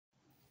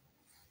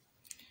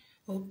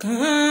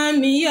Ọkàn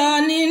mi yọ̀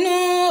nínú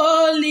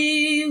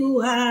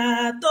Olúwa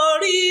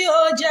torí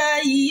ó jẹ́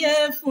ìyè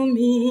fún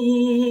mi.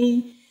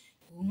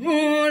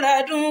 Ohùn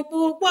rẹ̀ dùn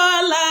púpọ̀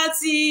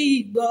láti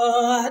gbọ́,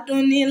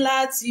 adùn ní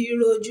láti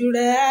rojú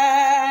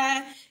rẹ̀.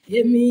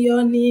 Èmi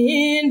yọ̀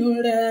nínú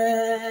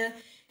rẹ̀,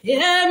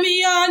 èmi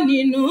yọ̀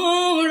nínú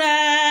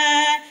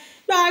rẹ̀.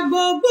 Gbà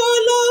gbogbo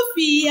ló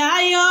fi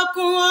ayọ̀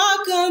kún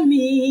ọkàn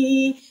mi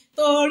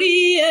torí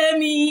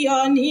èmi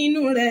yọ̀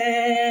nínú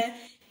rẹ̀.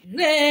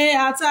 Ire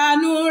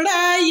àtàánú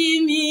rẹ̀ yí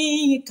mi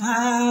ká,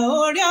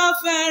 oore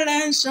ọ̀fẹ́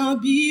rẹ̀ ń ṣàn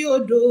bí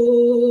odò.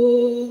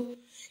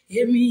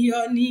 Èmi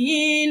yọ̀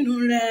nínú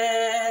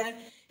rẹ̀,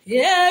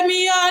 èmi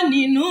yọ̀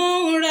nínú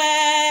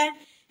rẹ̀.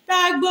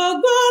 Gbà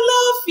gbogbo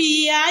ló fi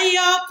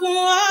ayọ̀ kún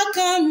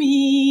ọkàn mi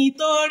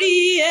torí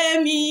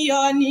èmi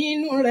yọ̀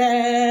nínú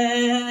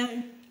rẹ̀.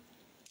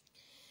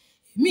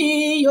 Mi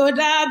yóò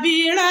dàbí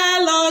rẹ̀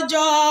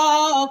lọ́jọ́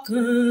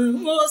kan,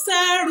 mo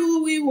ṣẹ́rù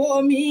wíwo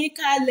mi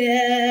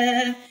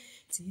kalẹ̀.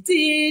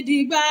 Títí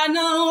dìgbà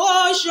náà ó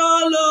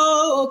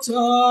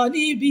ṣolóòótọ́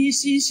níbi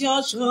ṣíṣe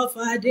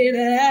ọ̀ṣọ́fàdé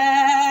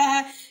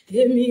rẹ̀.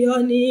 Èmi yọ̀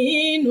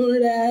nínú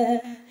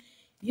rẹ̀,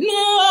 nínú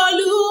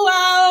Olúwa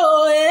o,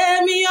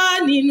 èmi yọ̀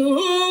nínú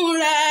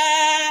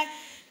rẹ̀.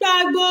 Gbà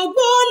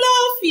gbogbo ló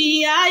fi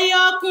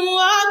ayọ̀ kún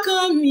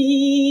ọkàn mi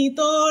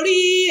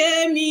torí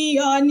èmi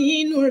yọ̀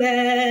nínú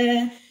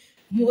rẹ̀.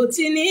 Mo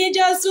ti ní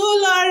Jésù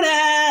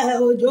lọ́rẹ̀,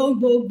 òjò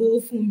gbogbo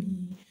fún mi.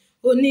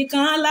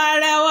 Oníkan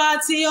lárẹwà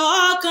tí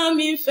ọkàn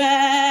mi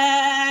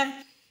fẹ́.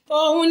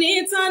 Òun ní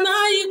tanná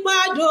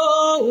ìpàdó,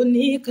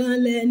 oníkan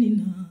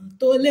lẹ́nìnà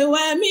tó lè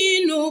wẹ̀ mí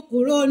nù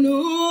kúrò nù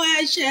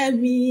ẹ̀ṣẹ̀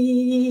mi.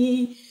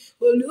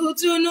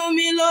 Olùtùnú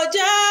mi ló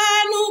jẹ́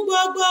nú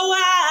gbogbo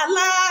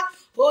wàhálà,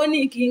 ó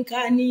ní kí n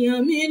kàníyàn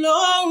mi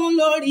lóhùn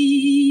lórí.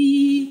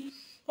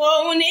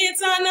 Òun ní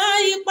tanná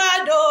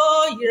ìpàdó,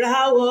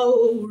 ìràwọ̀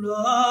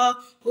òwúrọ̀,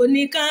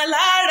 oníkan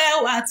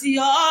lárẹwà tí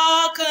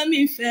ọkàn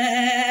mi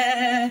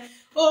fẹ́.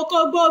 Ó kó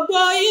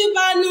gbogbo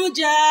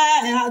ìbànújẹ́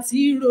àti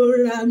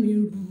ìrora mi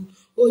rù,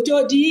 òjò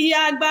di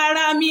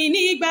agbára mi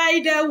nígbà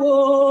ìdẹ̀wò.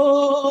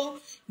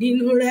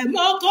 Nínú rẹ̀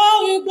mo kó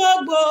ohun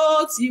gbogbo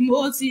tí mo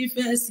ti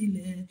fẹ́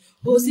sílẹ̀,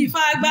 ó sì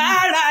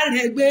fagbára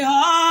rẹ̀ gbé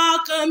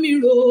ọkàn mi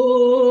ró.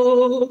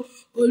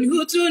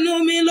 Olùtùnú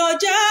mi ló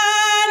jẹ́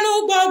nú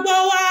gbogbo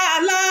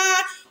wàhálà,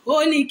 ó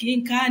ní kí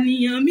n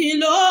kàníyàn mi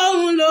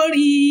lóhùn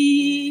lórí.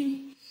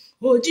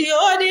 Òjì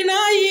òdìnà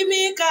yí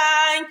mi ká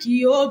kí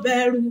ó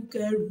bẹ̀rù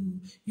kẹrù,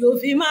 yóò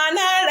fi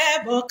mánà rẹ̀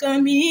bọ́kàn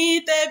mi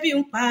tẹ́bí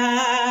ń pa.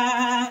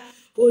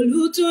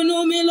 Olùtùnú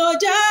mi ló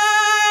jẹ́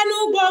nú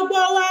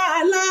gbogbo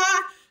wàhálà,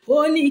 ó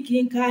ní kí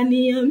n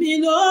kàníyàn mi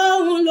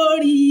lóhùn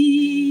lórí.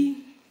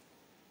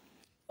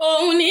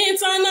 Òun ní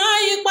tanná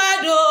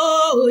ìpàdó,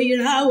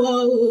 ìràwọ̀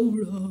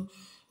òwúrọ̀,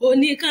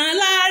 oníkan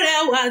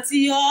lárẹwà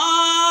tí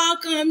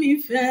ọkàn mi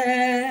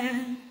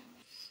fẹ́.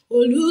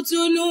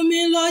 Olùtùnú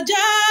mi ló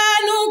jẹ́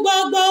nú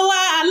gbogbo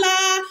wàhálà,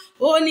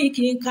 ó ní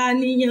kí n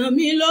kàníyàn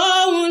mi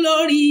lóhùn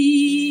lórí.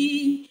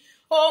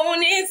 Òun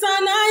ní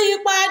tanná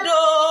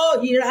ìpàdó,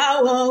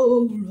 ìràwọ̀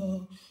òwúrọ̀,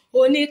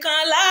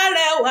 oníkan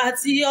lárẹwà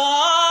tí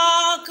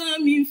ọkàn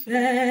mi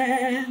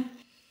fẹ́.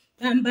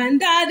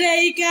 Bàbáńdádé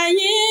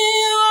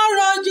ìkẹyìn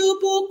ọ̀rọ̀ ojú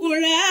bùkún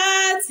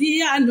rẹ̀, tí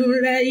àánú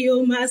rẹ̀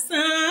yóò máa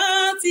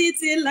ṣàn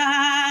títí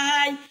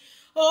láì.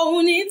 Òun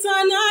ní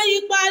tanná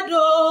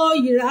ìpàdó,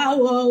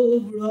 ìràwọ̀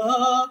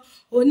òwúrọ̀,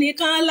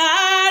 oníkan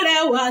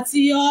lárẹwà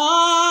tí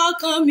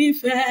ọkàn mi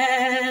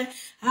fẹ́.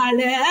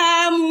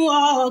 Àárẹ̀ mú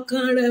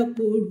ọkàn rẹ̀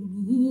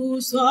pòrúurú,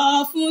 sọ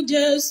fún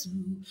Jésù,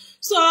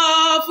 sọ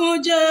fún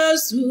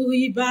Jésù,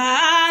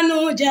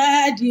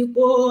 ìbànújẹ́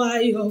dípò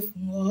ayọ̀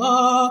fún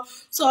ọ.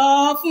 Sọ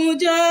fún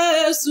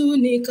Jésù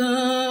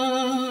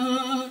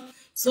nìkan,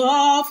 sọ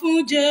fún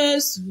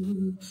Jésù,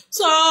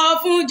 sọ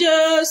fún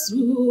Jésù,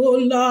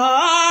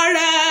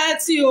 olọ́rẹ́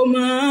tí ó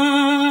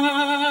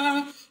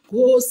mọ̀.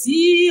 Kò sí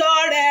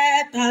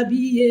ọ̀rẹ́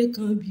tàbí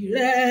èkàn bí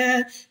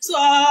rẹ̀,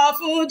 sọ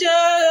fún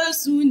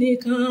Jésù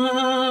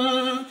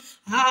nìkan.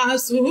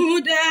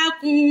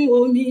 Àsúndẹ̀kùn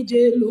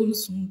omijé ló ń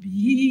sùn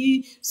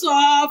bí, sọ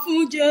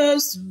fún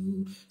Jésù,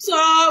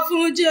 sọ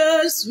fún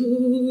Jésù,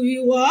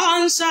 ìwọ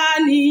ń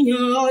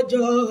ṣàníyàn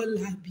ọjọ́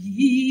ọ̀la bí.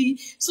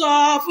 Sọ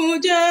fún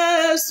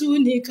Jésù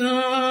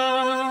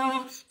nìkan,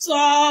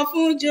 sọ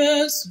fún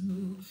Jésù,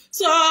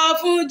 sọ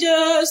fún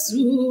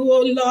Jésù,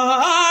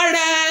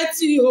 olọ́rẹ́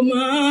tí ó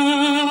mọ̀.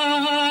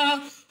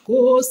 Kò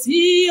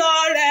sí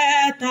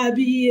ọ̀rẹ́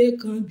tàbí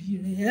èkàn bí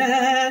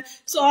rẹ̀,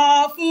 sọ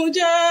fún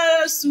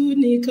Jésù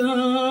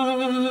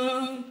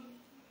nìkan.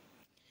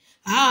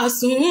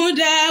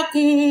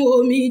 Àsúndẹ̀kùn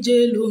omijé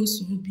ló ń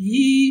sùn bí,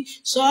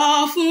 sọ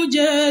fún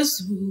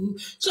Jésù,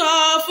 sọ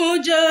fún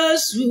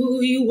Jésù,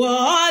 ìwọ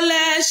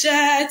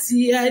lẹ́ṣẹ̀ tí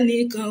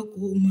ẹnìkan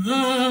kò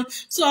mọ̀.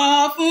 Sọ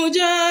fún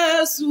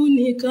Jésù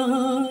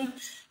nìkan.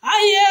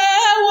 Ayé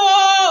wo,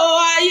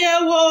 ayé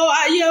wo,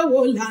 ayé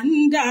wo là ń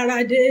dára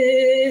dé.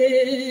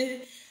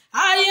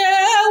 Ayé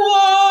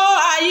wo,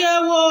 ayé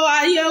wo,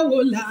 ayé wo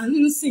là ń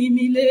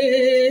sinmi lé.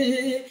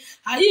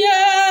 Ayé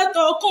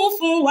tó kún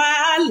fún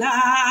wàhálà,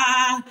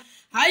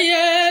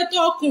 ayé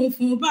tó kún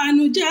fún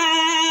bànújẹ́,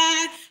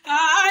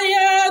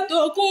 ayé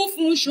tó kún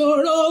fún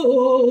ṣòro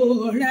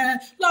rẹ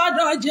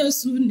lọ́dọ̀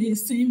Jésù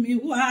nísinmi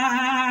wá.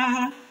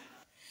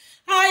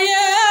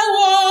 Ayé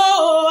wo,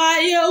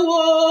 ayé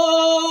wo,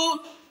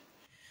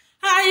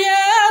 ayé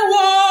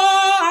wo,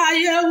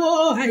 ayé wo,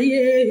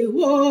 ayé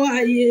wo,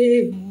 ayé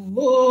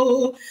wo,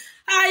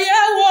 ayé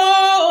wo,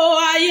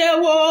 ayé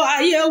wo,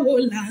 ayé wo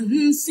là ń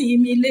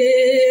sinmi lé.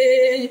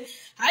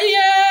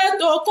 Ayé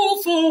tó kún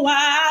fún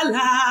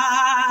wàhálà,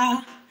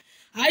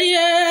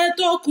 ayé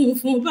tó kún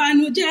fún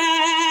bànújẹ́,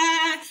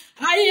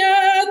 ayé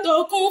tó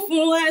kún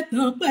fún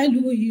ẹ̀tàn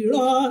pẹ̀lú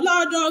irọ́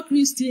lọ́dọ̀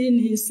Kristi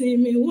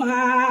nísinmi wá.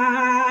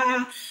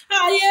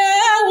 Ayé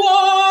wo,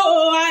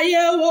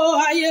 ayé wo,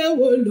 ayé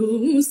wo ló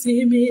ń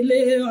sinmi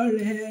lé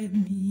ọ̀rẹ́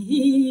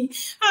mi.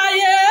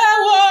 Ayé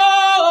wo,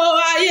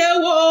 ayé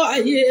wo,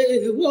 ayé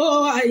wo,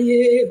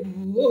 ayé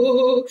wo,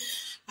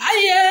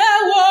 ayé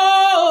wo,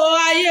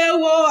 ayé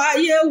wo,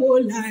 ayé wo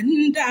là ń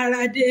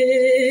dára dé.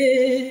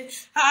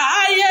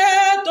 Ayé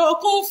tó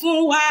kún fún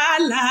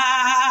wàhálà,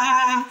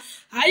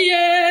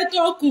 ayé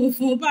tó kún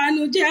fún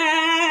bànújẹ́,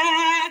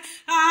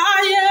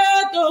 ayé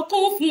tó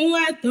kún fún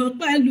ẹ̀tàn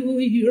pẹ̀lú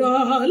irọ́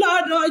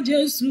lọ́dọ̀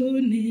Jésù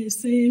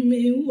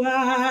nísinmi wá.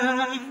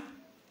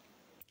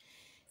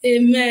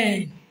 Amen.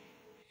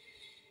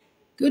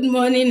 Good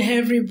morning,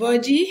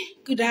 everybody.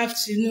 Good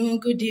afternoon,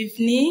 good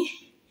evening.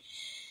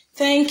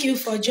 Thank you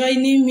for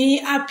joining me.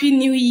 Happy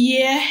New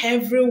Year,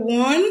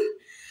 everyone.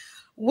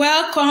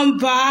 Welcome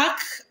back.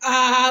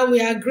 We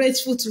are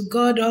grateful to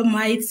God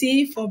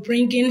Almighty for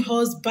bringing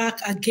us back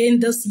again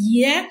this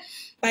year.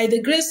 By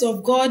the grace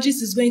of God,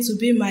 this is going to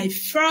be my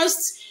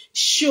first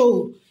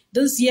show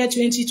this year,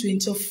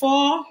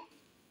 2024.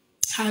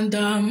 And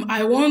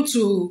I want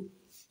to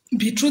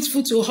be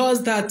truthful to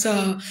us that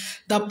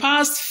the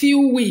past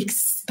few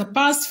weeks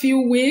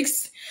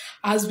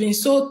has been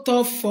so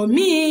tough for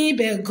me,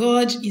 but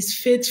God is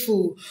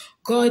faithful.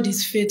 God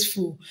is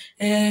faithful.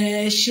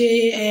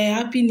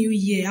 Happy New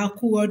Year. A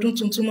kú ọdún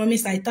tuntun mọ́ mi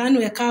Saitano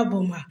ẹ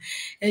káàbọ̀ mà.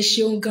 Ẹ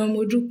ṣeun gan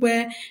mo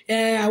dúpẹ́.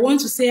 I want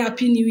to say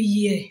Happy New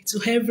Year to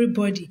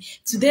everybody.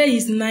 Today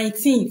is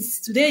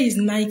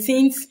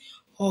 19th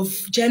of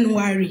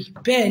January.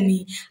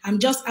 Bẹ́ẹ̀ni, I'm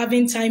just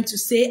having time to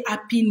say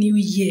Happy New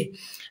Year.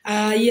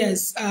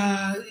 Yes,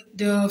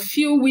 the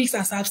few weeks,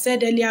 as I've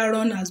said earlier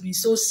on, has been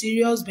so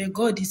serious, but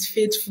God is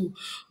faithful.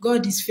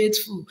 God is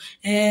faithful.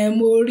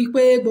 Mo rí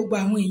pé gbogbo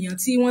àwọn èèyàn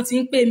tí wọ́n ti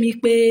ń pè mí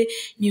pé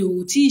mi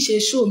ò tíì ṣe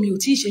show,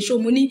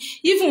 mo ní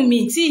even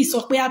mi tí ì sọ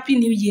pé Happy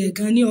New Year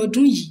gan ní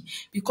ọdún yìí,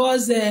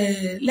 because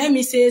let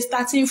me say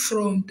starting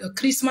from the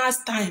Christmas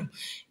time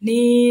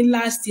ní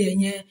last year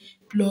yẹn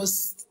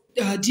plus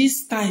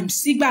this time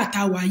sígbà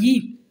tá wà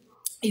yìí.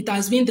 It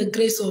has been the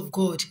grace of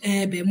God.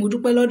 Bẹ́ẹ̀ mo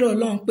dúpẹ́ lọ́dọ̀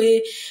Ọlọ́run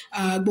pé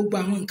gbogbo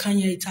àwọn nǹkan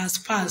yẹn it has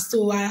passed.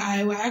 So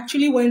I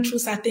actually went through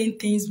certain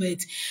things, but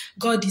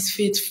God is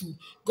faithful.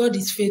 God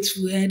is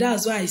faithful.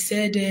 That's why I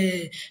said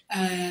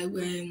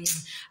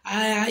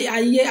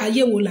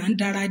ayé wo là ń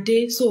dára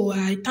dé. So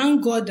I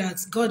thank God that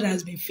God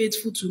has been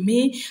faithful to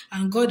me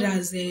and God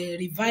has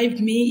revived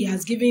me. He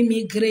has given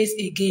me grace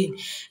again.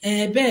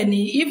 Bẹ́ẹ̀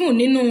ni even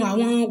nínú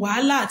àwọn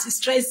wàhálà àti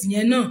stress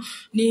yẹn náà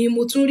ni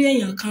mo tún rí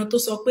èèyàn kan tó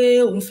sọ pé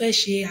òun fẹ́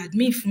ṣe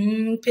admin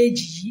fún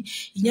page yìí.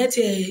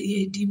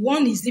 Ìyẹn the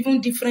one is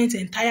even different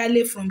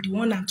entirely from the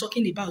one I'm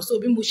talking about. So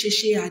bí mo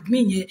ṣe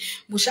admin yẹn,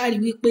 mo ṣáà rí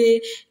wípé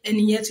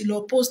ẹni yẹn ti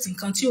lọ post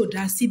nǹkan tí ò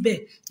dá síbẹ̀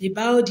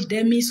about the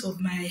demise of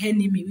my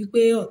enemy,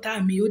 wípé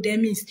ọ̀tá mi ó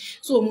demise.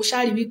 So mo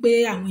ṣáà rí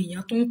wípé àwọn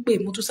èèyàn tó ń pè,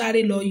 mo tún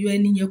sáré lọ yọ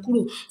ẹni yẹn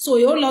kúrò. So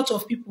a whole lot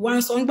of people wá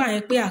ń sọ ńgbà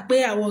yẹn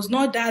pé I was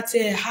not that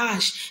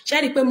harsh.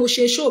 Ṣé rí pé mo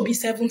ṣe show bí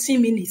 17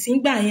 minutes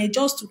ńgbà yẹn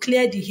just to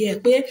clear the air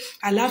pé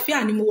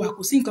àlàáfíà ni mo wà,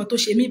 kò sí nǹkan tó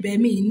ṣe mí bẹ́ẹ̀,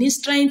 mi ní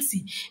strength,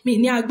 mi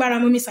ní agbára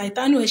mọ́ mi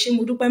Saitano ẹ ṣé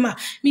mo dúpẹ́ mà,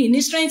 mi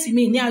ní strength,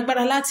 mi ní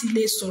agbára láti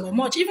lè sọ̀rọ̀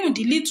much. Even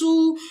the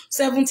little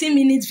 17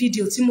 minute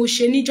video tí mo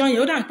ṣe níjọ́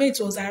yẹn, ó dà pé it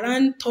was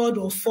around 3rd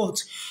or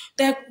 4th.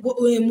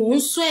 Mo ń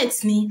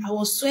sweat ni, I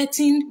was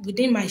sweating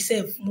within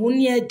myself, mo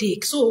ní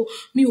headache, so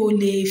mi ò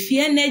lè fi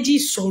energy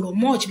sọ̀rọ̀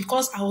much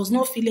because I was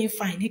not feeling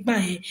fine nígbà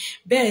yẹn.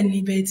 Bẹ́ẹ̀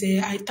ni, but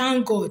I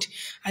thank God.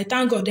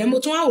 Mo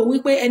tún wá wò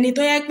wípé ẹni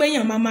tó yẹ pé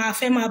èèyàn máa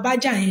fẹ́ máa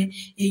bájà yẹn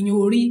èèyàn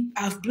ò rí,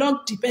 I've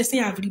blocked the person,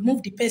 I've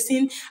removed the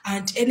person,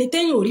 and ẹni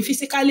téèyàn ò rí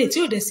physically tí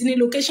ò dẹ̀ sí ní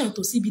location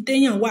tó síbi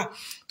téèyàn wà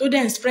tó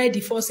then spread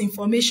the false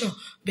information.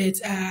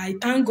 But I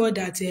thank God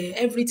that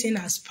everything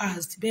has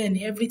passed.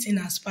 Bẹ́ẹ̀ni, everything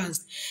has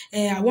passed.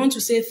 I want to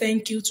say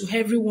thank you to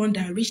everyone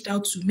that reached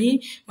out to me.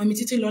 Mommy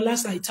Titilola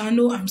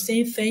Saitano, I'm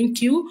saying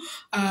thank you.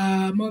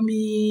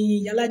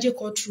 Mommy Yalaje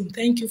Courtroom,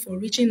 thank you for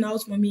reaching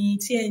out. Mommy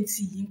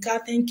TNT Yinka,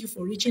 thank you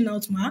for reaching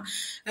out, ma.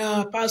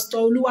 Pastor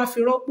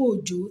Oluwafiropo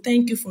Ojo,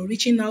 thank you for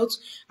reaching out.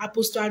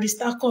 Apostle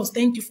Aristarchus,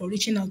 thank you for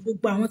reaching out.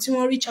 Gbogbo àwọn tí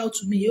wọ́n reach out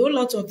to me, a whole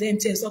lot of them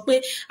tell sọ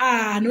pé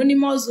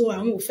anonymous o,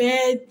 àwọn ò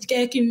fẹ́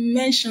kẹ́ kí n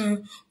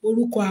mention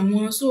orúkọ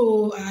àwọn.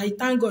 So I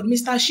thank God.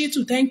 Mr.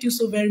 Shitu, thank you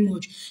so very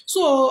much.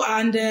 So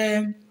and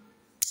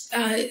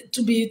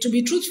to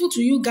be truthful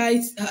to you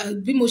guys,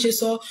 bí mo ṣe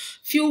sọ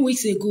few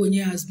weeks ago it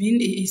has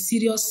been a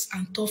serious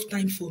and tough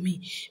time for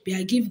me, but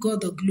I give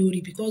God the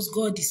glory because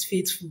God is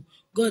faithful.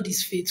 God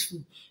is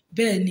faithful.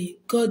 Bẹ́ẹ̀ni,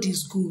 God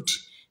is good.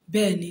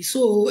 Bẹ́ẹ̀ni,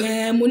 so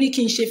mo ní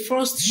kí n ṣe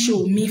first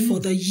show mi for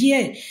the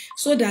year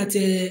so that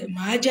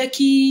màá jẹ́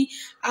kí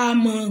a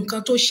mọ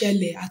nǹkan tó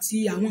ṣẹlẹ̀ àti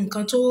àwọn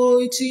nǹkan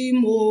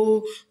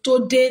tó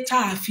dé tá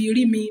a fi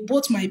rí mi,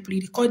 both my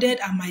pre-recorded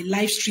and my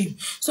live stream.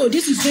 So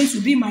this is going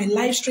to be my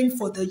live stream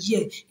for the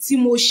year tí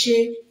mo ṣe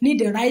ní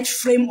the right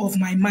frame of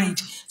my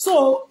mind.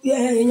 So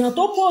èèyàn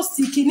tó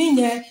post kinní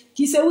yẹn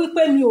kì í ṣe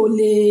wípé mi ò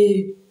lè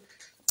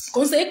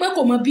kò ṣe pé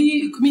kò mọ bí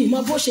mi mọ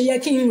bó ṣe yẹ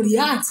kí n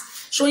react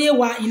ṣóyé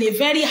wa in a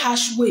very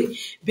harsh way,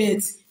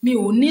 but mi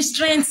ò ní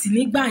strength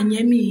nígbà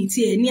yẹn, mi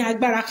ti ẹ̀ ní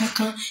agbára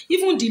kankan.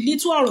 Even the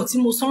little ọ̀rọ̀ tí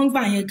mo sọ ń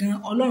gbà yẹn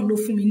gan, Ọlọ́run ló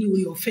fún mi ní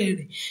oore ọ̀fẹ́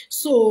rẹ̀.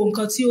 So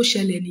nǹkan tí ó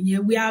ṣẹlẹ̀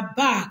nìyẹn, we are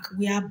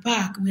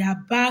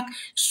back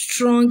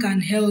strong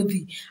and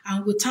healthy,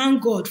 and we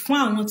thank God fún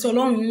àwọn tí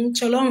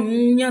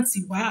Ọlọ́run yàn tì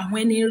wá, àwọn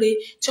ẹni rere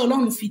tí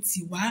Ọlọ́run fi tì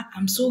wá.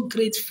 I'm so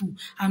grateful,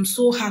 I'm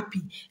so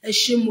happy. Ẹ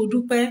ṣé mo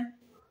dúpẹ́.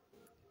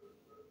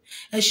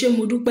 Ẹ ṣé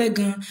mo dúpẹ́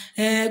gan,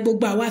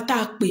 gbogbo àwa tá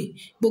a pè,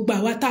 gbogbo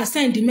àwa tá a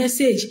send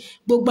message,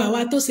 gbogbo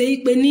àwa tó ṣe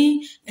pé ní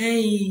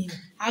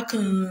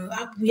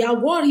we are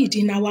worried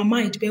in our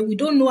mind but we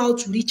don't know how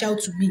to reach out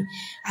to me.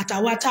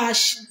 Àtàwa tá a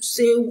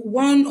say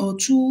one or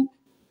two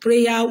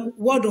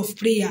word of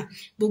prayer,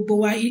 gbogbo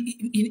wa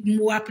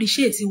mo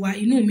appreciate wa,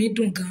 inú mi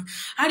dùn gan.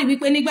 A rí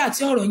wípé nígbà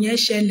tí ọ̀rọ̀ yẹn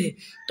ṣẹlẹ̀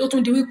tó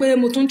tún di wípé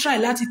mo tún try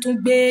láti tún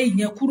gbé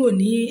ìyẹn kúrò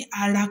ní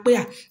ara pé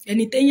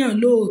ẹni téèyàn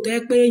lò tó yẹ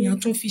pé èèyàn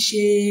tún fi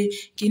ṣe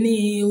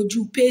kíní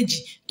ojú page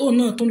tó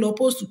náà tún lọ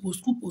post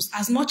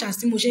as much as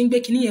tí mo ṣe ń gbé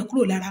kíní yẹn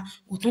kúrò lára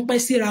kò tún pẹ́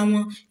síra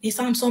wọn ní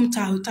Samsung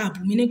tab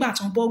mi nígbà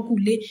tán bọ́gù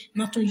lé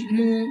náà tún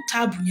mú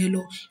tab yẹn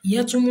lọ.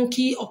 Ìyẹn tún mú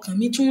kí ọkàn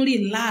mi tún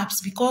relax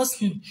because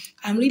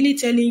I'm really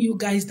telling you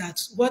guys that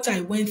what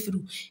I went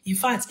through, in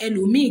fact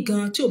ẹlòmíì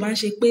gan tí ò bá ń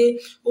ṣe pé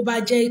ó bá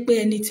jẹ́ pé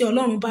ẹni tí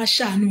Ọlọ́run bá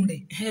ṣàánú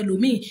rẹ̀,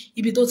 ẹlòmíì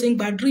ibi tó ti ń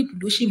gba drip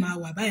ló sì máa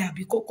wà báyà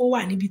bí kókó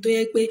wà níbi tó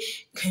yẹ pé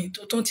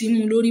tó ti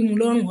mú lórí mú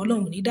lọ́rùn,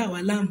 Ọlọ́run ní dà wá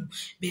láàmú.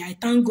 But I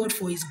thank God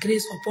for his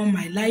grace upon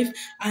my life,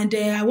 and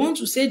I want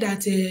to say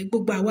that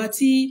gbogbo àwa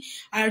tí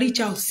a reach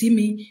out sí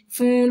mi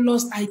fún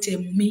lost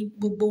item mi,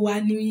 gbogbo wa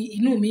ni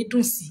inú mi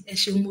dùn sí. Ẹ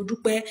ṣeun mo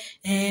dúpẹ́.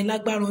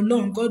 Lágbára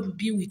Ọlọ́run, God will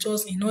be with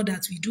us in all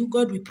that we do.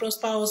 God will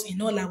prosper us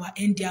in all our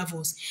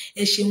endeavours.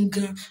 Ẹ ṣeun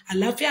gan,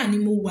 àlàáfíà ni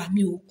mo wà,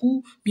 mi ò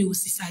kú, mi ò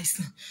sì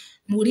ṣàìsàn.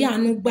 Mo rí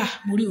àánú gbà,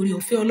 mo rí oore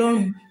ọ̀fẹ́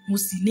Ọlọ́run, mo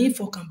sì ní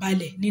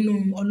ìfọ̀kànbalẹ̀ nínú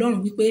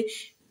Ọlọ́run wípé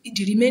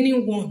the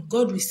remaining one,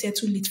 God will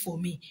settle it for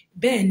me.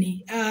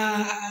 Bẹ́ẹ̀ni,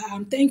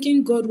 I'm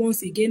thanking God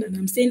once again and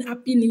I'm saying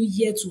happy new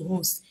year to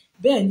us.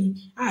 Bẹ́ẹ̀ni,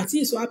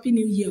 àti ìsọ happy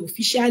new year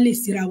officially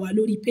síra wa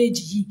lórí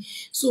page yìí.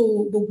 So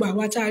gbogbo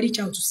àwa tá a reach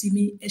out sí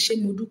mi, ẹ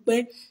ṣé mo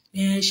dúpẹ́.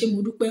 Ṣé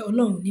mo dúpẹ́,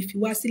 Ọlọ́run ní fi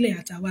wá sílẹ̀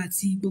àtàwa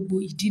àti gbogbo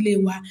ìdílé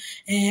wa.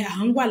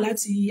 À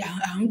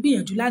ń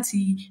gbìyànjú láti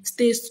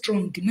stay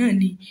strong náà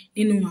ni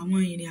nínú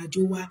àwọn ìrìn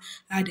àjò wa.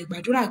 A dẹ̀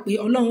gbàdúrà pé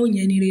Ọlọ́run ó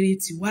yẹn ni rere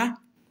tì wá.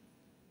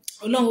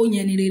 Ọlọ́run ó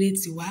yẹn ni rere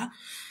tì wá.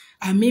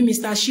 Àmín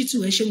Mr. Shitu,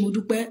 ẹ ṣé mo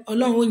dúpẹ́.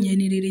 Ọlọ́run ó yẹn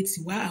ni rere tì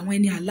wá, àwọn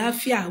ẹni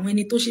àlàáfíà, àwọn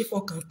ẹni tó ṣe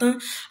fọkàn tán,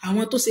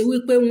 àwọn tó ṣe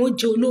wípé wọn ó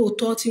jẹ́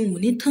olóòótọ́ tí wọn ò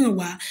ní tàn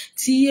wá,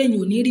 tí èèyàn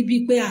ò ní rí bí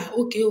pé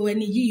okay o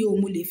ẹni yìí o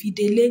mo lè fi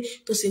délé,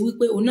 tó ṣe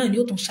wípé òun náà ni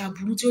ó tún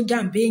ṣàbùrú tí ó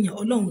jàǹbé èèyàn.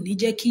 Ọlọ́run ò ní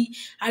jẹ́ kí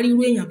arírú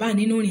èèyàn bá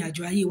nínú ìrìn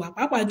àjò ayé wa.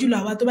 Pàápàá jùlọ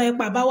àwa tó bá yẹ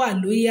pa bá wà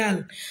loyal,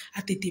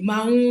 àtètè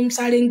máa ń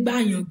sáré ń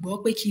gbàyàn gbọ́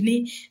pé kíní,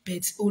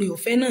 but oore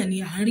ọ̀fẹ́ náà ni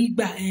à ń rí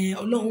gbà.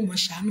 Ọlọ́run mọ̀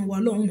ṣàánú wa,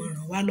 Ọlọ́run mọ̀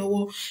ràn wá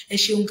lọ́wọ́. Ẹ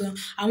ṣeun gan.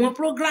 Àwọn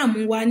program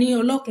wa ní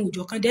ọlọ́kun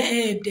òjọ̀kan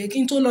dẹ̀ kí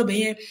n tó lọ bẹ̀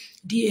yẹn,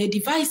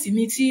 device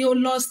mi tí ó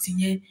lost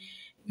yẹn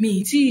mi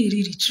tí rí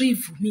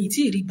retrieve, mi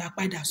tí rí gbà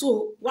padà. So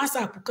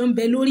WhatsApp kan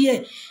bẹ lórí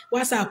ẹ̀,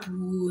 WhatsApp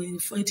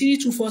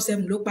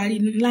 3247 ló parí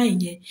line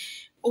yẹn,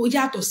 ó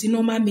yàtọ̀ sí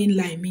normal main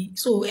line mi.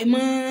 So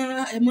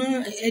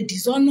ẹ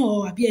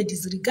dishonor àbí ẹ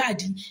disregard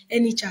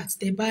any chat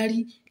tẹ bá rí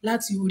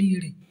láti orí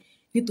rẹ̀,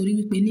 nítorí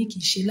wípé ní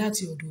kìí ṣe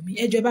láti ọ̀dọ̀ mi.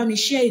 Ẹ jọ̀ọ́ ẹ bá mi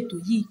share ètò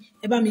yìí,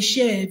 ẹ bá mi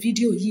share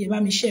fídíò yìí, ẹ bá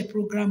mi share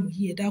program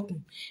yìí, ẹ dákun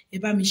ẹ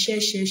bá mi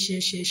share.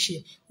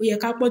 Ó yẹ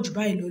ká pọ̀ jù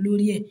báyìí lọ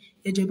lórí ẹ̀.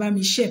 Ẹ jọ̀ọ́ ẹ bá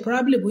mi share,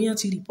 probably bóyá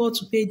ti report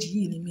page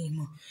yìí ni mi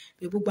mọ̀,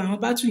 pé gbogbo àwọn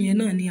bátù yẹn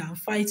náà ni à ń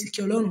fight kí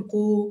Ọlọ́run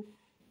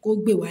kó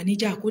gbè wá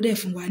níjà, kó dẹ̀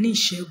fún wa ní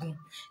ìṣẹ́gun.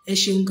 Ẹ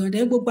ṣeun gan.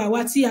 Dẹ̀ gbogbo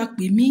àwa tí a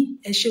pè mí,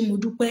 ẹ ṣé mo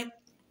dúpẹ́.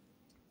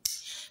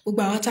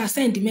 Gbogbo àwa tá a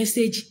send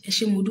message, ẹ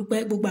ṣé mo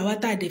dúpẹ́. Gbogbo àwa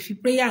tá a dẹ̀ fi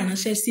prayer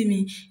ránṣẹ́ sí mi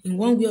in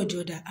one way or the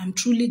other, I'm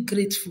truly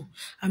grateful.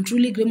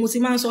 Mo ti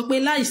máa ń sọ pé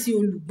láìsí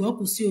olùgbọ́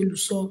kò sí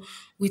olùsọ.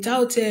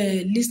 Without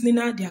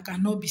listener there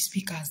cannot be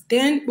speakers.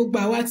 Then gbogbo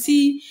àwa tí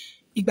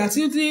ìgbà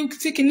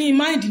tí kíní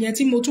mind yẹn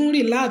tí mo tún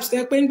relapse,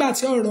 pé ńgbà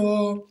tí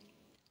ọ̀rọ̀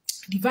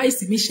device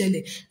mi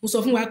ṣẹlẹ̀ mo sọ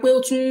fún wa pé ó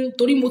tún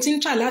torí mo ti ń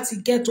try láti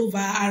get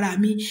over ara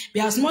mi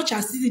but as much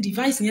as the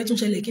device yẹn tún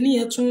ṣẹlẹ̀ kíní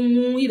yẹn tún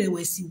mú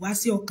ìrẹ̀wẹ̀sì wá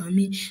sí ọkàn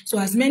mi so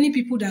as many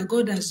people that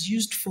God has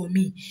used for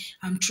me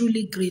I'm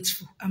truly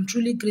grateful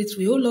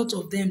a whole lot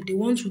of them they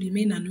want to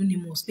remain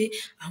anonymous pé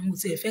àwọn ò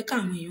tiẹ̀ fẹ́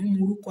káwọn èèyàn mú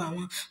orúkọ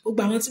àwọn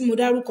gbogbo àwọn tí mo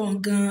dárúkọ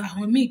gan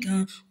àwọn míì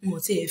gan wọn ò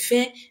tiẹ̀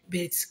fẹ́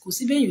but kò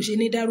sí bẹ́ẹ̀ yóò ṣe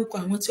ní dárúkọ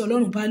àwọn tí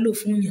Ọlọ́run bá lò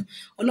fún yàn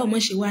Ọlọ́run má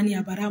ṣe wá ní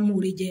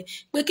abáramóore jẹ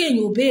pé kéèyàn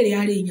ò béèrè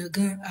ara èèyàn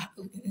gan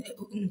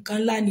nǹkan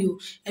ńlá ni o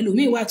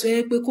ẹlòmíì wà tó yẹ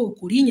pé kò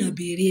rí èèyàn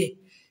béèrè ẹ̀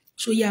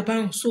so yá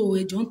báhùn so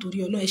ẹjọ́ nítorí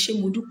Ọlọ́run ẹ ṣé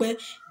mo dúpẹ́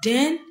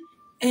then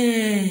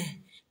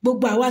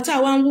gbogbo àwa tá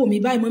a wá ń wò mí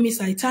báyìí Mọ́mì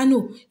Saitano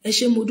ẹ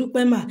ṣé mo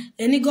dúpẹ́ mà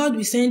ẹni God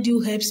will send you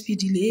help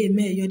speedily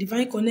amen your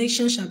divine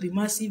connection shall be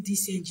massive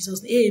this year in Jesus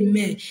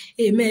amen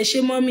ẹ ṣé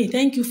mọ́mì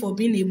thank you for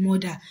being a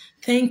mother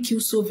thank you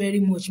so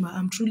very much ma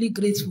I'm truly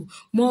grateful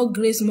more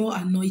grace more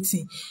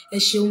anointing ẹ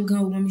ṣeun gan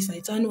o Mọ́mì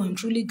Saitano I'm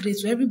truly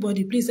grateful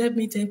everybody please help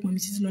me thank Mọ́mì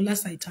Titilola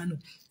Saitano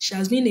she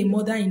has been a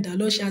mother in the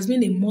Lord she has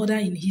been a mother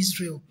in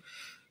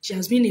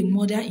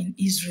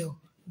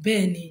Israel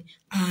Benny,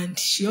 and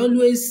she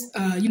always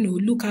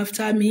look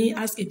after me,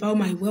 ask about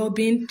my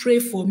well-being, pray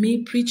for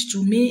me, preach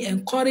to me,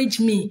 encourage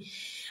me.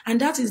 And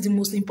that is the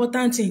most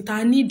important thing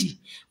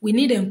we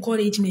need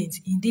encouragement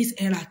in this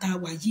era tá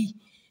wà yìí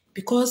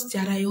because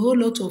there are a whole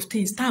lot of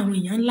things táwọn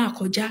èèyàn ńlá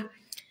kọjá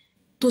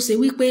tó ṣe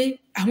wípé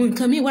àwọn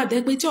nǹkan míì wà dé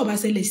pé tí ó bá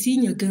ṣẹlẹ̀ sí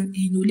èèyàn gan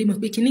èèyàn ò lè mọ̀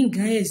pé kíní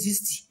gan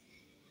exist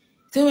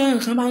tí wọ́n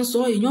nǹkan bá ń sọ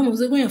èèyàn mọ̀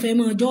pé èèyàn fẹ́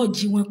mọ́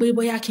jọ́ọ̀jì wọn pé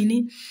bóyá kíní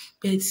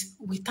but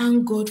we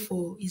thank God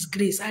for his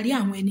grace a rí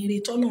àwọn ẹni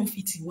rere tọ́lọ́run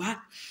fi tì wá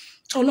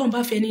tọ́lọ́run bá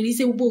fẹ́ ẹni rí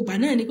sí gbogbo ìgbà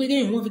náà ni pé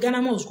kéèyàn wọn fi Ghana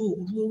must go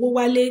owó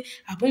wálé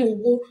àbọ̀n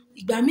owó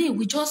ìgbà míì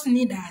we just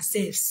need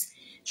ourselves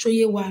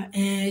ṣóyé wa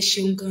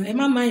ṣeun gan ẹ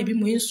má máa bí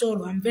mo ń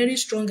sọ̀rọ̀ I'm very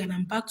strong and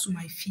I'm back to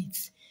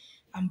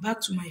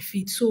my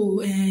feet so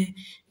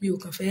mi ò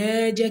kàn fẹ́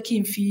jẹ́ kí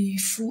n fi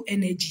full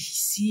energy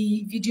sí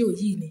fídíò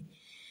yìí ni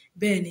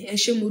bẹ́ẹ̀ ni ẹ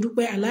ṣé mo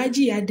dúpẹ́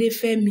Alhaji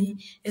Adéfẹ́mi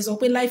ẹ sọ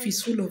pé life is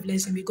full of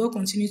blessing may God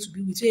continue to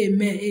be with you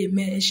amen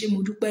ẹ ṣé mo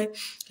dúpẹ́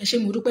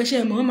ṣe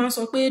ẹ mọ̀ máa ń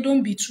sọ pé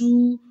don't be too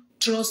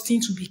trusting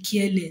to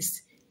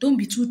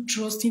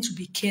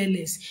be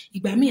careless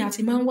ìgbà míì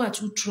àti máa ń wà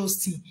too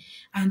trusting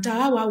and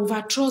a wà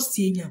over trust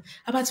èèyàn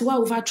a bá ti wà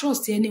over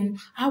trust ẹni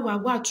a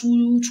wà too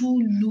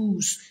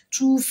loose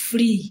too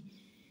free.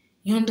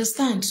 You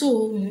understand? So,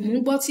 mo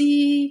gbọ́ tí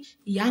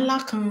ìyá ńlá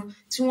kan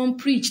tí wọ́n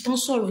preach tán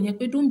sọ̀rọ̀ yẹn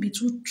pé don't be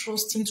too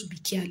trusting to be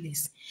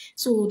careless.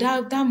 So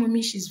that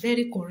mommy she's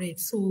very correct.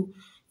 So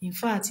in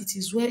fact it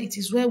is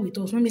well with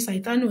us. Mọ́mì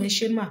Saitano ẹ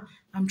ṣé mà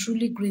I'm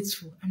truly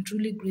grateful.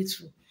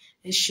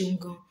 Ẹ ṣeun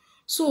gan.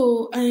 So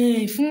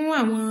fún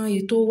àwọn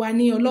ètò wa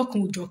ní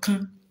ọlọ́kan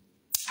òjọ̀kan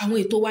àwọn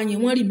ètò wa yẹn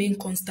wọ́n remain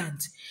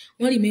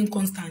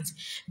constant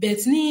but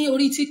ní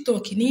orí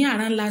TikTok ní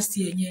around last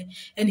year yẹn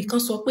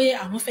ẹnìkan sọ pé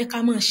àwọn fẹ́ ká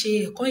máa ṣe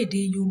ẹ̀kọ́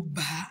èdè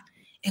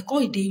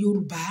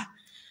Yorùbá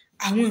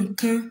àwọn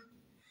nǹkan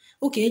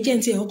okay jẹ́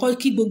ní ti ẹ̀kọ́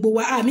kí gbogbo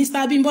wa Mr.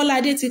 Abímbọ́lá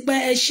Adétipẹ́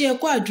ẹ ṣé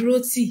ẹ̀kọ́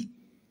àdúrótì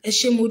ẹ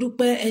ṣé mo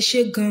dúpẹ́ ẹ ṣé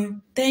gan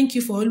thank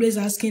you for always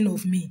asking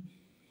of me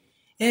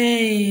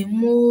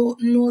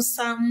no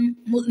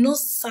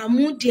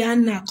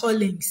Samudiana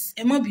Collins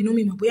ẹ má bínú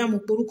mi mọ̀ bóyá mo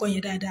porúkọ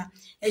yẹn dáadáa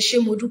ẹ ṣé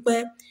mo dúpẹ́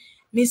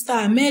Mr.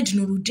 Ahmed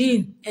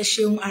Nurudeen ẹ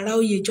ṣeun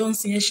Araoye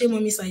Johnson ẹ ṣé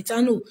Mọ́mì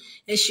Saitano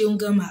ẹ ṣeun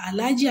gama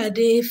Alhaji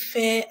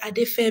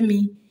Adéfẹ́mi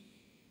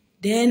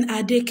then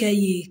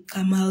Adékẹyè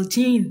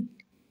Kamaldeen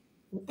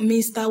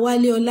Mr.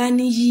 Wálé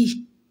Ọláníyì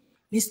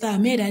Mr.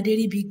 Ahmed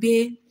Adéríbigbé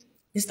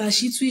Mr.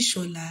 Shitu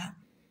Ìṣọ̀lá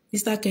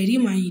Mr.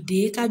 Kerim Ayinde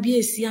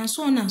Kábíyèsí and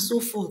so on and so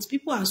forth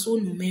people are so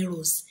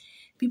numerous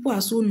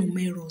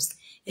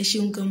ẹ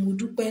ṣeun gan mo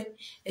dúpẹ́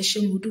ẹ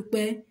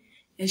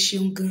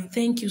ṣeun gan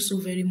thank you so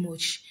very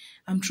much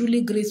I'm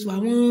truly grateful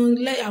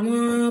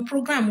àwọn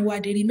program wa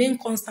dey remain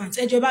constant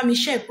ẹ jọ̀ọ́ bá mi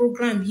share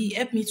program yìí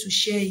help me to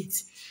share it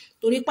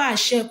torí pa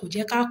àṣẹ kò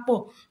jẹ́ ká pọ̀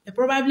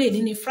probably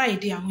ní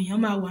Friday àwọn èèyàn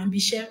máa wà níbi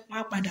iṣẹ́ wọ́n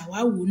á padà wá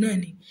wò náà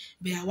ni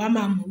bẹ́ẹ̀ àwa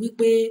máa mọ̀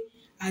wípé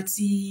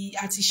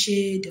àti ṣe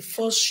the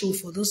first show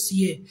for this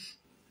year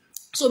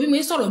so bí mo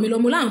ń sọ̀rọ̀ mi lọ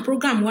mo láwọn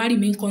program wa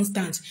remain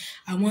constant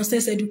àwọn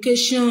sex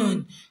education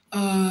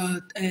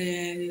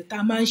tá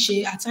a máa ń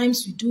ṣe at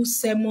times we do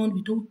sermon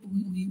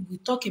we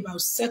talk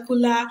about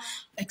secular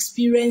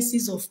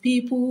experiences of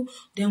people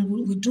then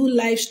we do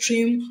live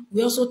stream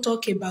we also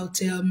talk about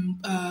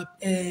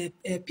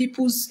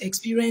people's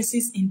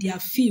experiences in their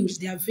fields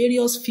their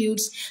various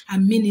fields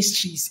and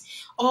ministries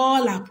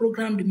all our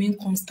program remain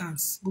constant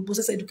gbogbo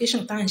sex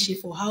education tá à ń ṣe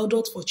for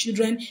adults for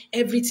children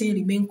everything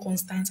remain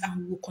constant and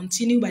we will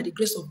continue by the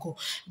grace of God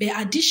the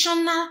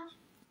additional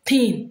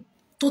thing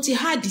tó ti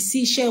hard sí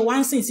iṣẹ́ wa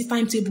ń sìn sí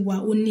timetable wa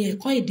ó ní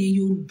ẹ̀kọ́ èdè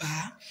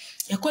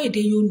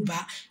Yorùbá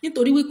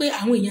nítorí wípé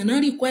àwọn èèyàn náà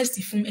request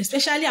fún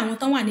especially àwọn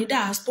tán wà ní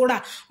diaspora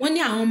wọ́n ní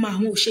àwọn ọmọ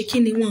àwọn ò ṣe kí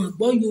ni wọ́n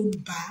gbọ́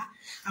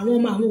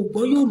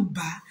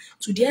Yorùbá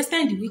to the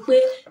extent wípé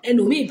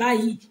ẹlòmíì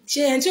báyìí ṣé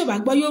ẹni tí ò bá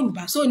gbọ́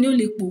Yorùbá sóò ní ó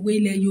lè pòwe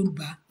ilẹ̀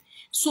Yorùbá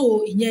so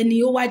ìyẹn ni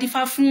ó wá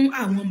dífá fún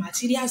àwọn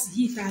materials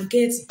yìí tá a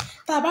gẹ́ẹ̀tì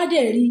tá a bá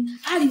dẹ̀ rí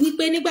a rí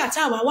wípé nígbà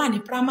tá a wà ní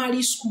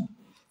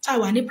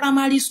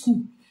primary school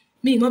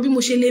mi mọ̀ bí mo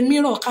ṣe lè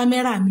mirror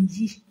kámẹ́rà mi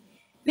yìí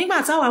nígbà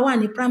tá a wà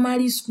ní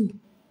primary school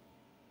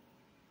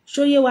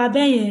ṣóyé wa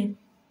bẹ́yẹn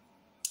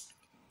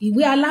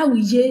ìwé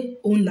aláwìyé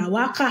òun là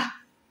wá kà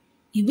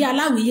ìwé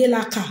aláwìyé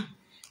la kà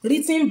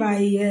written by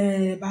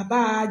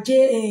bàbá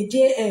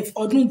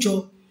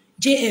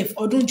JF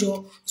Ọdúnjọ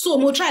so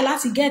mo try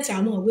láti get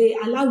àwọn ìwé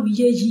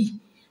aláwìyé yìí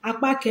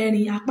apá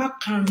 4 apá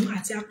 5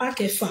 àti apá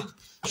 6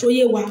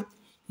 ṣóyé wa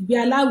ìwé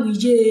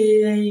aláwìyé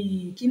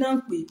kí náà ń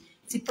pè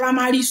ti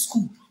primary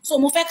school so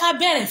mo fẹ́ ká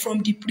bẹ̀rẹ̀ from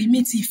the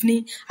primitive ni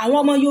àwọn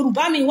ọmọ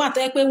Yorùbá mi wà tó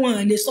yẹ pé wọ́n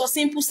lè sọ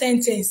simple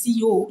sentence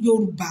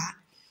Yorùbá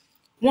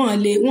wọ́n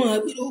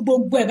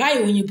gbogbo ẹ̀ báyìí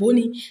òyìnbó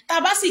ni tá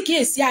a bá sì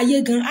kíyèsí ayé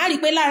gan á rí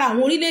i pé lára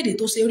àwọn orílẹ̀-èdè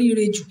tó ṣe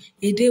oríire jù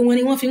èdè wọn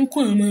ni wọ́n fi ń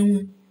kọ́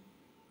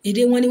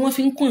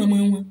ọmọ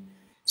wọn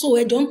so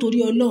ẹ jọ̀ọ́ nítorí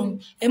Ọlọ́run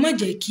ẹ má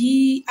jẹ́ kí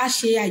a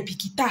ṣe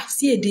àìbìkítà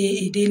sí èdè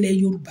ilẹ̀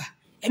Yorùbá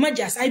ẹ má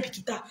jẹ́ àṣà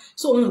àìbìkítà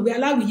so wọn ìwé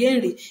aláwìyé ń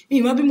rè mi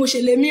mọ̀ bí mo ṣe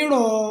lè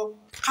mirror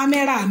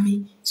kámẹ́rà mi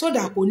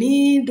sódà kò ní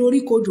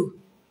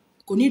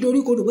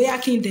doríkodò bóyá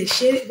kí n dẹ̀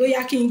ṣe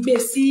bóyá kí n gbé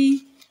sí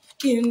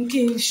kí n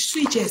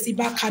switch ẹ̀ sí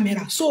back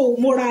camera so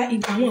mo ra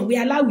àwọn ìwé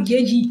aláwìyé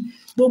yìí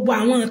gbogbo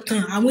àwọn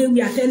ìtàn àwọn ewì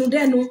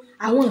àtẹnudẹ́nu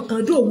àwọn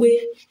ìtàn dòwe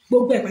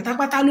gbogbo ẹ̀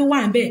pátápátá ló wà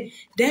ńbẹ̀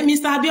then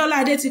Mr. Abiola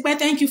Adétipẹ́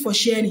thank you for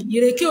sharing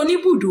ìrèké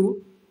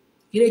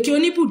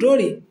oníbùdó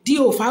rè di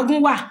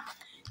Òfagúnwà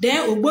then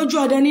ògbójú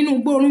ọdẹ nínú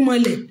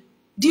gbórúnmọlẹ̀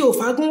di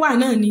Òfagúnwà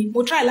náà ni mo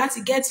try láti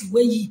get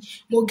ìwé yìí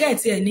mo get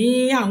ẹ̀ ní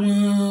àwọn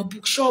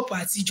bookshop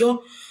àtijọ́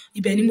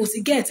ibẹ̀ ni mo sì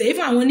get ẹ̀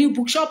even àwọn new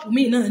bookshop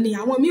mi náà ni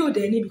àwọn mi ò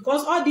dẹ̀ ni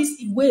because all these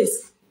ìwés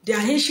they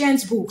are ancient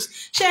books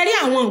ṣe rí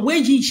àwọn ìwé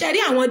yìí ṣe rí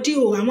àwọn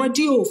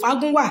D.O.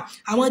 Fágúnwà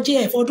àwọn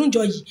JF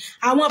Ọdúnjọ yìí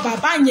àwọn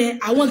bàbá yẹn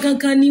àwọn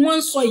gangan ni wọ́n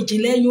ń sọ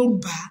ìjìnlẹ̀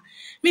Yorùbá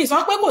mi sọ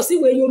pé kò sí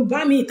ìwé Yorùbá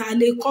mi ìta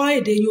lè kọ́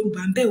èdè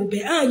Yorùbá ń bẹ òbẹ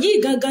yìí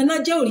gangan náà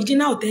jẹ́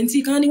original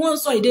authentic kan ni wọ́n ń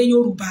sọ èdè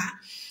Yorùbá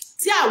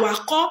tí àwa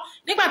kọ́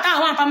nígbà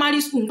táwọn wà primary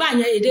school gbà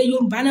yẹn èdè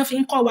Yorùbá náà fi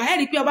ń kọ́ wa ẹ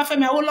rí pé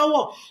Ọbáfẹ́mi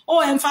Awólọ́wọ̀ ó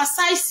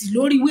emphasize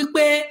lórí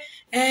wípé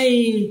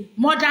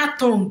mother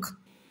tongue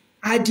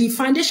at the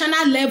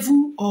foundational level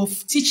of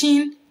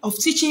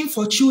teaching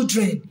for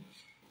children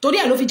torí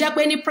ẹ̀ ló fi jẹ́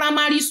pé ní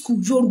primary school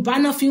Yorùbá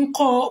náà fi ń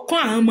kọ́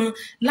àwọn ọmọ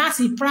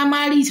láti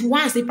primary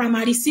 1 sí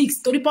primary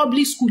 6 torí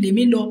public school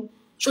lèmi lọ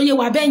ṣóyé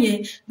wa bẹ́ẹ̀ yẹn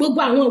gbogbo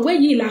àwọn ìwé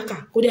yìí làkà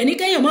kò dẹ̀ ní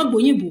kéèyàn mọ́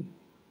gbòyìnbó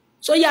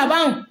ṣóyé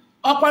àbáhùn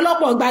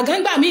ọ̀pọ̀lọpọ̀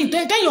gbàgángbà míì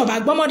kéèyàn ọ̀bà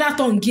gbọ́ mother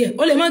tongue ẹ̀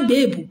ó lè má gbé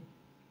èbò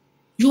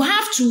you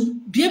have to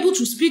be able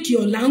to speak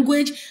your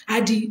language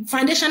at the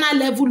foundational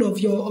level of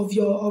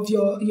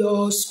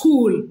your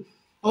school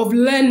of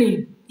learning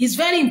is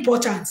very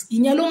important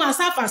ìyẹn ló máa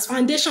serve as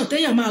foundation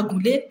téèyàn máa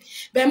gùn lé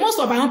but most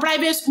of our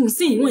private schools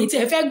sì ìwọ̀n ìtì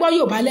ẹ̀ fẹ́ gbọ́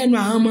Yorùbá lẹ́nu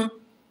àwọn ọmọ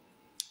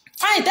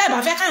fáyìn tẹ́ ẹ̀ bá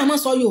fẹ́ káwọn ọmọ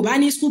sọ Yorùbá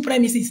ní school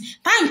premises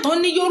táyìn tán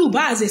ní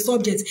Yorùbá as a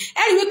subject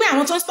ẹ rí wípé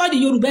àwọn tó ń study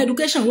Yorùbá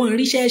education wọn ń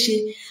ríṣẹ́ ṣe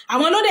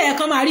àwọn lóde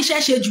ẹ̀kan máa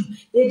ríṣẹ́ ṣe jù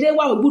èdè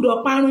wa ò gbúdọ̀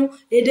parun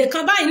èdè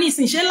kan báyìí ní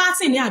ìsìn ṣe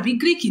Latin ní àbí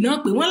Greek náà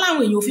pé wọ́n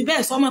láwọn èèyàn ò fi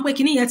bẹ́ẹ̀ sọmọ pé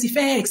kinní yẹn ti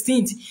fẹ́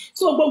extinct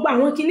so gbogbo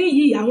àwọn kinní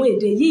yìí àwọn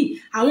èdè yìí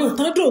àwọn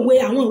ìtàn dòwe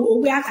àwọn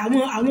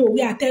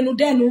òwe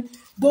àtẹnudẹ́nu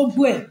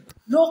gbogbo ẹ̀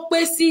ló pé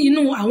sí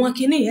inú àwọn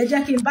kinní yẹn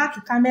jẹ́ kí n báàkì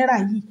kámẹ́rà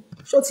yìí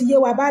ṣó ti yé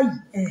wa báyìí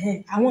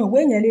àwọn ìwé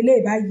yẹn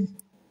lélẹ̀ báyìí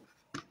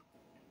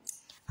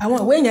àwọn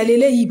ìwé yẹn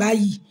lélẹ́yìí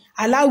báyìí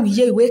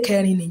aláwìyé ìwé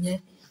 4 nìyẹn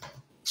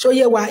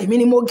ṣóyé wa èmi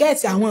ni mo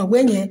gẹ́ẹ̀tì àwọn ìwé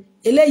yẹn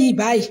eléyìí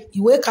báyìí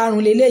ìwé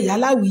 5 lélẹ́yìí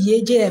aláwìyé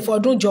JF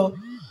Ọdúnjọ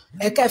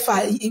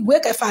ìwé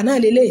 6 náà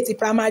lélẹ́yìí ti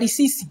primary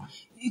 6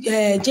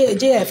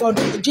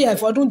 JF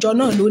Ọdúnjọ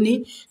náà ló ní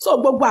so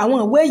gbogbo àwọn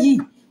ìwé yìí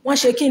wọ́n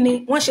ṣe kíni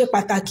wọ́n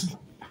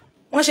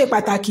ṣe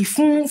pàtàkì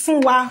fún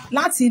wa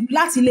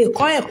láti lè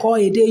kọ́ ẹ̀kọ́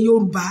èdè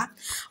Yorùbá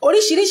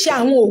oríṣiríṣi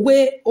àwọn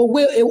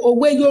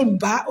òwe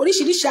Yorùbá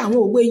oríṣiríṣi àwọn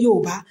òwe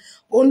Yorùbá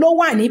òun ló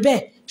wà níbẹ̀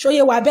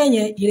ṣóyé wa bẹ́ẹ̀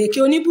yẹn ìrèké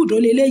oníbùdó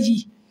leléyìí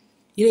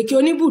ìrèké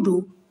oníbùdó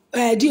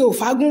di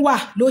Òfagúnwà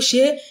ló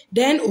ṣe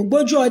then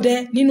ògbójú ọdẹ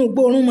nínú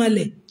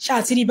gbórúnmọlẹ̀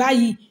ṣàtìrí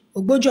báyìí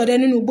ògbójú ọdẹ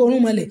nínú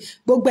gbórúnmọlẹ̀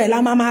gbogbo ẹ̀ la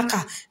máa kà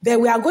but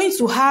we are going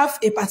to have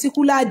a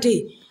particular day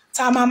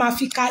tá a máa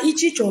fi ka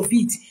each of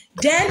it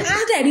then á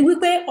dẹ̀ rí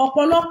wípé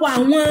ọ̀pọ̀lọpọ̀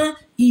àwọn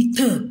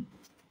ìtàn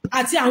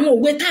àti àwọn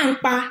òwe tá à ń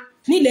pa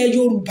nílẹ̀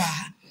Yorùbá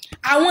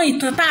àwọn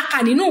ìtàn tá a kà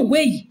nínú òwe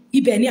yìí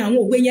ibẹ̀ ni àwọn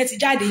òwe yẹn ti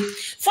jáde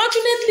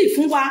fortunately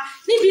fún wa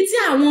níbi tí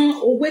àwọn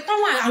òwe tán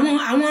wà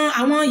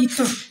àwọn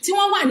ìtàn tí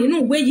wọ́n wà nínú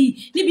òwe yìí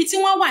níbi tí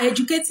wọ́n wà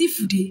educative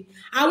dé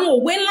àwọn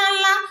òwe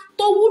ńláńlá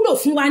tó wúlò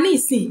fún wa ní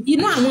ìsìn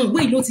inú àwọn ìwé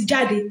yìí ló ti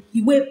jáde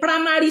ìwé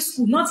primary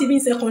school not even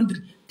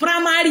secondary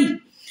primary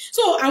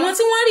so àwọn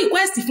tí wọ́n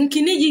request fún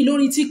kinní yìí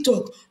lórí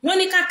TikTok wọ́n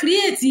ní ká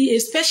create a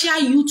special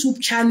YouTube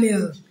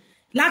channel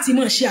láti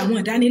mọ̀ ṣe àwọn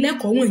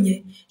ìdánilẹ́kọ̀ọ́ wọ̀nyẹn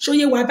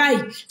ṣóyé wa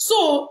báyìí so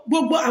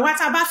gbogbo àwa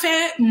tá a bá fẹ́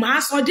máa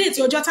sọ déètì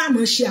ọjọ́ tá a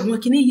mọ̀ ṣe àwọn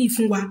kinní yìí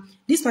fún wa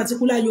this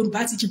particular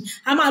Yorùbá teaching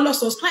a máa lọ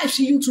subscribe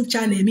sí YouTube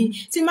channel mi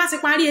tí n bá ti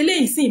parí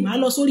eléyìí sìn máa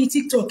lọ sórí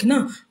TikTok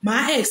náà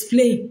máa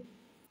explain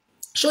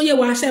ṣóyé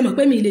wa ṣe mọ̀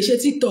pé mi lè ṣe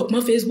TikTok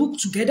mọ́ Facebook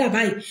together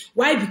báyìí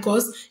why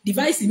because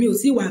device mi ò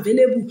tí wà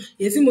available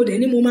èyí tí mo dẹ̀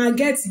ní mo máa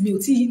get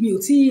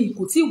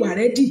kò tí wà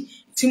ready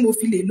tí mo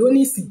fi lè lò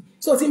nísìn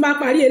so tí n bá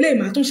parí eléyìí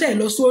màá tún ṣe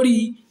lọ sórí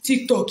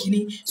TikTok ni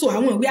so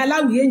àwọn ìwé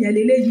aláwìyé yẹn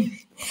leléyìí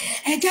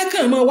ẹ jẹ́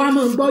kàn mọ́ wa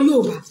mọ́ gbọ́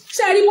Yorùbá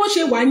ṣe rí bó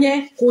ṣe wà yẹn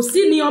kò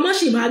sí ni ọmọ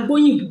sì máa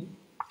gbóyìnbó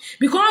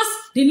because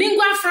the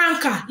lingua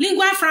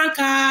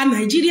franca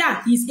Nigeria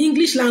is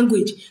English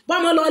language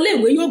bọ́mọ lọ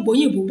léèwé yóò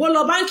gbóyìnbó bó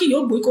lọ báńkì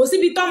yóò gbóyìnbó kò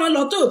síbi tọ́mọ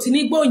lọ tó ti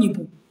ní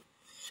gbóyìnbó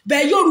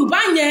bẹ́ẹ̀ Yorùbá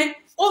yẹn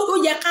ó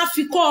yẹ ká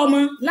fi kọ́ ọmọ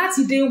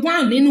láti day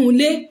one nínú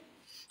ilé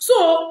so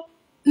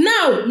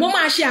now mo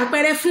máa ṣe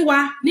àpẹẹrẹ fún wa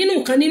nínú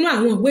kan nínú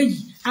àwọn ìwé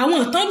yìí àwọn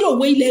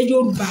ìtànjòwé ilẹ̀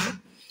Yorùbá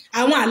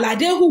àwọn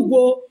àlàdé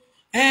hùwò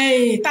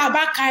tá a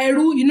bá ka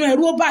ẹrú inú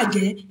ẹrú ó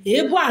bàjẹ́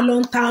èébú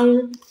àlọ́ntàun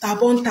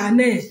tàbọ̀ ń ta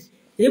náà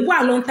èébú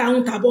àlọ́ntàun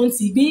tàbọ̀ ń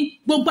tìgbín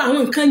gbogbo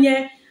àwọn nǹkan yẹn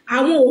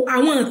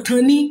àwọn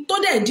ìtàn ni tó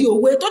dẹ̀ di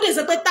òwe tó dẹ̀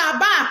sọ pé tá a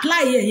bá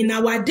apply ẹ̀ in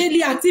our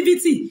daily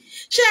activity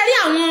ṣé ẹ rí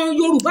àwọn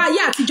Yorùbá ayé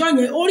àtijọ́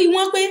yẹn orí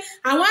wọn pé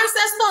àwọn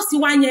ancestors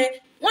wa yẹn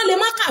wọ́n lè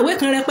má kàwé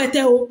kan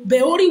rẹpẹtẹ o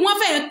bẹ́ẹ̀ orí wọn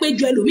fẹ́ẹ́ pé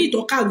ju ẹlòmíì tó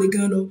kàwé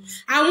gan lọ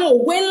àwọn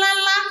òwe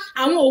ńláńlá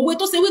àwọn òwe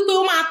tó ṣe wípé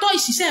ó máa tọ́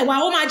ìṣiṣẹ́ wa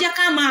ó máa jẹ́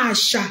ká mọ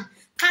àṣà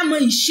ká mọ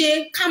ìṣe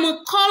ká mọ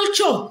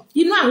culture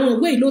inú àwọn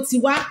ìwé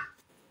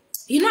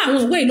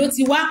ló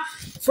ti wá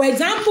for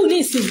example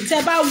nísìn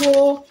tẹ́ bá wo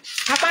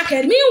apá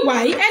kẹrin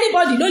meanwhile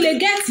anybody ló lè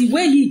get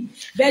ìwé yìí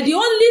but the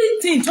only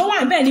thing tó wà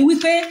níbẹ̀ ni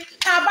wípé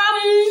tá a bá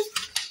mú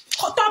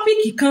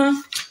tọ́pìkì kan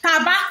tá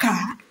a bá kà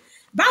á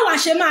báwa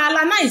ṣe máa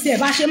analyze ẹ̀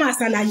bá ṣe máa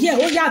ṣàlàyé ẹ̀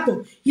ó yàtọ̀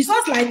it's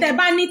not like tẹ́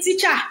bá ní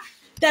teacher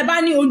tẹ́ bá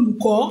ní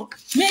olùkọ́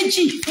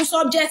méjì fún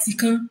subject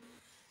kan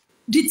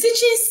the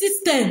teaching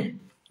system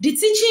the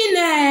teaching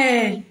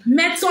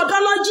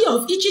methodology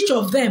of each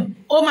of them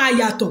ó máa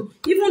yàtọ̀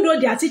even though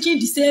they are teaching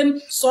the same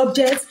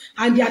subject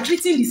and they are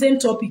treating the same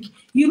topic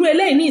irú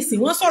eléyìí ní ìsìn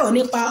wọ́n sọ̀rọ̀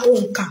nípa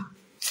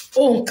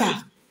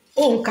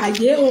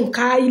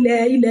òǹkà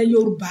ilẹ̀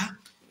Yorùbá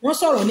wọ́n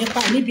sọ̀rọ̀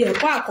nípa níbi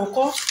ẹ̀kọ́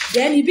àkọ́kọ́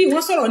dẹ́ni bí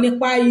wọ́n sọ̀rọ̀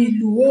nípa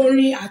ìlú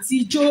orin àti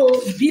ijó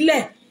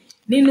ìbílẹ̀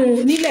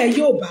nílẹ̀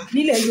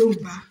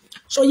Yorùbá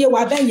ṣóyé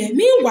wa bẹ́ẹ̀ yẹn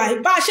meanwhile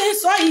bá a ṣe ń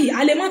sọ yìí a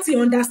lè mọ́ ti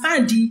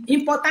understand the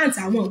important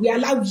àwọn ìwé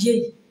aláwìyé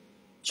yìí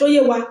ṣóyé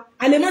wa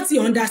a lè mọ́ ti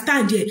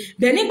understand yẹ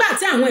bẹ́ẹ̀ nígbà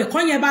tí àwọn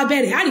ẹ̀kọ́ yẹn bá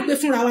bẹ̀rẹ̀ á rí i pé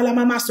fúnra wa la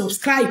máa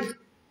subscribe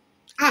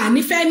a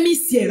ní fẹ́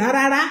miss ẹ̀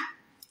rárá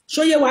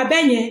ṣóyé wa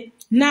bẹ́ẹ̀ yẹn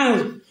now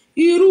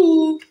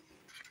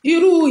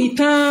irú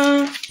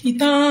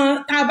ìtàn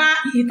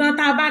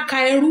tá a bá ka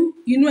ẹrú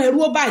inú ẹrú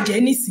ó bàjẹ́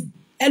nísìn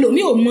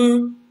ẹlòmíì ò mọ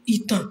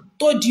ìtàn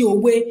tó di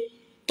òwe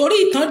torí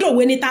ìtàn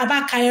dòwe ni tá a bá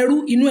ka ẹrú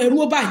inú ẹrú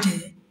ó bàjẹ́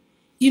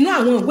inú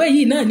àwọn ìwé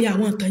yìí náà ni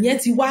àwọn ìtàn yẹn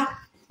ti wá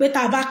pé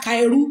tá a bá ka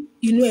ẹrú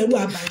inú ẹrú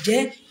àbàjẹ́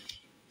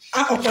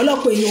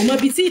ọ̀pọ̀lọpọ̀ èèyàn mọ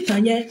ibi tí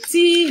ìtàn yẹn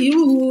tí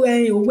irú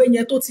òwe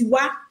yẹn tó ti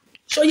wá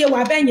ṣóyé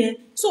wa bẹ́ẹ̀ yẹn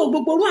so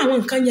gbogbo irú àwọn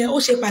nǹkan yẹn ó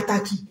ṣe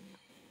pàtàkì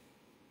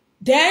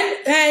then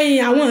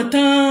àwọn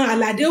ìtàn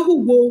àlàdé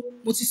hùwò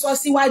mo ti sọ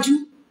síwájú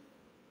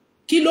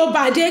kí ló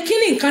bá dé kí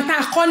ni nǹkan tá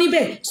a kọ́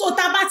níbẹ̀ so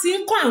tá a bá ti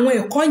ń kọ́ àwọn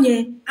ẹ̀kọ́ yẹn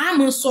a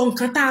mọ̀ sọ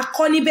nǹkan tá a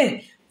kọ́ níbẹ̀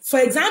for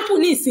example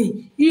nísìn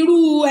irú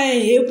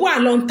èébú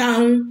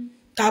àlọ́ntàun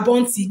tàbọ̀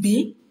ń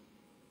tìgbín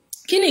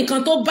kí ni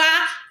nǹkan tó bá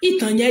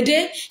ìtàn yẹn dé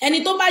ẹni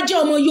tó bá jẹ́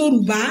ọmọ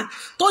Yorùbá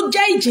tó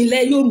jẹ́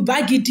ìjìnlẹ̀ Yorùbá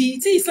gidi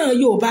tí ìsàn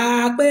Yorùbá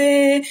pé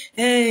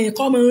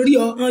kọ́mọ rí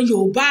ọ̀hún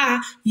Yorùbá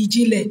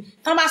ìjìnlẹ̀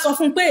tán bá sọ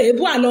fún pé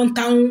èébú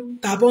àlọ́ntàun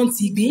tàbọ̀ ń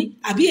tìgbín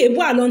àbí èébú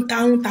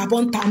àlọ́ntàun tàbọ̀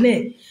ń tànẹ̀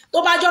tó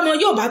bá jẹ́ ọmọ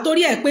Yorùbá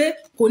torí ẹ̀ pé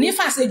kò ní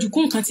fàṣejù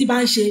kún nǹkan tí bá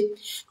ń ṣe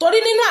torí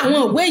nínú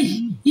àwọn ìwé yìí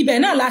ibẹ̀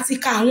náà láti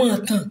ka àwọn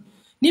ìtàn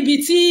níbi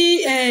tí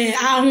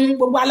ahun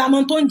gbogbo alamọ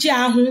tó ń jẹ́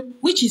ahun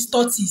which is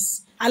tortoise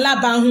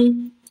alábàáhùn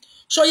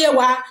ṣóyé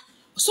wa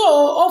so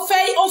ó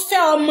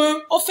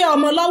fẹ́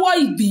ọmọ lọ́wọ́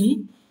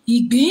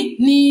ìgbín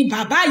ni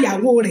bàbá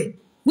ìyàwó rẹ̀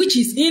which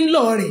is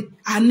in-law rẹ̀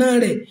àna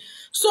rẹ̀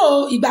so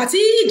ìgbà tí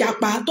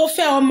ìjàpá tó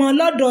fẹ́ ọmọ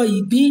lọ́dọ̀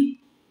ìgbín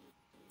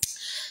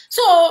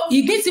so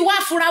ìgbín ti wá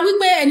fura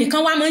wípé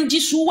ẹnìkan wá máa ń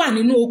jíṣu wà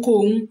nínú oko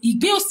òun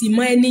ìgbín ò sì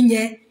mọ ẹni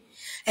yẹn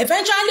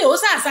eventually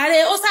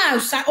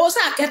ó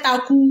sàkẹta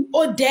ku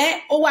ó dẹ́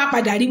ó wá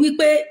padà rí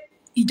wípé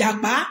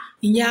ìjàpá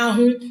ìyẹn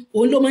ahun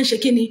òun ló máa ń ṣe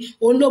kíni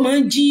òun ló máa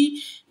ń jí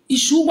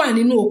iṣu wà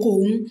nínú oko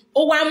òun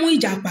ó wá mú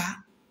ìjàpá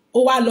ó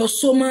wá lọ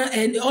so mọ́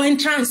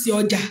entrance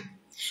ọjà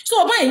so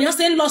bọ́n èèyàn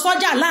ṣe ń lọ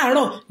sọ́jà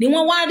láàárọ̀ ni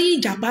wọ́n wá rí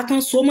ìjàpá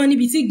tán so mọ́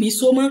níbi tí ìgbín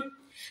so mọ́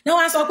náà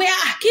wọ́n sọ pé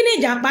kí ni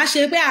ìjàpá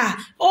ṣe pé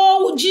ó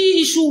jí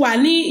iṣu wà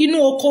ní inú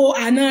oko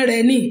àna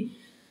rẹ̀ ni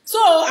so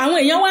àwọn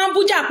èèyàn wá ń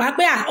bú jàpá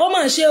pé ó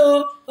mọ̀ ṣe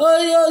ó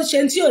ṣe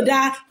tí ò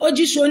dáa ó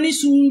jí iṣu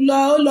oníṣu lọ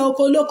ó lọ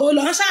oko olóko ó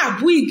lọ wọ́n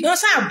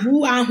ṣàbú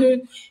ahun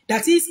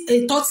that is a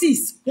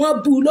tortoise wọ́n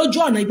bú lójú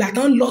ọ̀nà ìgbà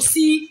tán lọ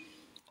sí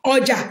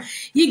ọjà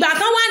ìgbà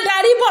tán wá ń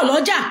darí bọ̀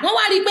lọ́jà wọ́n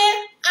wá rí i pé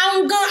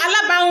ahun gan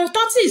alábàáhùn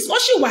tortoise ó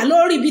sì wà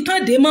lórí ibi tán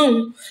dé mọ́ òun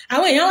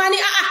àwọn èèyàn wá ní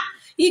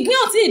ìgbín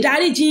ò tí ì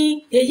dáríjì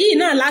èyí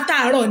náà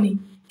látàárọ̀ ni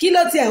kí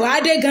ló tiẹ̀ wá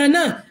dé gan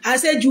náà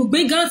àṣejù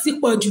ìgbín gan ti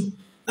pọ̀ jù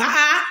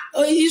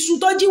iṣu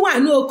tó jí wà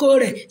ní oko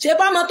rẹ̀ ṣe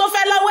bọ́mọ tó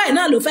fẹ́ lọ́wọ́ ẹ̀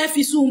náà ló fẹ́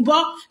fi sùn bọ́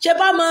ṣe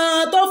bọ́mọ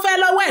tó fẹ́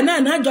lọ́wọ́ ẹ̀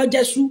náà jọ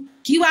jẹṣu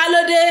kí wá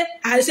lóde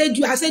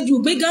àṣejù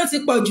gbígan ti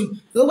pọ̀ jù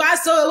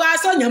wá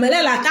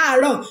sọ̀yànmẹ́lẹ́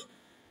látàárọ̀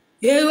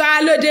wá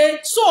lóde.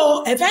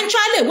 So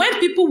eventually when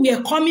people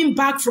were coming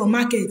back from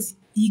market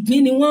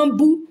ìgbín ni wọ́n ń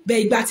bú bẹ̀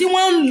ìgbà tí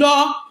wọ́n ń lọ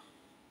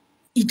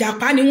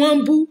ìjàpá ni wọ́n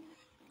ń bú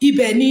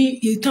ibẹ̀ ni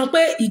ìtàn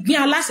pé ìgbín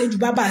aláṣejù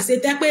bàbá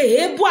àṣetẹ́ pé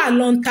èébú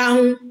àlọ́ ń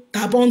tahun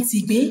tàbọn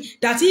tìgbín.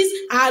 That is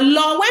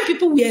àlọ́ when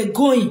people were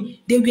going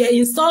they were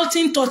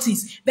insulting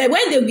tortoise but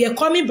when they were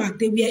coming back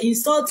they were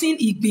insulting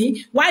ìgbín.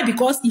 Why?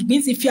 Because ìgbín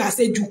ti fi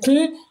àṣejù kún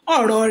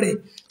ọ̀rọ̀ rẹ̀.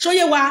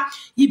 Ṣóyé wa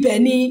ibẹ̀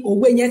ni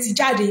òwe yẹn ti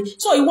jáde.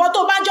 So ìwọ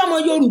tó bá jọmọ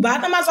Yorùbá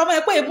tó máa sọ fún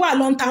ẹ pé èébú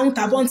àlọ́ ń tahun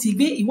tàbọn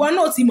tìgbín ìwọ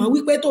náà ti mọ̀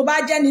wípé tó bá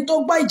jẹ́ni tó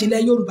gbọ́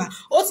ìjìnlẹ̀ Yorùbá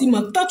ó ti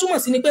mọ̀ tó túmọ̀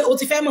sí ni pé ó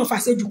ti fẹ́ mọ̀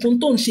fàṣejù kún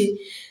tó ń ṣe.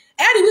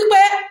 Ẹ rí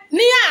wípé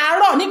ní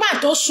àárọ̀ nígbà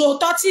tó so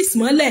tortoise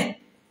mọ́lẹ̀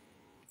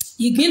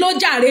ìgbín ló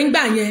jàre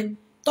ńgbà yẹn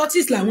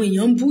tortoise làwọn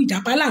èèyàn ń bú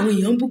ìjàpá làwọn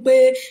èèyàn ń bú pé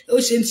ó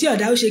ṣe tí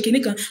ọ̀dà ó ṣe kinní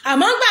kan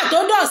àmọ́ ńgbà tó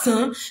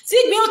dọ̀sán tí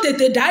ìgbín ò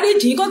tètè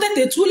dáríjì kó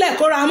tètè túlẹ̀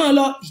kóra mọ́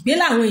lọ ìgbín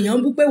làwọn èèyàn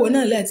ń bú pé wọ́n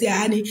náà lẹ̀ tí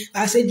a ní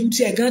àṣejù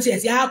tiẹ̀ gan tiẹ̀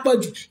tí a pọ̀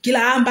jù kí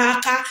la ń bá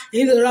ká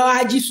nítorí lọ́wọ́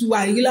ají su wà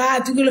kí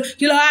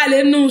lọ́wọ́ á lè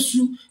nù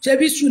su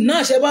ṣebí su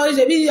náà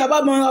ṣebí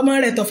ọmọ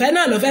rẹ̀ tọ̀fẹ́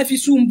náà lọ́fẹ́ fi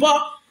su ń bọ́.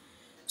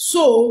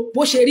 So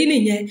bó ṣe rí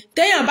nìyẹn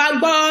téèyàn bá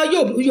gbọ́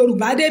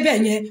Yorùbá débẹ̀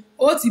yẹn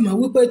ó ti mọ̀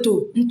wípé tó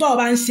ntọ́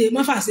ọba ń ṣe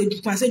mọ́fà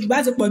àṣejù bá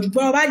ti pọ̀ jù pé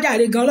ọba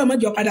jàre gan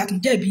ọlọ́mọdé ọ̀padà tún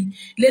jẹ̀bi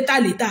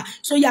létà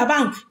so yà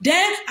báwọn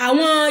then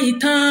àwọn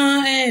ìtàn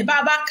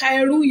bàbá ka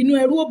ẹrú inú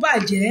ẹrú ó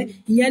bàjẹ́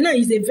ìyẹn náà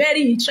is a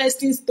very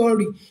interesting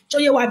story tó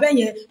yẹ wà bẹ́ẹ̀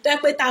yẹn tó yẹ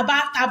pé tá bá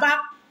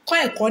kọ́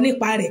ẹ̀kọ́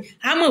nípa rẹ̀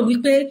á mọ̀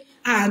wípé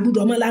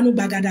àgbùdọ̀ mọ́ lánú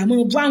gbàgàdà mọ́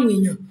bú àwọn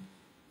èèyàn.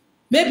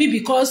 Maybe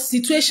because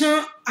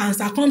situation and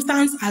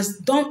circumstance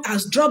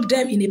has dropped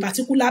them in a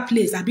particular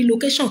place àbí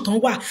location tán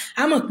wà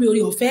á mọ̀ pé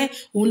oore ọ̀fẹ́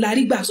òun la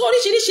rí gbà. So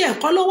oríṣiríṣi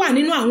ẹ̀kọ́ ló wà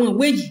nínú àwọn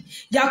ìwé yìí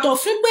yàtọ̀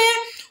fún pé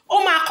ó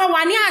máa kọ́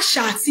wa ní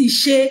àṣà àti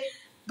ìṣe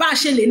bá a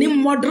ṣe lè ní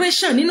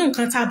moderation nínú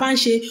nǹkan tá a bá ń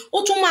ṣe ó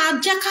tún máa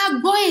jẹ́ ká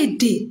gbọ́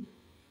èdè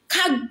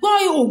ká gbọ́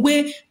òwe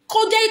kó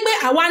jẹ́ pé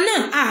àwa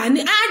náà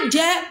á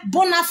jẹ́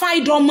bona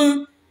fide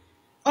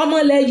ọmọ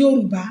ilẹ̀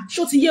Yorùbá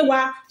ṣó ti yé wa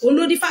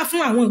olódífá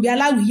fún àwọn ìwé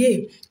aláwìyé.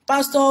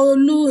 Pastor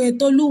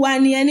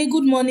Toluwani, any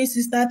good morning,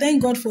 sister.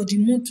 Thank God for the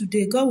mood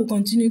today. God will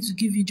continue to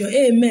give you joy.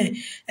 Amen.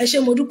 Ẹ ṣé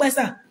mo dúpẹ́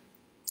sà.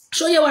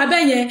 Ṣóyé wa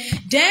bẹ́ẹ̀ yẹn.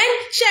 Then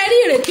ṣe rí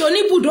ìrèké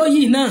oníbùdó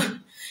yìí náà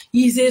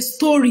is a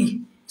story.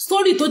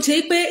 Story tó ti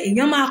pé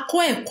èèyàn máa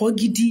kọ́ ẹ̀kọ́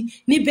gidi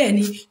níbẹ̀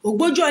ni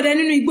ògbójú ọdẹ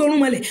nínú igbó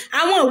orúnmọlẹ̀.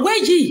 Àwọn ìwé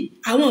yìí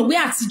àwọn ìwé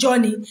àtijọ́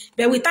ni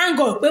but we thank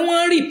God pé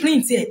wọ́n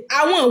reprint ẹ̀.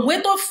 Àwọn ìwé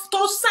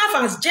tó serve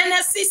as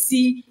genesis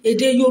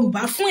èdè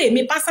Yorùbá fún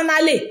èmi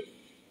personally.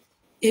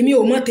 Èmi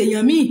ò mọ̀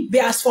tèèyàn mi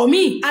but as for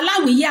me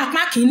aláwìyé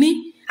apá kìíní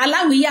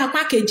aláwìyé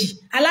apá kejì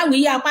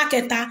aláwìyé apá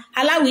kẹta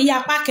aláwìyé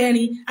apá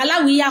kẹrin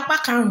aláwìyé apá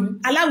karùn-ún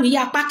aláwìyé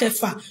apá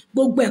kẹfà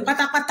gbogbo ẹ̀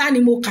pátápátá ni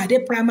mo kà dé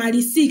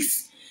primary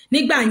 6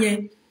 nígbà yẹn.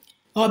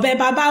 Ọ̀bẹ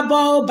bàbá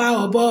bọ́ ọba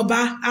ọba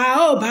a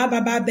ó bá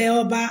bàbá bẹ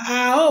ọba a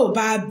ó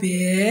bá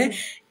bẹ́ẹ̀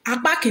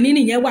apá kìíní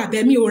nìyẹn wà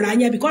bẹ́ẹ̀ mi ò ra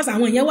yẹn because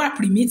àwọn yẹn wà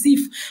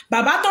primitive.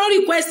 Bàbá tó ń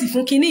request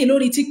fún kinní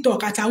lórí TikTok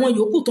àtàwọn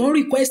yòókù tó ń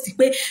request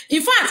pé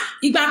in fact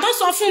ìgbà tó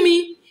sọ fún mi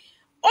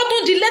ó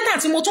tún di lẹ́tà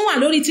tí mo tún wà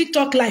lórí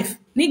TikTok live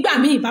nígbà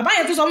míì bàbá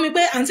yẹn tún sọ fún mi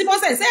pé àǹtí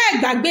Bọ́sẹ̀ ṣé ẹ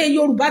gbàgbé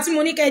Yorùbá tí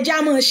mo ní kẹ́ já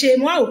máa ṣe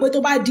mo wá rò pé tó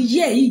bá di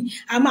yẹ́ yìí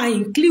a máa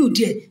include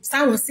ẹ̀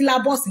sáwọn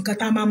syllabus nǹkan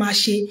tá a máa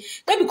ṣe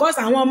pé because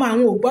àwọn ọmọ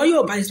àwọn ò gbọ́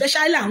Yorùbá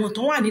especially àwọn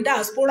tó wà ní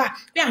diaspora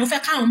pé àwọn fẹ́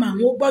káwọn ọmọ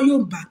àwọn ó gbọ́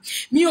Yorùbá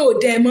mi ò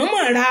dẹ̀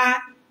mọ̀ọ́mọ̀ ra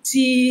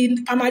ti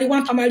primary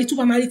 1 primary 2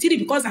 primary 3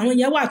 because àwọn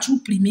yẹn wà too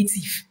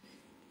primitive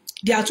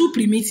they are too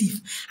primitive.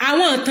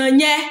 Àwọn ìtàn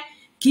yẹn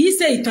kì í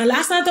ṣe ìtàn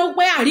lásán tó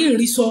pé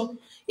àríyìnrí sọ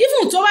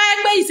even tó wáyé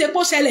pé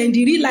ìṣepọ̀ ṣẹlẹ̀ in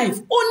the real life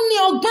ó ní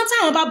ọgbọ́n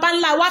táwọn baba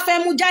ńlá wa fẹ́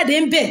mú jáde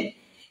ń bẹ̀.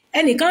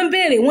 Ẹnìkan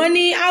béèrè wọ́n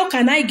ní how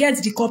can I get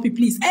the copy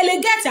please ẹ lè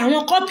get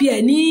àwọn copy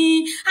ẹ̀ ní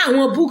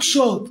àwọn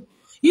bookshop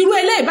irú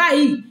eléyìí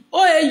báyìí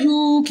OAU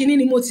kìíní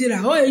ni mo ti rà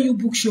OAU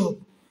bookshop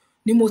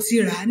ni mo ti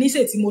rà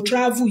níṣẹ́ tí mo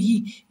travel yìí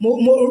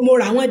mo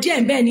rà wọ́n díẹ̀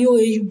bẹ́ẹ̀ ní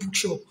OAU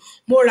bookshop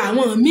mo rà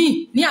wọ́n míì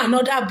ní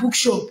another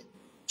bookshop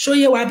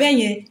ṣóyé wa bẹ́ẹ̀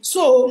yẹn.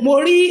 So mo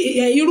rí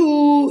irú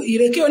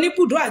ìrèké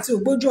oníbùdó àti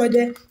ògbójú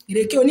ọdẹ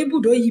ìrèké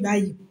oníbùdó yìí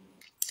báyìí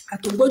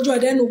àtògbójú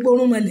ọdẹ nu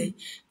gbórúnmọlẹ̀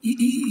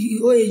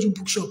OAU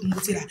bookshop mo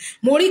ti rà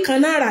mo rí kan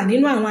náà rà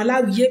nínú àwọn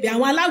aláwìyé bí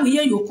àwọn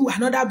aláwìyé yòókù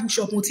another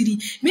bookshop mo ti rí.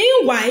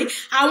 Meanwhile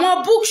àwọn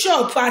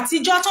bookshop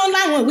àtijọ́ tó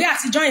láwọn ìwé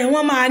àtijọ́ yẹn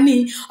wọ́n máa ní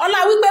ọlá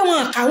wípé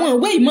wọn kàwọn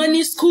ìwé ìmọ̀ ní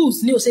schools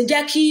ni ò ṣe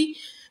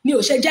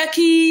jẹ́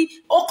kí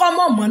ó kọ́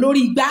mọ̀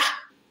lórí igbá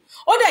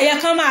ó dẹ̀ yẹ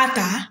kán máa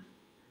tà á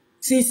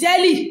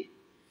sincerely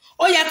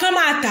ó yẹ kán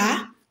máa tà á.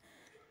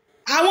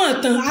 Àwọn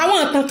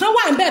ìtàn kan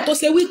wà níbẹ̀ tó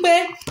ṣe wípé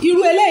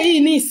irú eléyìí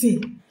ní ìsìn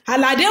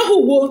Àlàdé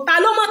Hùwó ta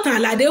ló mọ̀ tàn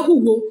Àlàdé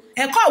Hùwó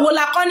ẹ̀kọ́ wo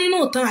la kọ́ nínú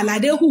ìtàn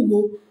Àlàdé Hùwó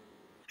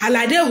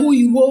Àlàdé hu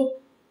ìwo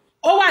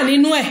ó wà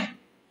nínú ẹ̀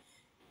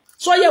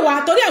sóyè wa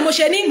torí ẹ̀ mo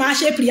ṣe ní màá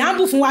ṣe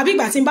preamble fún wa bí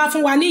ìgbà tí n bá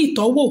fún wa ní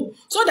ìtọ́wò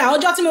so that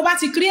ọjọ́ tí mo bá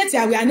ti create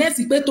awareness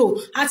pé tó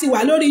a ti wà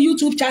lórí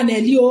YouTube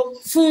channel yìí o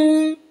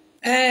fún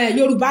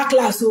Yorùbá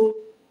class o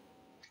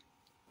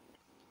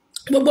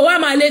gbogbo wa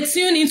máa lè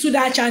tune into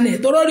that channel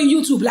tó lórí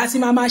YouTube láti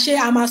máa ṣe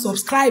a máa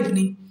subscribe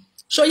ni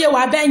sóyè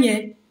wa bẹ́ẹ̀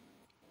yẹn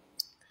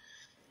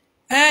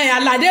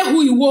Àlàdé hu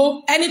ìwo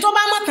ẹni tó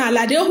bá mọ̀ tàn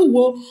Àlàdé hu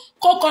wo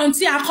kó kan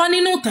tí a kọ́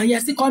nínú ìtàn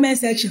yẹn sí comment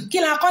section kí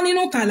la kọ́ nínú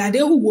ìtàn Àlàdé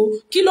hu wo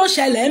kí ló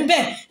ṣẹlẹ̀ ń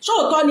bẹ̀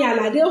ṣóòótọ́ ni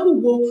Àlàdé hu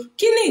wo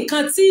kí ni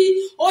nǹkan tí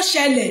ó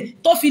ṣẹlẹ̀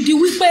tó fi di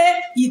wípé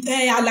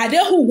Àlàdé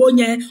hu wo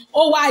yẹn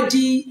ó wá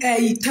di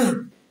ìtàn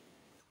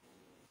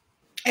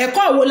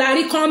ẹ̀kọ́ wo la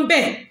rí kan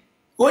bẹ̀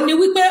ó ní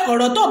wípé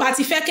ọ̀rọ̀ tó bá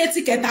ti fẹ́ kétí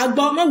kẹta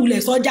gbọ́ mọ́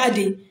wulẹ̀ sọ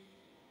jáde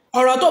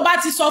ọ̀rọ̀ tó bá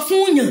ti sọ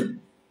fún yàn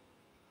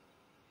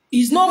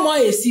is no more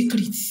a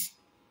secret.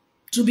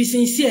 To be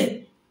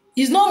sincere,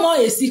 is no more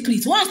a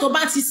secret. Once tó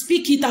bá ti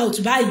speak it out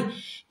báyìí,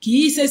 kì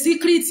í ṣe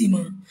secret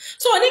mọ́.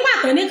 So nígbà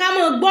tán ní ká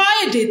mọ̀ gbọ́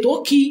èdè tó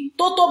kí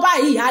tó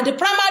báyìí at the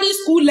primary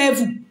school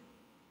level.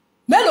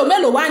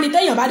 Mélòó wá ní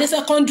téèyàn bá dé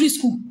secondary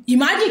school.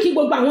 Imagine kí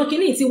gbogbo àwọn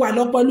kinní ti wà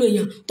lọ́pọlọ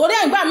èèyàn. Torí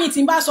ẹ̀gbà mi tí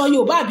n bá sọ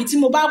Yorùbá àbí tí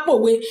mo bá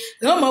pòwe,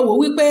 wọ́n mọ̀ wò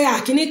wípé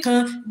àkíní kan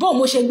bó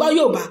mo ṣe gbọ́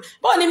Yorùbá.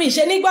 Bó ni mi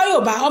ṣe ní gbọ́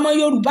Yorùbá, ọmọ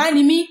Yorùbá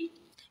ni mí.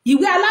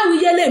 Ìwé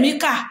Aláwìyé lèmi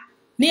kà.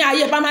 Ní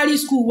ayé primary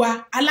school wa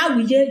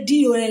Aláwìyé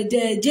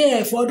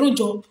JF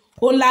Ọdúnjọ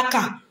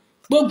Olaka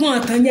gbogbo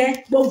ọ̀tàn yẹn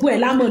gbogbo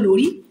ẹ̀ lámọ̀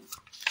lórí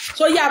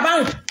so yá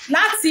báhùn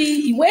láti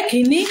ìwé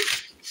kìíní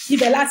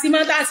ibẹ̀ láti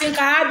mọ̀ tá a ti ń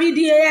ka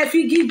abidi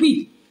efigigbi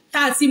tá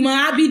a ti mọ̀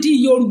abidi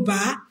Yorùbá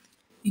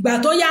ìgbà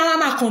tó yá wọn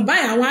máa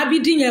combine àwọn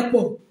abidi yẹn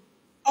pọ̀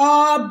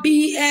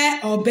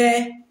ọ̀bẹ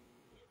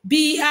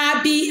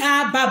bíá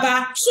bàbá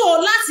so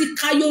láti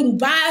ka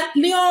Yorùbá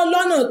ní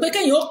lọ́nà pé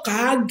kéèyàn ó kà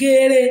á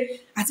geere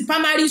àti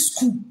primary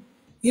school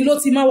ni ló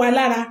ti mọ́ wa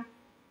lára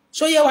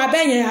ṣóyé wa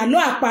bẹ́yẹn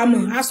àlọ́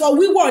àpamọ̀ aṣọ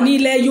wíwọ̀ ní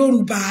ilẹ̀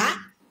Yorùbá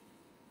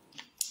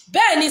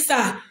bẹ́ẹ̀ ni sà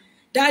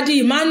dadi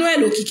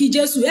Emmanuel Òkìkí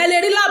Jésù ẹ lè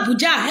rí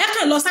l'Àbújá ẹ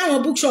kàn lọ sáwọn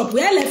bookshop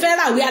ẹ lè fẹ́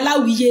ràwé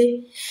Aláwìyé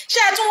ṣé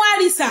ẹ tún wá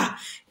rí sà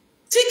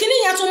tí kinní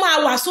yẹn tún máa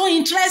wà so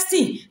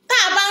interesting tá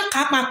a bá ń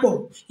kà papọ̀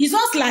it's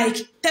just like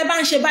tẹ́ bá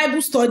ń ṣe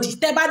Bible study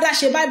tẹ́ bá dá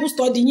ṣe Bible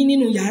study yín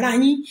nínú yàrá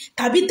yín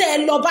tàbí tẹ́ ẹ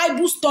lọ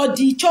Bible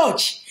study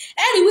church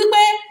ẹ rí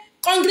wípé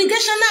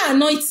congregational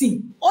anointing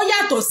ó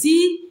yàtọ̀ sí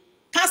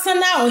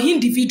personal or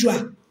individual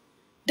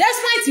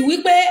despite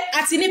wípé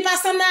a ti ní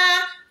personal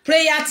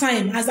prayer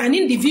time as an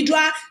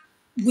individual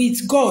with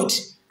God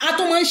a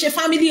tún máa ń ṣe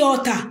family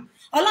altar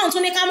Ọlọ́run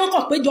tún ní ká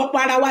mọ́kàn péjọpọ̀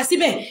ara wa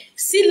sílẹ̀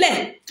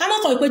ká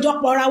mọ́kàn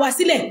péjọpọ̀ ara wa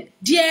sílẹ̀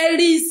there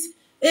is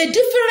a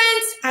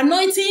different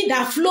anointing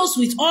that flows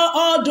with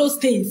all those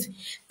things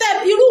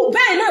irú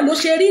bẹ́ẹ̀ náà ló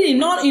ṣe rí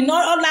in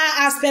all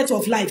aspects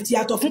of life tí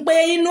yàtọ̀ fún pé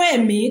inú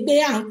ẹ̀mí pé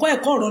à ń kọ́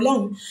ẹ̀kọ́ ọ̀rọ̀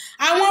Ọlọ́run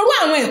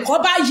àwọn ẹ̀kọ́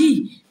báyìí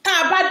tá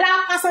a bá dá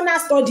personal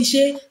study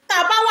ṣe tá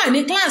a bá wà ní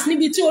class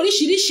níbi tí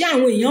oríṣiríṣi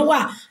àwọn èèyàn wà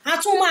a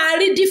tún máa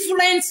rí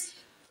different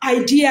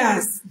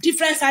ideas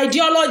different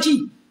ideology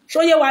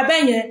ṣóyé wa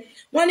bẹ́ẹ̀ yẹn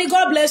wọ́n ní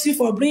God bless you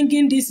for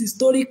bringing this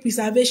historic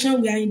preservation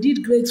we are indeed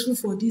grateful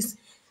for this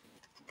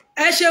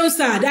ẹ ṣeun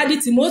sir Daddy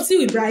Timothy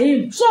Ibrahim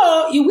so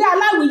ìwé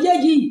Aláwìyé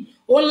yìí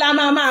òun la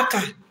máa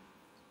kà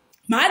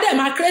màá dẹ̀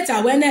máa create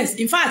awareness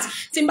in fact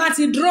tí n bá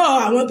ti draw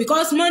àwọn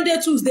because Monday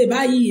Tuesday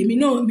báyìí èmi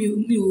náà mi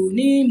ò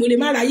ní mo lè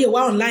má ráyè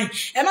wá online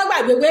ẹ má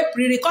gbàgbé pé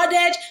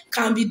pre-recorded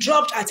can be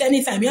dropped at any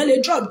time èèyàn lè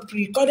drop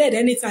pre-recorded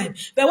anytime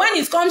but when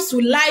it comes to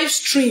live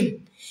stream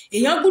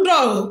èèyàn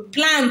gbọ́dọ̀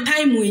plan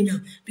time èèyàn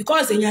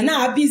because èèyàn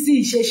náà busy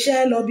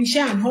ṣeṣẹ́ lọ bí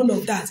iṣẹ́ and all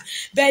of that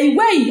but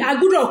ìwé yìí a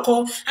gbọ́dọ̀ kọ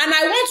and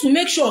I want to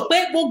make sure pé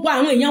gbogbo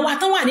àwọn èèyàn wa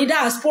tán wà ní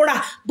diaspora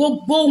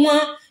gbogbo wọn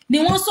ni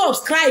wọ́n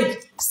subscribe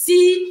sí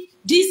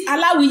this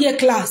Aláwìyé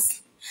class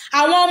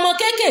àwọn ọmọ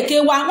kéékèèké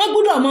wa wọ́n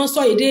gbọ́dọ̀ mọ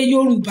sọ èdè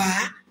Yorùbá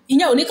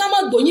ìyẹn ò ní ká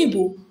mọ̀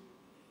gbòyìnbó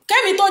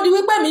kẹ́mi tó di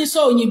wípé mi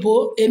sọ òyìnbó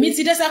èmi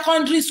ti dé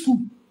secondary school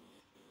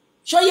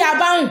ṣóyè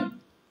abáhùn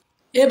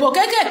èbò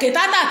kéékèèké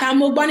tátàtà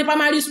mo gbọ́ ní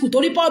primary school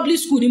torí public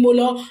school ni mo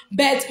lọ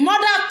but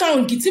mother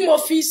tongue tí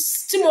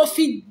mo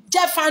fi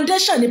jẹ́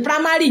foundation ní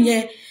primary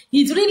yẹn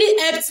it really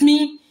helped me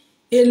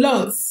a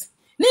lot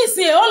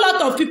nísìnyí a whole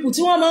lot of people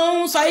tí wọ́n máa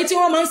ń sọ yìí tí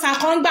wọ́n máa ń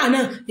sakọ́ngbà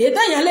náà èyí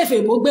téèyàn lè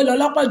fèbó gbé lọ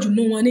lọ́pọ̀ jù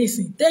nú wọn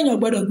nísìnyí téèyàn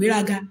gbọ́dọ̀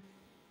gbéraga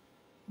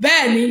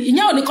bẹ́ẹ̀ ni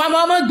ìyẹn ò ní kọ́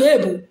ọmọ gbé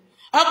èbò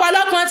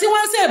ọ̀pọ̀lọpọ̀ tí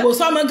wọ́n ń ṣèbò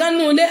sọmọ gan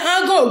nínú ilé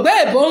ọgọ́ ò gbé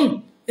èbò hùn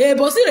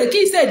èbò sì rè kí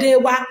ìṣèdè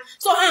wa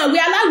so àwẹ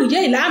Aláwìyé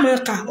ìlànà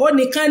kà ó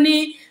nìkan ní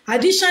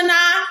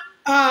additional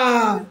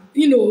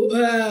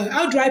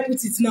how do I put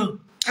it now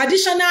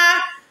additional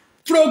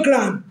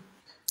program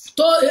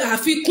tó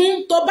àfikún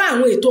tó bá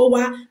àwọn ètò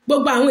wa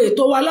gbogbo àwọn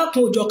ètò wa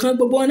lọ́kan òjọ̀kan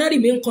gbogbo wọn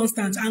remain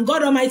constant and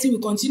God Almighty will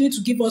continue to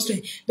give us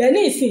strength bẹ́ẹ̀ ní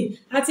ìsìn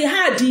àti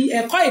háàdì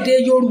ẹ̀kọ́ èdè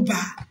Yorùbá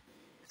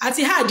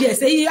àti háàdì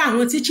ẹ̀sẹ̀ yí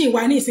àwọn teaching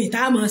wa ní ìsìn tá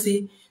a mọ̀ ṣe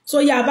so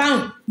yà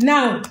báhùn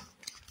now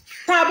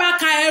tá a bá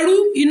ka ẹrú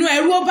inú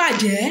ẹrú ó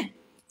bàjẹ́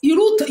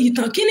irú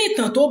ìtàn kí ni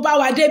ìtàn tó bá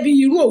wa débi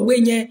irú òwe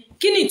yẹn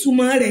kí ni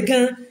ìtumọ̀ rẹ̀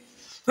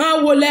gan-an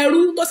wo lẹ́rú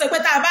tó ṣe pé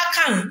tá a bá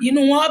kà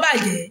inú wọn ó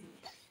bàjẹ́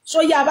so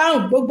yá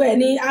báhùn gbogbo ẹ̀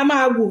ni a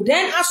máa wò.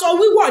 Then aṣọ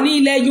wíwọ̀ ní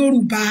ilẹ̀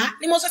Yorùbá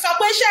ni mo sọ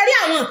pé ṣe rí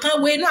àwọn nǹkan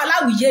wo inú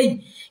Aláwìyé yìí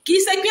kì í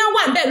ṣe pé wọ́n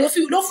wà ń bẹ̀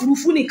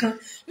lófurufú nìkan,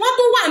 wọ́n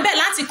tún wà ń bẹ̀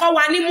láti kọ́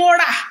wa ní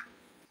moral,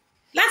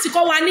 láti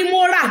kọ́ wa ní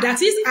moral, that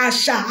is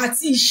àṣà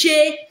àti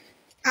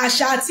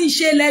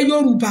ìṣe ilẹ̀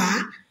Yorùbá.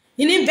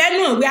 Ìní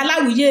bẹ́nu ìwé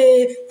Aláwìyé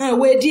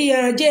ìwé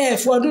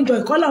DJF Ọdúnjọ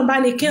ìkọlọ́mbá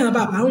ni kí hàn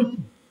bàbá hùn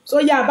so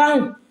yá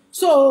báhùn.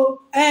 So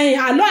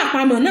àlọ́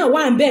àpamọ̀ náà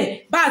wà ń bẹ̀,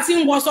 bá a ti ń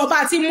wọṣọ, bá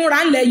a ti ń múra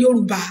ńlẹ̀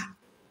Yorùbá,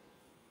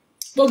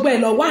 gbogbo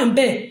ẹ̀ lọ wà ń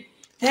bẹ̀.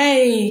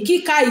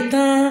 Kíka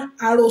ìtàn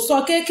àròsọ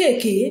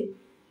kéékèèké,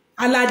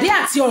 Àlàdé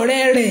àti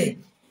ọ̀rẹ́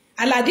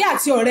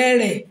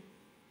rẹ̀,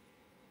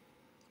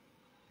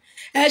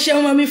 ẹ ṣeun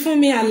mọ́ mi fún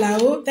mi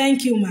Àlàó, thank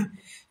you ma.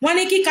 Wọ́n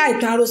ní kíka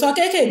ìtàn àròsọ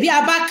kéékèèké bí a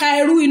bá ka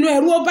ẹrú inú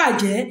ẹrú ó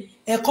bàjẹ́,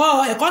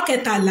 ẹ̀kọ́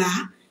kẹtàlá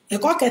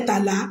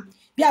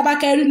bí a bá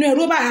ka ẹrú inú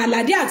ẹrú ó bàjẹ́.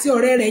 Àlàdé àti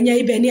ọ̀rẹ́ rẹ̀ yẹn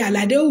ibẹ̀ ni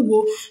Àlàdé wúwo.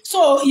 So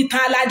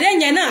ìtàn Àlàdé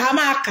yẹn náà a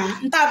máa kà á,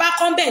 níta bá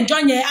kọ́ bẹ́ẹ̀ jọ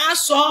yẹn á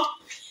sọ.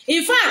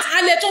 In fact a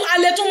lè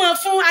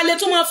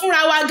tún mọ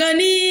fúnra wa gan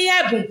ní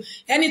ẹ̀bùn,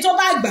 ẹni tó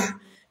bá gbà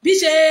bí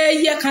ṣe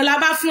iye kan la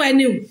bá fún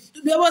ẹni o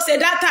bí ó ṣe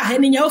dátà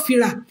ẹni yẹn ó fi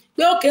rà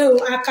pé òkè o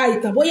aka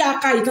ìtàn, bóyá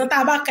aka ìtàn tá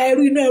a bá ka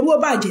ẹrú inú ẹrú ó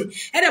bàjẹ́.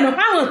 Ẹ̀dẹ̀ mọ̀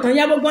fáwọn ìtàn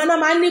yẹn gbogbo náà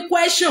máa ń ní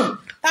question,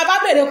 tá a bá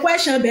béèrè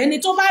question bẹ́ẹ̀ ni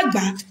tó bá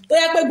gbà tó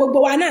yẹ pé gbogbo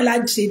wa náà la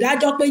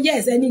ṣèdájọ́ pé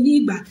yes ẹni yìí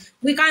gbà,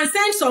 we can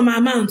send some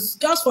amount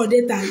just for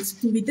data, it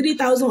could be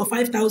 3,000 or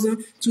 5,000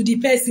 to the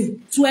person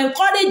to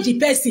encourage the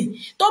person.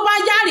 Tó bá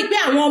yára pé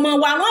àwọn ọmọ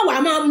wa wọ́n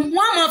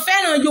mọ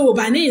fẹ́ràn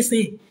Yorùbá ní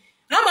ìsìn,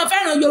 wọ́n mọ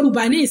fẹ́ràn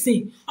Yorùbá ní ìsìn.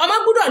 Ọmọ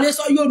gbúdọ̀ lè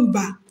sọ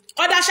Yorùbá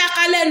kọ́dá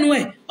ṣáká lẹ́nu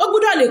ẹ̀, ó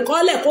gbúdọ̀ lè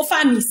kọ́lẹ̀ kó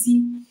fàmì sí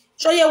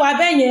ṣóyé wa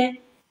bẹ́ẹ̀ yẹn.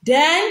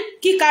 Then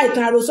kíka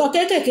ìtàn àròsọ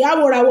kéékèèké,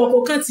 àwòràwọ̀ kò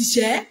kan ti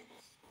ṣẹ́,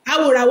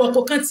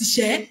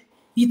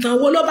 ìtàn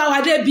wo ló bá wa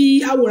débi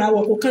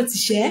àwòràwọ̀ kò kan ti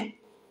ṣẹ́.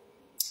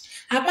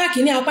 Apá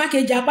kìíní, apá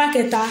kejì, apá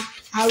kẹta,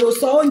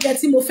 àròsọ oúnjẹ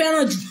tí mo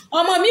fẹ́ràn jù.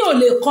 Ọmọ mi ò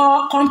lè kọ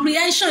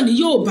comprehension ní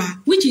Yorùbá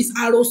which is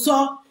àròsọ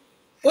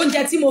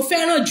oúnjẹ tí mo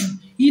fẹ́ràn jù,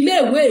 ilé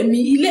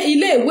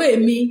ìwé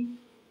mi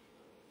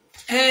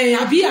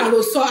àbí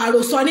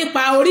àròsọ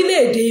nípa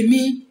orílẹ̀-èdè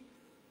mi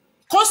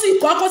kó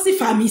sì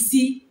fà mí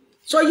sí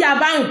so yá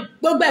báhùn.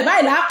 Gbogbo ẹ̀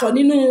báyìí láàkọ́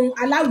nínú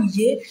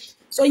Aláwìyé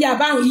so yá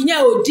báhùn.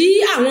 Ìyẹn ò dí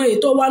àwọn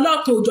ètò wa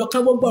lọ́kàn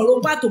òjọ̀kan gbogbo ọ̀rọ̀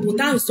pàtòbò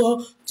tá à ń sọ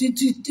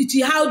ti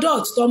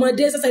adult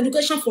tọmọdé, sex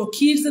education for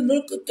kids,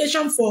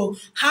 education for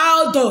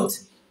adult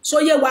so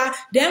yé wa.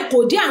 Then kò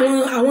dí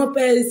àwọn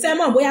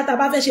sermon bóyá tá a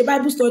bá fẹ́ ṣe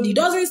Bible study, it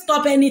doesn't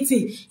stop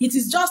anything, it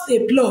is just a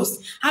plus.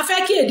 A fẹ́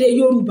kí èdè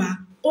Yorùbá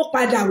ó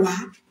padà wá,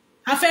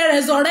 a fẹ́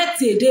resurrect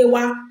èdè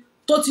wa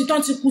tó ti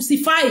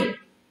crucify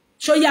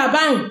so yá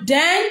báhùn.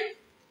 Then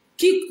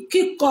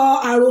kíkọ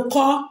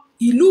àròkọ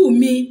ìlú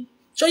mi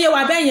so yé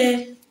wa bẹ́ẹ̀ yẹn,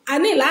 a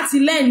ní láti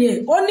lẹ́yìn ẹ̀,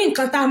 ó ní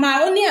nǹkan tá a máa,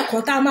 ó ní ẹ̀kọ́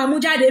tá a máa mú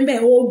jáde ń bẹ̀,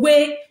 òwe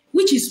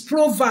which is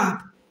proverb,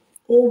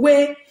 òwe.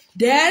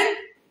 Then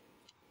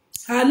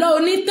àlọ́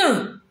onítàn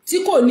tí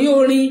kò ní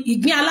orin,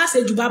 ìgbín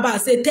aláṣejù bàbá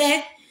àṣetẹ́,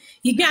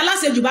 ìgbín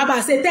aláṣejù bàbá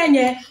àṣetẹ́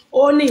yẹn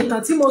ó ní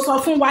ìtàn tí mo sọ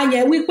fún wa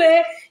yẹn wípé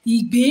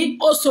ìgbín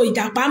ó so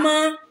ìjàpá mọ́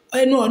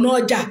ẹnu ọ̀nà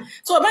ọjà,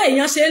 tó bá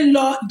èèyàn ṣe ń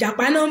lọ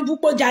ìjàpá náà ń bú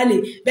pó jalè,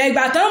 bẹ́ẹ̀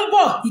ìgbà tó ń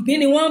bọ̀ ìgbín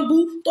ni wọ́n ń bú,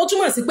 tó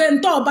túmọ̀ sí pé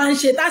ntọ́ ọba ń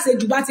ṣe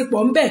táṣejù bá ti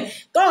pọ̀ ń bẹ̀,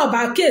 tọ́ ọba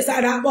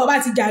kíyèsára bọ́ ọba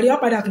ti jàre ọ́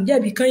padà tún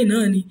jẹ̀bi kan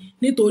náà ni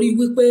nítorí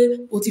wípé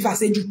o ti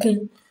fàṣejù kún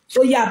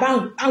tó yá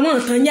báhùn. Àwọn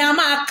nǹkan yẹn a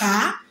máa kà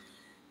á,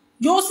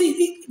 yóò sì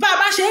bá a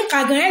bá ṣe ń kà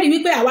gan ẹ́ rí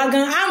wípé àwa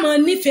gan á mọ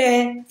nífẹ̀ẹ́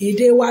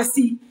èdè wa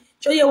sí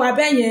tó yé wa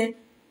bẹ́ẹ̀ yẹn.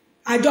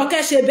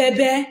 Àjọkẹ́ ṣe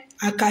bẹbẹ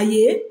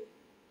àkàyé,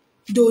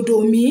 dòdò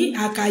mi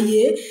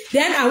àkàyé.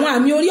 Then àwọn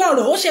àmì orí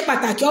ọ̀rọ̀ ó ṣe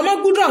pàtàkì, ọmọ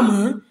gbúdọ̀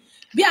mọ̀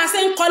bí a ṣe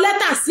ń kọ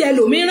lẹ́tà sí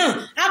ẹlòmíràn.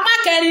 Apá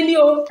kẹrin ni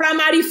o,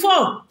 primary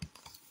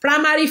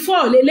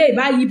 4 lélẹ̀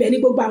báyìí, ibẹ̀ ni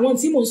gbogbo àwọn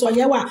tí mò ń sọ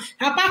yẹn wà.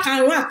 Apá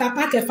karùn-ún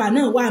àtàpá kẹfà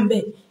náà wà ń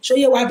bẹ̀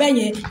ṣóyé wa bẹ́ẹ̀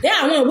yẹn. Then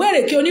àwọn ìwé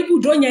ìrèké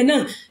oníbùdó yẹn náà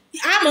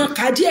a mọ̀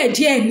ká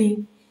díẹ̀díẹ̀ ni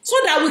so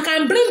that we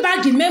can bring back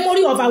the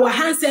memory of our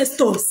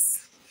ancestors.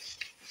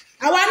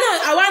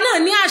 Àwa náà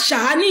ní àṣà,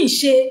 ní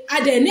ìṣe, a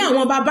dẹ̀ ní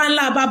àwọn baba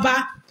ńlá baba,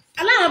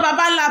 aláwọn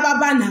baba ńlá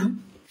baba náà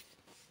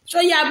ṣó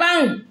yá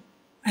báhùn.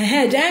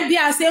 Then bí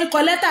a ṣe ń kọ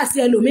lẹ́tà sí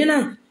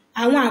ẹlòmíràn,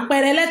 àwọn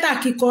àpẹẹrẹ lẹ́tà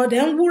kíkọ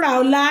dẹ̀ ń wúrà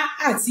ọlá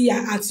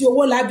àti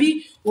owó labí,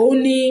 òun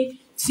ni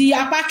ti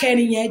apá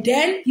kẹrin yẹn.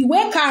 Then ìwé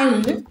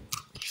karùn-ún,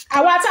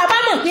 àwa tá a bá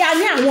mọ̀ pé a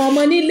ní àwọn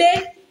ọmọ nílé,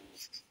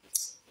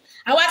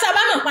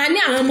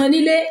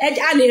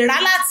 a lè rà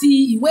láti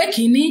ìwé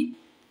kìíní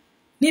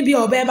níbi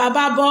ọ̀bẹ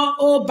bàbá bọ́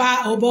ó ba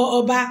ọ̀bọ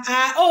ọba, a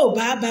ó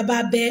bá bàbá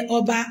bẹ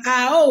ọba, a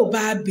ó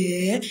bá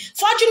bẹ́ẹ̀.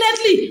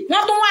 Fortunately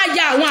wọ́n tún wá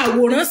ya àwọn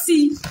àwòrán sí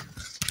i,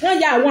 wọ́n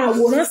ya àwọn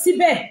àwòrán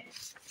síbẹ̀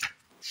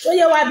tó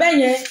yé wa bẹ́ẹ̀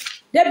yẹn,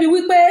 débi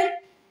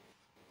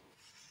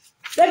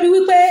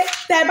wípé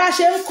tẹ́ bá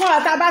ṣe ń kọ́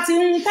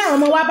táwọn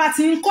ọmọ wa bá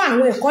ti ń kọ́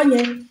àwọn ẹ̀kọ́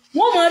yẹn,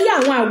 wọ́n mọ rí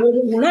àwọn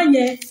àwòrán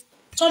yẹn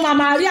tó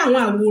máa rí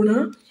àwọn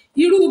àwòrán.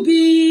 irú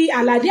bí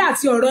Àlàdé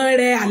àti ọ̀rọ̀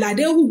rẹ̀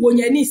Àlàdé hùwò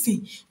yẹn nísìn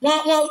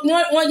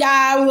wọ́n ya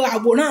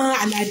àwòrán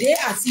Àlàdé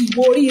àti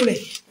ìwo orí rẹ̀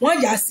wọ́n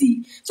yà sí i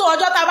tó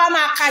ọjọ́ tá a bá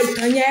máa ka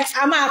ìtàn yẹn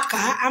a máa kà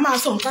á a máa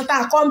sọ nǹkan tá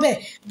a kọ́ ń bẹ̀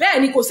bẹ́ẹ̀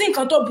ni kò sí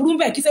nǹkan tó burú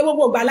bẹ̀ kí ṣe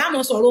gbogbo ìgbà la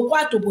máa sọ̀rọ̀ Oko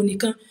Àtòbò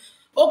nìkan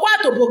Oko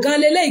Àtòbò gan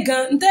leléyìí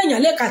gan ń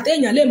téèyàn lè kà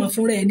téèyàn lè mọ̀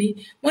fún rẹ̀ ni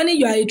wọ́n ní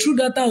you are a true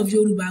daughter of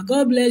Yoruba.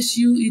 God bless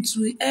you. It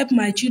will help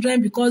my children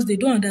because they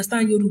don't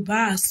understand Yoruba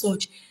as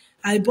such.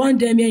 I born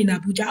them here in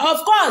Abuja. Of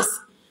course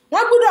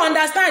wọ́n gbọ́dọ̀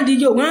understand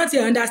iye wọ́n ti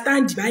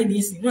understand báyìí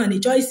nísìn wọ́n ní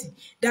choice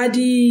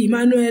Daddy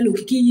Emmanuel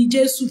Òkìkí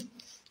Jésù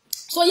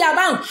so yà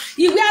báwọn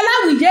ìwé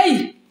Aláwìyé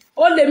yìí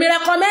ó lè mi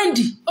recommend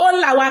ó ń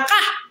là wá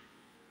ká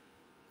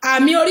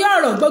àmì orí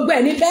ọ̀rọ̀ gbogbo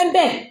ẹ̀ ní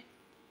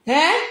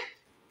bẹ́ẹ̀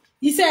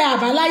iṣẹ́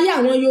àbáláyé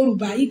àwọn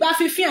Yorùbá igbá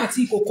fífín àti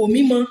ìkòkò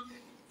mímọ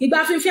igbá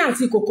fífín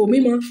àti ìkòkò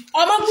mímọ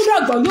ọmọ gbọ́dọ̀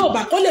gbọ́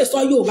Yorùbá kó lè sọ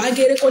Yorùbá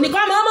gere kò ní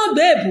kọ́ ọmọ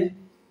gbé èbò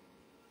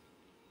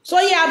so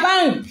yà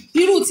báwọn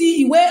irú ti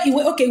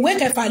ìwé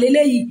kẹfà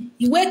lélẹ́yìí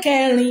ìwé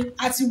kẹrin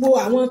àti wo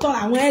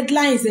àwọn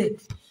headlines ẹ̀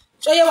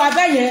so yẹ wà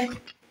bẹ́yẹn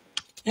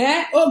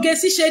oge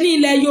ṣíṣe ní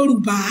ilẹ̀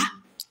Yorùbá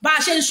bá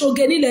a ṣe ń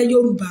ṣoge nílẹ̀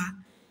Yorùbá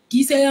kì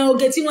í ṣe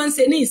oge tí wọ́n ń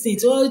ṣe ní ìsìn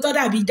tó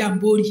dàbí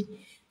jàǹbórì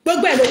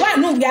gbogbo ẹ̀ ló wà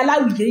ní ìwé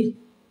Aláwìyé yìí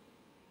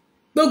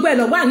gbogbo ẹ̀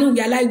ló wà ní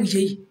ìwé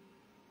Aláwìyé yìí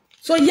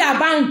so yà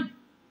báwọn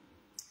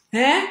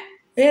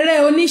eré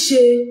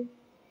oníṣe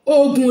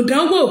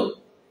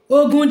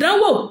oògùn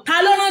ìdánwò ta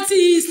ló rántí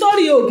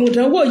sítórì oògùn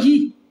ìdánwò yìí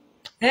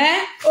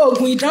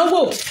oògùn ìdánwò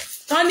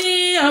wọ́n ní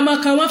ọmọ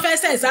kan wọ́n fẹ́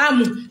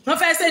ṣẹ̀sáàmù wọ́n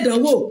fẹ́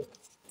ṣèdánwò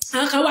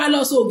àwọn kan wá lọ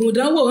sí oògùn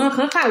ìdánwò wọn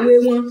kan kàwé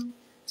wọn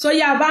so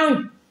yá báhùn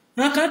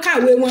wọn kan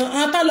kàwé wọn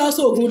wọn tán lọ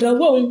sí oògùn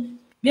ìdánwò òun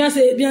bí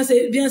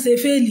wọ́n ṣe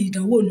fẹ́ẹ̀lì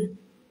ìdánwò nù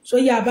so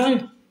yá báhùn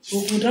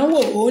oògùn ìdánwò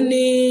òun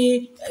ní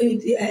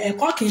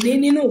ẹ̀kọ́ kìíní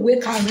nínú ìwé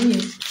karùn-ún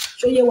yẹn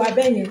so yé wa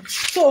bẹ́ẹ̀ yẹn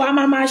so a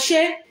máa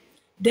ṣe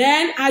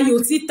then ayò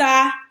títa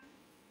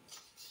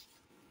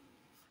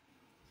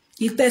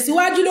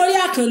ìtẹ̀síwájú lórí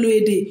àkànlò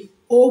èdè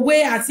òwe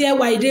àti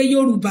ẹwà èdè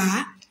Yorùbá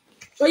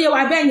ó yé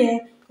wa bẹ́ẹ̀ yẹn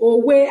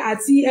òwe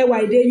àti ẹwà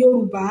èdè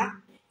Yorùbá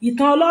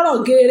ìtàn ọlọ́rọ̀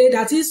geere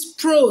that is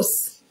prose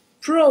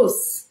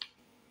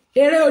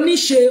eré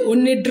oníṣe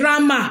òní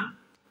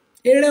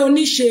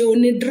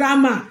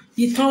drama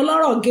ìtàn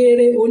ọlọ́rọ̀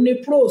geere òní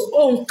prose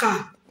òǹkà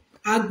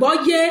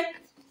àgbọ́yé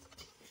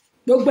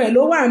gbogbo ẹ̀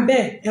ló wà ń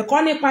bẹ̀ ẹ̀kọ́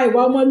nípa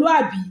ìwà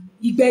ọmọlúàbí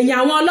ìgbẹ̀yìn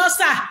àwọn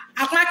ọlọ́ṣà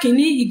apá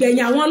kìíní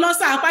ìgbẹ̀yìn àwọn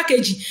ọlọ́ṣà apá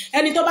kejì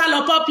ẹni tó bá lọ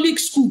public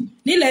school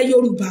nílẹ̀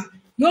Yorùbá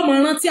yóò mọ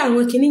rántí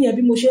àwọn kìíní yẹn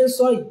bí mo ṣe ń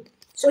sọ yìí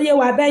so yé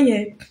wa bẹ́ẹ̀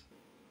yẹn.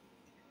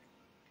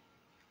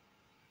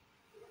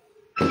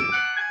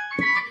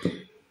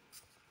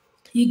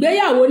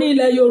 ìgbéyàwó ní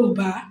ilẹ̀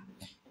Yorùbá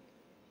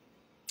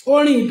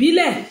orin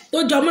ìbílẹ̀ tó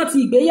jọmọ́ ti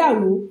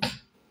ìgbéyàwó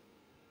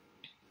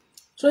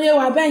so yé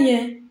wa bẹ́ẹ̀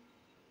yẹn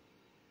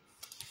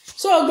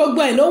so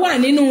gbogbo ẹ̀ ló wà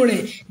nínú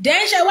rẹ̀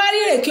dẹ́ńṣẹ́ wá rí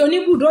Ìrèké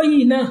Oníbùdó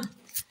yìí náà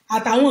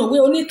àtàwọn ìwé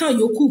onítàn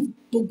yòókù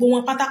gbogbo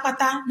wọn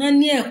pátápátá náà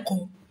ní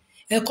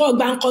ẹ̀kọ́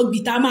gbáǹkọ́gbì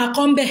tá a máa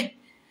kọ́ ń bẹ̀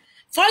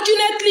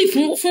fortunately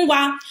fún wa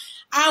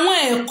àwọn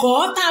ẹ̀kọ́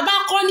tá a bá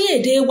kọ́ ní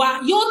èdè wa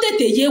yóò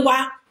tètè yé wa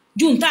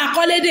ju n tá a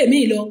kọ́ lédè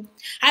míì lọ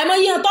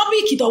àìmọye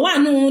tọ́pìkì tó wà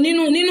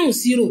nínú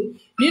ìṣirò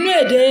nínú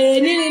èdè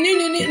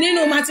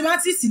nínú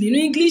mathematics nínú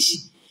English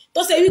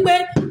tó ṣe wípé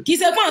kì í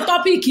ṣe pọ́n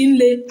tọ́pìkì ń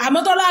le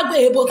àmọ́ tó lágbo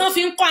èèbò tán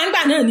fi ń kọ́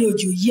àǹgbà náà ní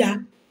òjò yíya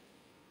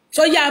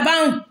tó yá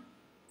báhùn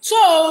so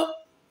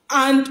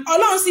and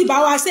Ọlọ́run sì bá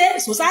wa ṣe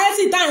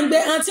society tá à ń gbé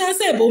àti ẹ̀ ń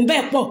ṣèbò ń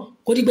bẹ̀ pọ̀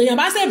kò dìgbèyàn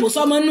bá ṣèbò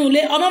sọmọ nínú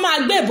ilé ọmọ máa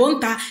gbé èbò ń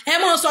ta ẹ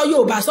mọ́ sọ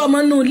Yorùbá sọmọ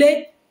nínú ilé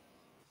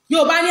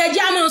Yorùbá ni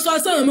ẹjẹ́ á mọ́ sọ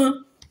sàn mọ́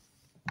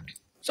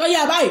so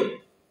yá báyìí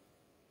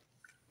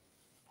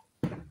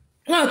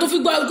wọn tó fi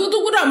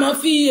gbọ́dọ̀ mọ́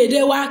fi èdè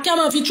wa kí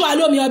wọ́n fi tú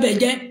alómi ọbẹ̀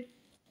jẹ́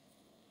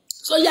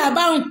so yá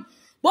báhùn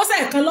bọ́sẹ̀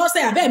kan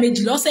lọ́sẹ̀ àbẹ́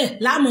méjì lọ́sẹ̀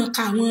láàmú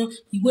ka àwọn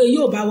ìwé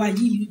Yorùbá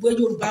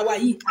wa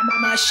yìí a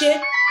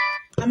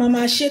máa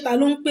máa ṣe ta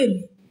ló ń pè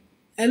mí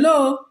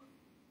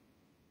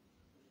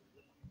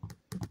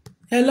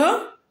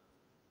hello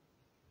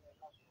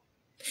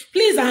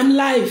please I'm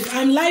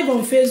live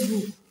on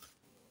Facebook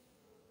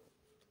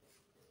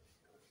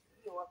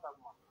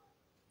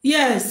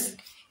yes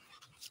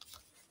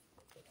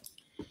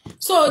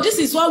so this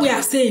is what we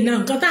are saying now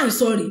nǹkan tá à ń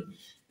sọ rèé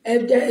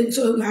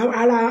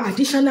ara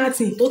additional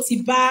thing tó ti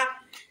bá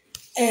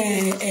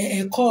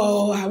ẹ̀kọ́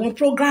àwọn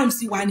programs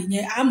wa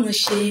nìyẹn a máa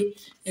ṣe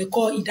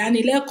ẹ̀kọ́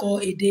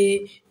ìdánilẹ́kọ̀ọ́ èdè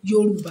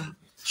Yorùbá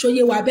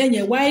ṣóyé wa bẹ́ẹ̀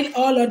yẹn while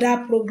all other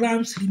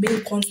programs remain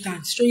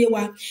constant ṣóyé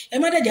wa ẹ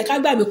má dẹ̀ jẹ́ ká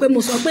gbàgbé pé mo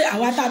sọ pé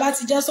àwa tá a bá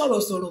ti jẹ́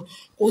sọ̀rọ̀sọ̀rọ̀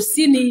kò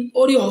sí ni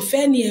orí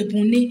ọ̀fẹ́ ni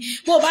ẹ̀bùn ni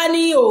bó bá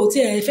ní òòtí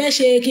ẹ̀ fẹ́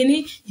ṣe kínní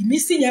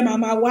ìmísí yẹn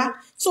máa wá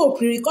so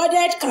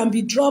pre-recorded can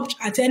be dropped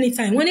at any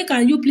time when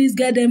can you please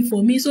get them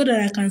for me so that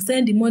I can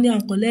send the money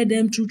and collect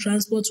them through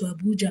transport to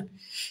Abuja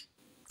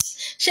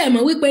ṣe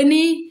mọ̀ wípé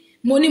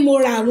mo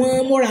ra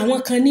àwọn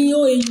kan ní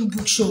OAU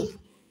bookshop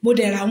mo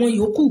dẹ̀ ra àwọn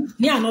yòókù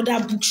ní another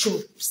bookshop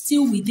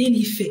still within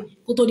Ifẹ̀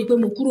kó tó di pé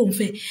mo kúrò ń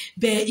fẹ́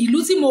bẹ́ẹ̀ ìlú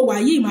tí mo wà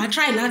yìí máa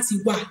try láti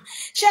wà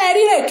ṣé ẹ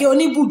rí Ìrèké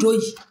Oníbùdó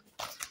yìí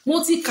mo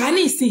ti kà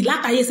ní ìsìn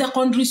látàyè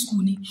secondary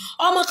school ni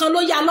ọmọ kan ló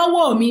ya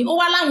lọ́wọ́ mi ó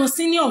wá láwọn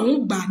senior òun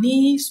gbà ní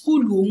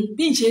school òun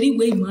bí n ṣe rí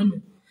ìwé ìmọ̀nù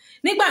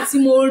nígbà tí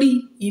mo rí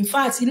in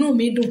fact inú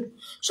mi dùn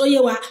ṣóyé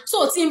wa so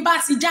tí n bá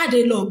ti jáde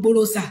lọ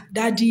gbòòrò sà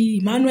dadi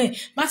Emmanuel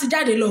bá ti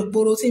jáde lọ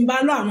gbòòrò tí n bá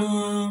lọ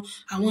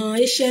àwọn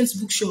ancient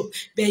bookshop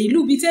bẹ̀ ìlú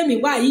bíi tèmi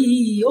wà yìí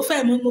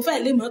mo fẹ́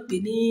lè mọ̀ pé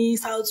ní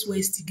south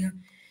west gan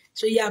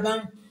ṣóyé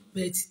abáhùn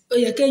but ó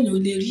yẹ kéèyàn ò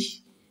lè rí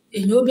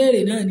èèyàn ó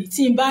béèrè náà ni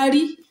tí n bá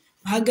rí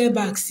màá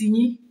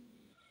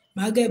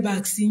get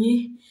back sí yín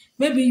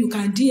maybe you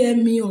can DM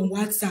me on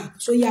WhatsApp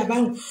so yá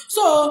báwọn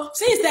so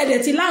since tẹ̀dẹ̀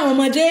ti láwọn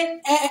ọmọdé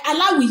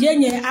aláwìyé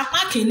yẹn apá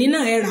kìíní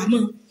náà ẹ rà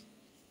mọ́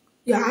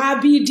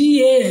abda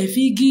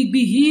fi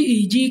gígbì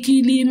ìjì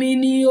kìlímì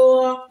ní ó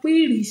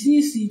pírì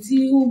sísì tí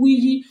ó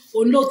wíyí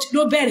òun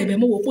ló bẹ̀rẹ̀ bẹ́ẹ̀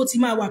mo wò kó ti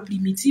máa wà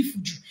primitive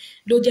jù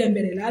ló jẹ́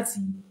bẹ̀rẹ̀ láti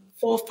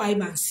 4,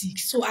 5 and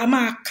 6 so a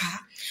máa kà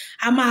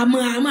á a máa mọ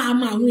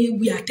àwọn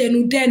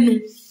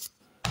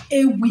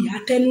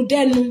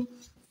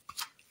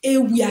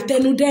ewì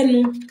àtẹnudẹ́nu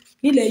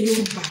nílẹ̀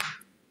Yorùbá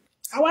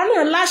àwa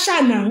náà láṣà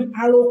náà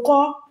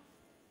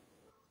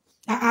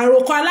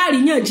àròkọ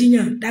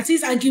aláríyànjiyàn that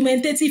is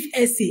argumentative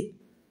essay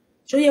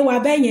ṣóyé wa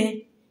bẹ́yẹn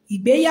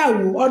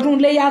ìgbéyàwó ọdún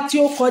iléyá tí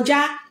ó kọjá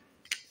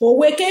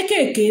òwe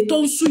kéékèèké tó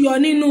ń súyọ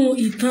nínú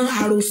ìtàn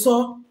àròsọ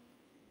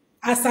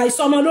àṣà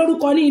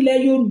ìsọmọlórúkọ ní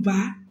ilẹ̀ Yorùbá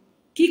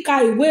kíka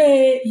ìwé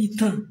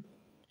ìtàn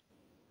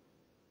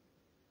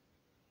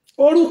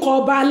orúkọ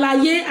ọba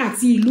aláyé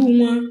àti ìlú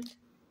wọn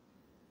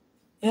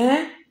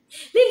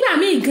nígbà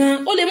míì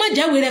gan ó lè má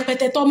jẹ́wé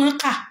rẹpẹtẹ tọ́mọ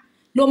kà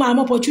ló máa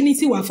mọ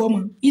opportunity wà fọ́mọ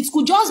it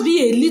could just be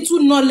a little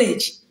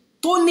knowledge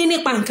tó ní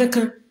nípa nǹkan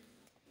kan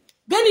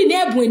bẹ́ẹ̀ni ní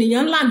ẹ̀bùn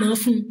ènìyàn lànà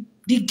fún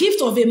the gift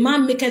of a man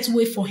maketh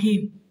way for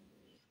him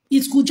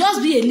it could just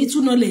be a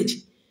little knowledge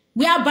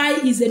whereby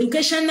his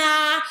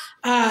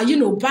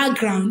educational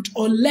background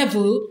or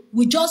level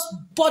will just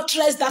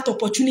buttress that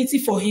opportunity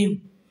for him.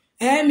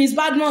 Miss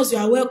Badmus, you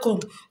are welcome.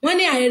 When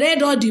I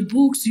read all the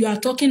books you are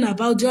talking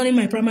about during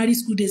my primary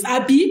school days,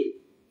 Abi,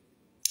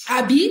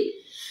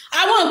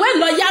 àwọn ìwé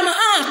lọ yá mọ́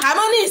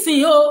kàmọ́ ní ìsìn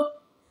o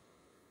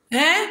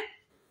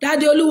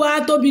Dádé Olúwa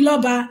tóbi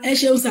lọ́ba ẹ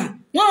ṣeun sà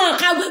wọ́n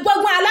ká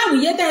gbogbo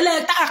aláwìyé tẹ́lẹ̀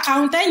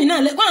àkàùntì ẹ̀yìn náà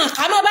wọ́n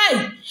ká mọ́ báyìí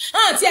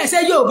tí ẹ̀ ṣe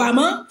Yorùbá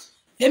mọ́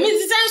èmi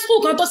ti sẹ́ school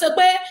kan tó ṣe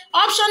pé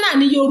optional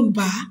ní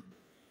Yorùbá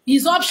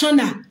is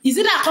optional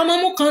ìsídà kan mọ́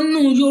mú kan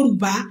nù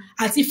Yorùbá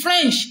àti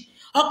French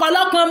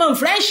ọ̀pọ̀lọpọ̀ ọmọ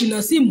French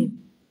náà sì mú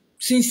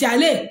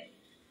sincerely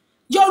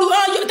Yorùbá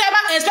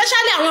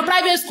especially àwọn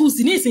private schools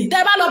nísìn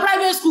tẹ́ bá lọ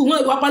private school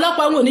wọn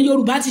ọ̀pọ̀lọpọ̀ wọn ò ní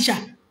Yorùbá teacher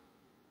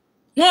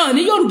wọn ò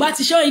ní Yorùbá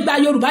teacher ìgbà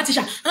Yorùbá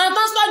teacher àwọn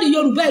tó study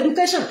Yorùbá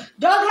education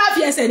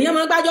geography ẹsẹ̀ ní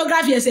ọmọ gbá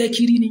geography ẹsẹ̀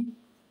kiri ni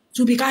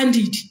to be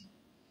candid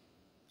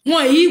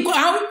wọn yìí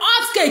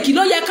hot cake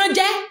ló yẹ kán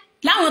jẹ́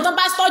láwọn tó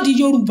bá study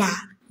Yorùbá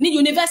ní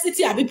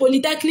university àbí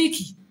polytechnic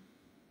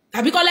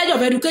tàbí college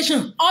of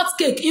education hot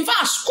cake in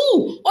fact school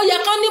ó yẹ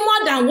kán ní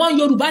more than one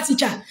Yorùbá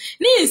teacher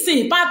ní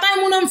ìsìn part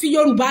time náà ń fi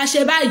Yorùbá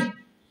ṣe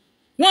báyìí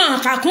wọn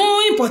kà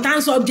kún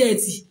important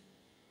subject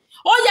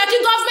ó yẹ kí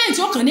government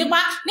ó kàn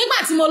nígbà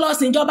tí mo lọ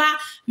síjọba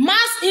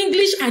maths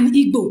English and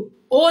Igbo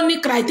ó ní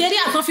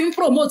criteria tán fi ń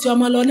promote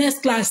ọmọ lọ next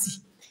class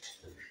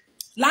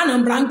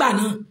lánàá brangba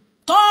náà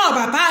tó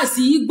bàbá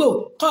sí Igbo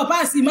kọ́ bá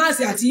sí maths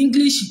àti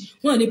English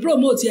wọn ní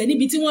promote ẹ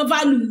níbi tí wọ́n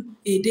value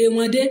èdè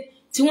wọn dé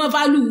tí wọ́n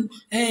value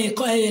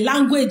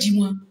language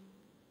wọn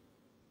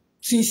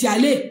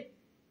sincerely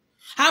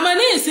àmọ́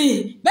ní ìsìn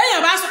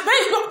bẹ́yàn bá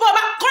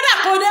kódà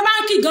kó dé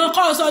báńkì gan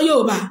kọ́ sọ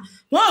Yorùbá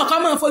wọn ò kọ́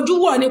mọ́ fojú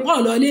wọ̀ ní pọ̀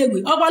lọ léèwé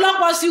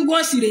ọ̀pọ̀lọpọ̀ sí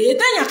wọn sì rèé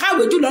téèyàn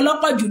kàwé jùlọ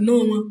lọ́pọ̀ jù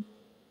náà wọn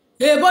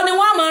èèbó ni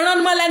wọ́n mọ̀ rán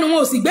mọ́ lẹ́nu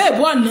wọn ò sì gbé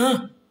èèbó ọ̀nà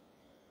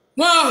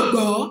wọn ò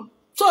gbọ́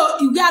so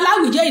ìwé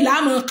aláwìjẹ́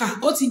ìlànà kà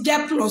ó ti jẹ́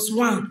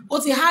 +1 ó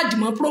ti hard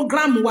mọ́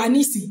program wa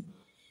nísìn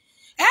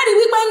ẹ rí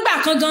wípé ńgbà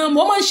kan gan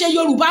mo máa ń ṣe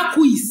Yorùbá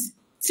quiz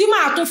tí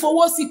màá tún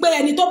fowó sí pé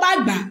ẹni tó bá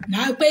gbà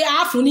náà pé á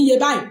fún níye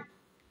báyìí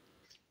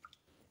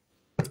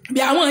bí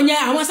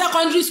àwọn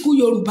secondary school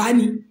Yorùbá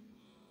ni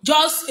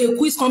just a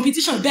quiz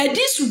competition but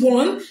this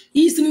one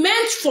is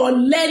meant for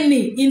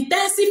learning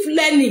intensive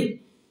learning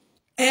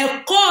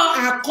ẹ̀kọ́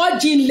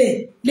àkọ́jinlẹ̀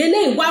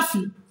lélẹ́yìn wà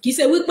fún kìí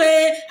ṣe wípé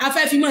a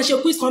fẹ́ fi máa ṣe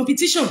quiz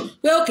competition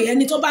pé òkè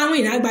ẹni tó bá ń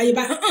rìn àgbáyé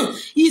bá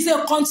is a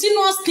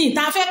continuous thing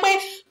tá a fẹ́ pé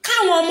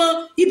káwọn ọmọ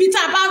ibi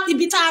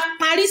tá a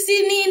parí sí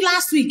ní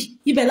last week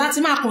ibẹ̀ láti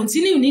máa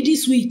continue ní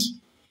this week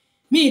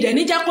mi ìdẹ̀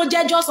ní jẹ́ kó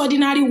jẹ́ just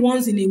ordinary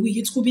once in a week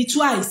it could be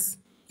twice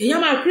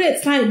èèyàn máa create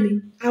time ni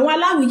àwọn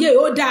aláwìyé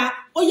ó dáa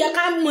ó yẹ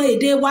ká mọ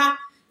èdè wa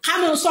ká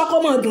mọ sọ́kọ́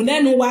mọ̀ dùn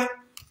lẹ́nu wa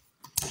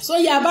so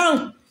yà báwọn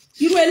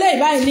irú eléyìí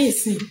báyìí ní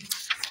ìsìn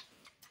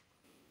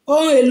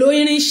ohun èlò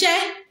irinṣẹ́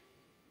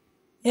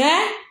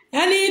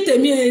ẹni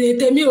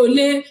tèmi ò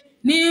lè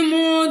ní mú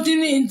tí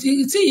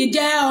yìí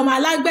jẹ́ ọmọ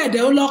alágbẹ̀dẹ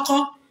ó lọ́kọ́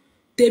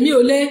tèmi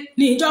ò lè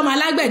ní ìjọ ọmọ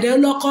alágbẹ̀dẹ ó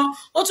lọ́kọ́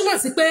ó túmọ̀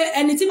sí pé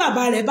ẹni tí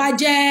bàbá rẹ̀ bá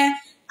jẹ́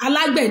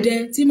alágbẹ̀dẹ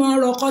tí mo ń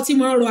rọkọ́ tí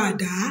mo ń rọ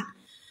àdá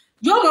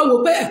yóò mọ̀ wò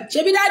pé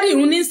ṣebí dádì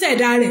ìrún ní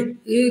ṣẹ̀dá rẹ̀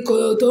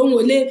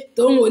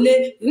tóun ò lè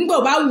ńgbò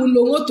bá wù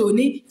lòun ò tò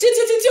ní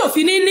títí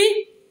òfin ní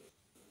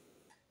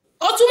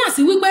ó túmọ̀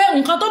sí wípé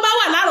nǹkan tó bá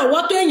wà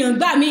lárọ̀ọ́wọ́tó èèyàn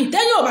gbà míì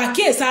téèyàn ò bá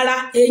kíyèsára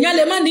èèyàn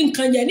lè má ní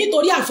nǹkan yẹn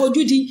nítorí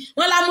àfojúdi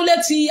wọn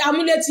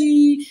amúlétí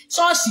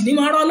ṣọ́ọ̀ṣì ní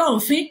mọ́ rọ́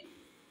lọ́hùn fín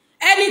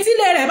ẹni tí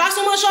ilé rẹ̀ bá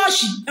súnmọ́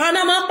ṣọ́ọ̀ṣì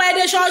ọ̀nà máa ń pẹ́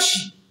dé ṣọ́ọ̀ṣì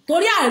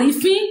torí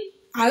àrífín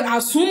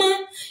àsúnmọ́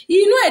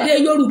inú èdè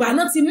Yorùbá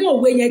náà ti mú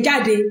òwe yẹn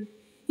jáde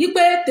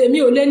wípé tèmi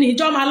ò lè ní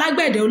ìjọ́mọ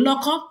alágbẹ̀dẹ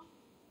ọlọ́kọ́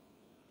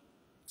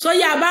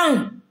sóyè abáhùn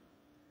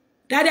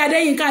Daddy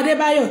Adéyínká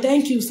Adébáyọ̀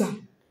thank you sir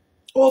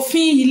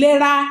òfin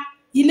ìlera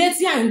ilé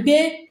tí à ń gbé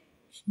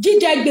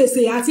jíjẹ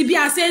gbèsè àti bí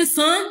a ṣe ń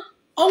san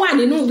ó wà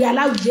nínú ìwé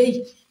Aláwìyé yìí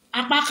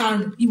apá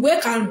 5 ìwé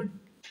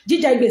 5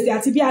 jíjẹ gbèsè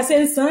àti bí a ṣe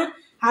ń san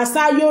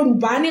àṣà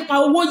Yorùbá nípa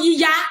owó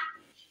yíyá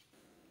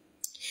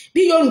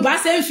bí Yorùbá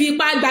ṣe ń fi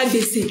ipá gba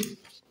gbèsè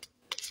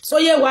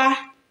sóyè wa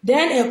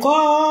then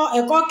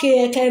ẹ̀kọ́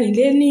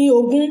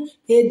kẹrìnléníogún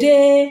èdè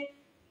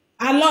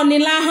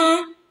alọ́niláhán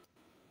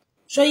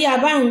sóyè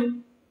abáhùn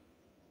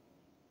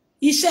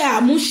iṣẹ́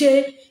àmúṣe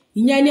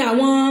ìyẹn ni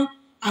àwọn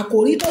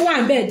àkòrí tó wà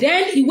ńbẹ̀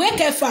then ìwé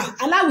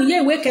 6 Aláwìyé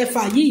ìwé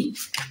 6 yìí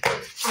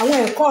àwọn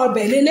ẹ̀kọ́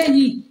ọbẹ̀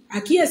lélẹ́yìí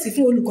àkíyèsí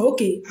fún olùkọ́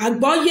òkè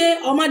àgbọ́yé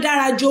ọmọ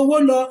dára ju owó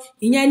lọ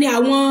ìyẹn ni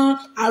àwọn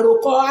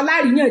àròkọ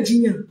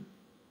aláríyànjiyàn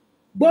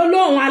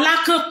gbólóhùn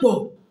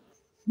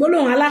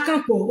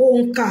alákànpọ̀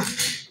òǹkà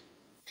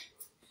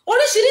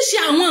oríṣiríṣi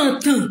àwọn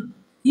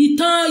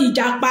ìtàn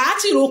ìjàpá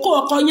tìrókò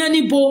ọkọ yán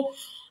níbo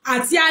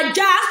àti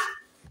ajá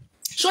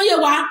sóyè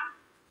wa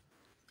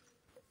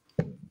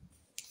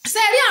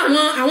ṣe rí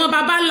àwọn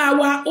baba ńlá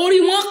wa orí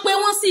wọn pé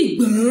wọ́n sì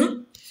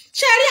gbọ́n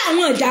ṣe rí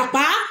àwọn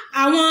ìjàpá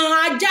àwọn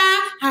ajá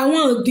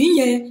àwọn ìgbín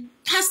yẹn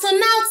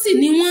personality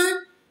ni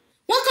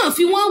wọ́n kàn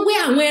fi wọ́n wé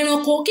àwọn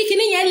ẹranko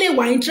kíkiní yẹn lè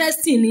wà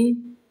interesting ni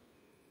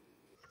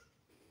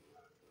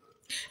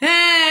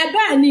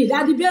bẹ́ẹ̀ ni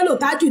Daddy Bello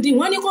Tajudeen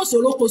wọ́n ní kò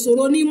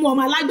ṣòro ní mú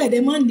ọmọ alágbẹ̀dẹ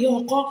mọ́ ní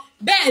ọkọ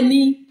bẹ́ẹ̀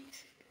ni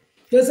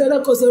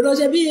kò ṣòro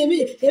ṣe bí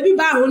ebi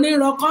bá àwọn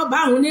onírọkọ bá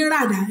àwọn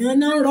oníràdà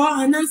ọ̀nà ń rọ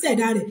ọ̀nà ń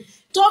ṣẹ̀dá rẹ̀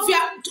tó fi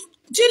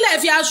tílẹ̀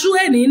fi aṣú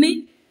èní ní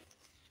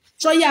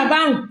sọyí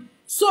àbáhùn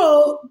so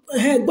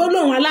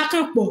gbólóhùn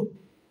alákànpọ̀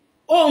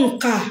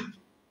òǹkà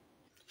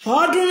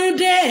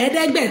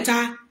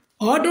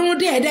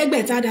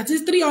 300 that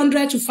is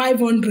 300 to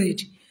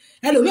 500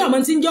 ẹlòmíì ọmọ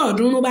tí ń jẹ́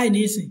ọ̀ọ́dúnrún báyìí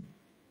nísìn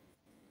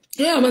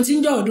ọmọ tí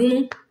ń jẹ́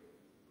ọ̀ọ́dúnrún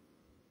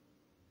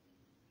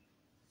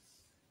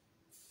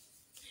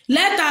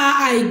lẹ́tà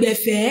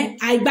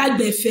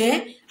àìgbàgbẹ̀fẹ́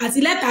àti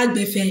lẹ́tà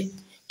àgbẹ̀fẹ́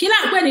kí là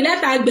ń pè ní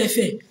lẹ́tà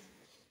àgbẹ̀fẹ́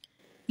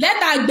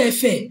lẹ́tà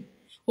àgbẹ̀fẹ̀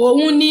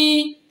òun ni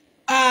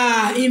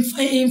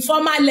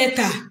informal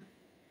letter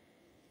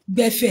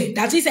gbẹ̀fẹ̀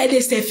that is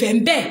ẹ̀dẹ̀ sẹ̀fẹ̀ ń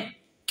bẹ̀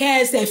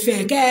kẹ́ẹ̀sẹ̀fẹ̀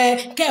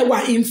kẹ́ẹ̀wà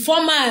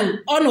informal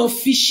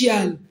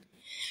unofficial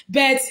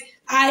but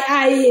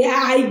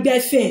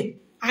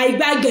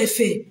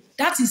àìgbàgbẹ̀fẹ̀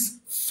that is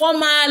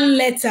formal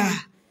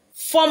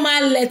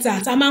letter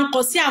tá a máa ń kọ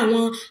sí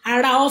àwọn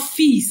ará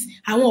ọ́fíìsì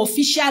àwọn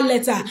official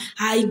letter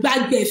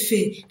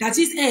àìgbàgbẹ̀fẹ̀ that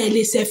is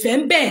lè sẹ̀fẹ̀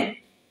ń bẹ̀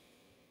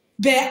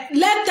bẹ́ẹ̀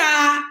lẹ́tà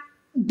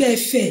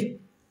gbẹ̀fẹ̀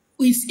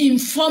is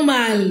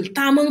informal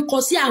tá a máa ń kọ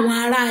sí àwọn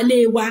aráalé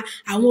wa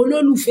àwọn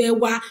olólùfẹ́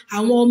wa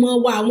àwọn ọmọ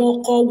wa àwọn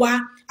ọkọ wa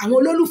àwọn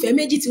olólùfẹ́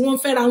méjì tí wọ́n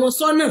fẹ́ra wọn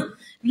sọ́nà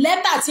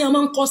lẹ́tà tí wọ́n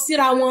máa ń kọ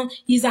síra wọn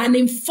is an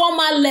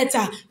informal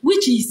letter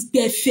which is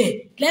gbẹ̀fẹ̀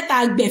lẹ́tà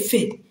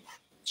gbẹ̀fẹ̀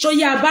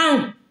ṣóyè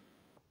àbáhùn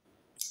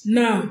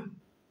now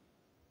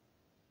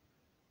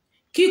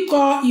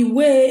kíkọ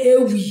ìwé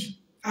ewì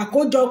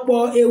àkójọpọ̀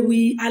ewì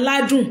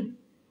aládùn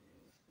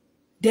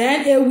then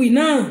ewì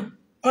náà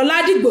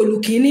Ọládìgbòlù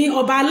kínní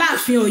ọba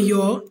Aláàfin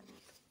Ọ̀yọ́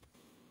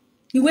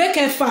ìwé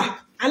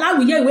 6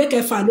 Aláwìyé ìwé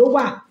 6 ló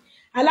wà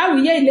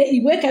Aláwìyé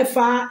ìwé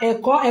 6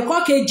 ẹ̀kọ́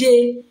 7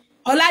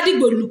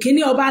 Ọládìgbòlù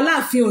kínní ọba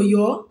Aláàfin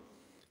Ọ̀yọ́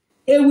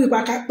ewì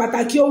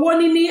pàtàkì owó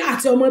níní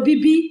àti ọmọ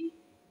bíbí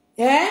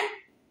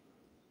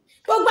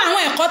gbogbo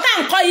àwọn ẹ̀kọ́ tá à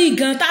ń kọ́ yìí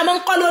gan tá a máa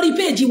ń kọ́ lórí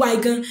péèjì wa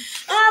gan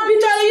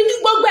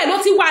gbogbo ẹ̀ ló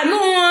ti wà nú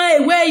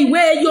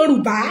ìwé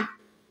Yorùbá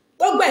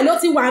gbogbo ẹ̀ ló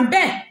ti wà ń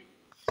bẹ̀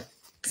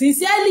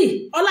sincerely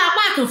ọlá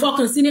apá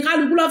àkànfọkàn sí ni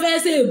kálukú lọ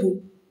fẹ́ ṣe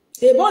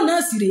èbó náà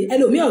sì rè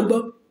ẹlòmíì ọgbọ́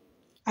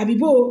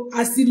àbíbò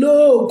àsìlò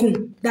oògùn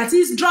that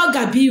is drug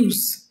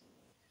abuse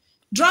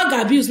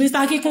Mr.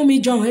 Akínkúnmi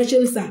John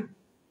echelsa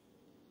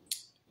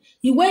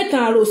ìwé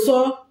ìtàn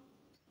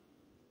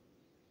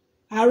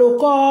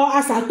àròkọ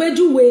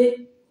aṣàpèjúwe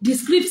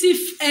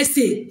descriptive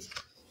essay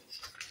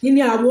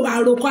ní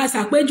àròkọ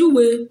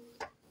aṣàpèjúwe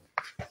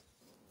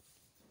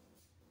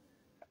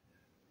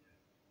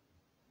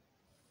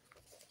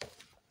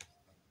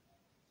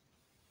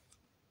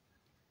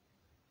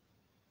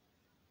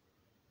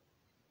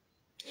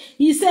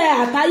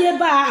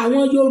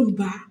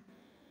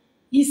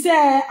iṣẹ́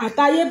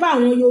àtayébá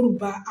àwọn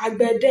Yorùbá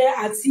àgbẹ̀dẹ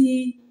àti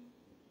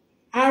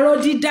aró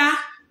dídá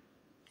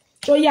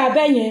tó yá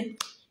bẹ́yẹn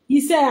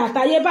iṣẹ́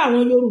àtayébá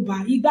àwọn Yorùbá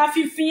igbá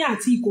fífín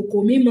àti ìkòkò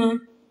mímọ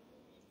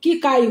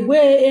kíka ìwé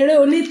eré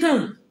onítàn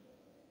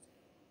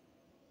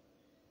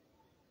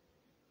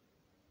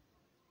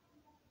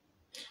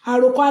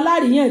àròkọ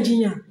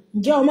aláríyànjiyàn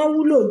ǹjẹ́ ọmọ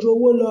wúlò ju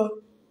owó lọ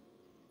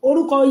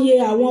orúkọ oyè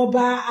àwọn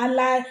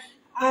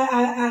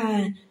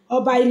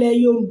ọba ilẹ̀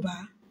Yorùbá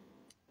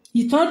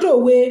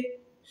Ìtàndòwe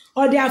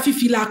ọdẹ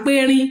afifìlà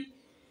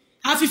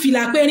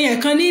périn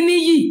ẹ̀kan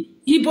níyì.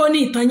 Ibo ni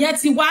ìtàn yẹn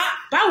ti wá?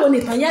 Báwo ni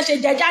ìtàn yẹn ṣe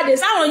jẹ jáde?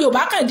 Sáwọn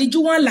Yorùbá kàn díjú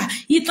wọn là.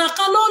 Ìtàn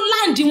kan ló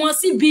láǹdì wọn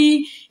síbi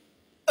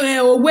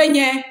òwe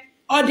yẹn,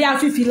 ọdẹ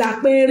afifìlà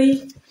périn.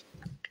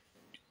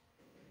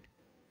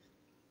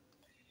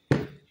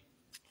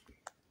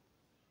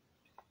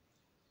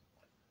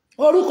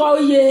 Orúkọ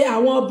oyè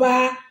àwọn ọba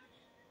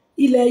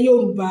ilẹ̀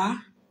Yorùbá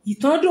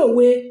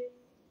Ìtàndòwe,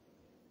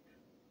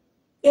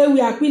 ewì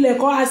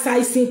àpilẹ̀kọ àṣà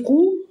ìsìnkú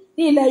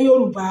ní ilẹ̀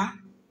Yorùbá.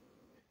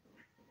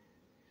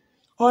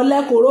 Ọ̀lẹ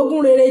kò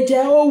rógún rere jẹ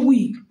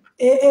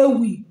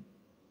ewì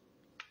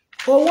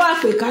owó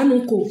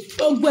àpèkánukò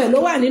gbogbo ẹ̀ ló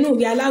wà nínú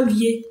ìwé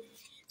Aláwìyé.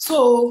 So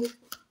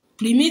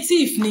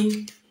primitive ni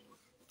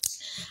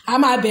a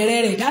máa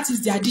bẹ̀rẹ̀ rẹ̀. That is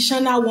the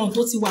additional one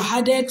tó ti wà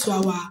added to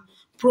our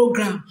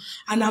program,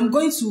 and I'm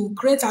going to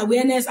create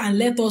awareness and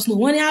let us know.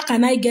 Wọ́n ní how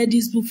can I get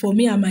this book for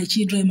me and my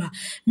children ma?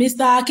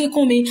 Mr.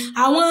 Akínkúnmi,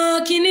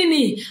 àwọn kíní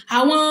ni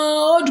àwọn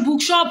old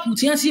bookshop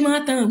tí wọ́n ti máa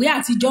tan ìwé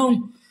àtijọ́ hùn,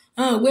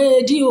 ìwé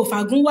D.O.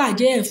 Fàgúnwà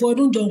jẹ́ ẹ̀fọ́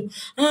ọdún jọ̀hún,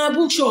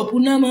 bookshop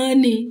náà máa ń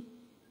ní.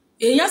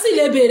 Èèyàn sì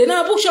lè béèrè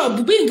náà bookshop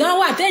bí nǹkan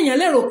wà téèyàn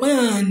lè rò pé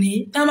ní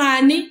tán máa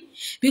ní,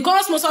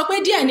 because mo sọ pé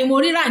díẹ̀ ni mo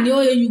rírà ní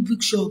OAU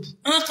bookshop.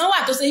 Kan wà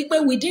tó ṣe pé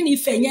within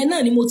Ifẹ̀ yẹn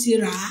náà ni mo ti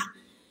rà á,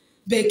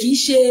 bẹ́ẹ̀ kì í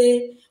ṣe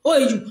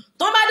OAU.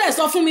 Tó bá dẹ̀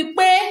sọ fún mi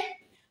pé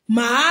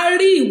màá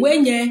rí ìwé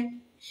yẹn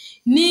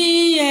ní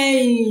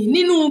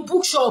nínú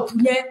bookshop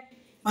yẹn,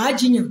 màá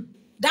jiyàn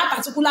that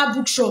particular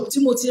bookshop tí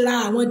mo ti ra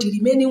àwọn the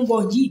remaining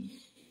one yìí.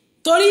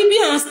 Torí bí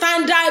àwọn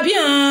standard bí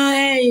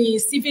àwọn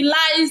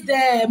civilized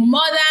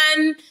modern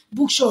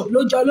bookshop ló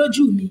jọ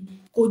lójú mi,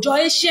 kò jọ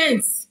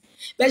ancient.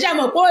 Bẹ́ẹ̀ ṣe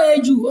mọ̀ pé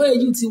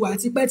OAU ti wà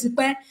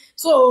tipẹ́tipẹ́.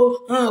 So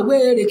ìwé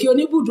Ìrèké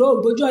Oníbùdó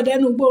Ògbójú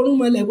Ọdẹnu Gbórùn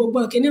Mọ́lẹ̀ gbogbo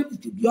kìíní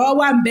yọ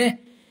wà ń bẹ́ẹ̀.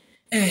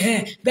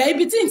 Bẹ́ẹ̀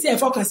ibi tí n ti ẹ̀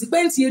fọkàn sí pé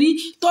n ti rí,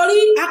 torí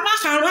apá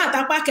karùn-ún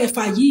àtàpá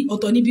kẹfà yìí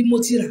ọ̀tọ̀ níbi mo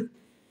ti rà.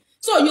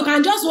 So you can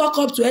just walk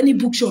up to any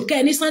bookshop kẹ́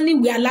ẹ ní sán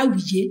níwèé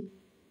Aláwìyé.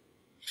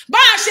 Bá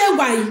a ṣe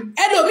wà yìí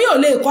ẹlòmíì ò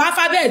lè kọ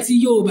alphabeti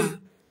Yorùbá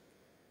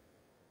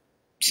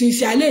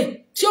sincerely,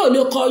 tí ò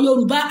lè kọ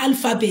Yorùbá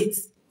alphabet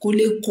kò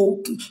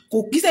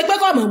kì í ṣe pé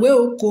kò mọ̀wé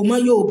o, kò mọ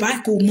Yorùbá,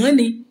 kò mọ̀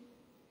ni,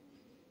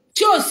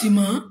 tí ò sì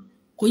mọ̀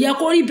kò yẹ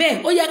kó rí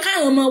bẹ́ẹ̀. Ó yẹ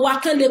káwọn ọmọ wa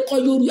kán lè kọ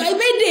Yorùbá,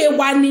 ìbédè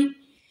wa ni.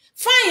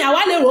 Fine,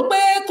 àwa lè rò pé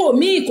kò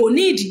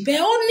nídìí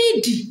bẹ́ẹ̀, ó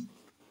nídìí.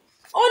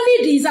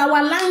 Is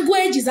our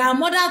language, is our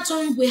mother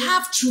tongue. We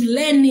have to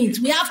learn it,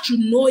 we have to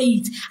know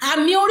it.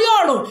 Àmì orí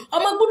ọ̀rọ̀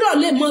ọmọ gbọ́dọ̀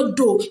lè mọ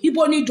dò,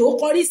 ibo ni dò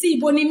kọrí sí,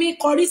 ibo ni mí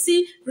kọrí sí,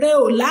 re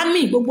ò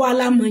lámì, gbogbo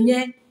alamọ̀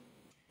yẹn.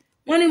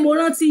 Wọ́n ní mo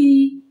rántí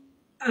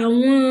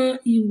àwọn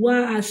ìwà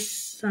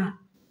àṣà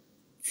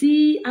tí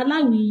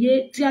Aláwìyé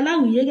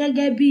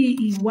gẹ́gẹ́ bí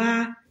ìwà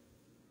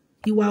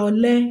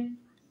ọ̀lẹ.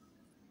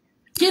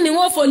 Kí ni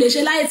wọ́n fò lè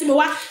ṣe láyé tí mo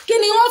wá? Kí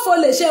ni wọ́n fò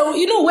lè ṣe?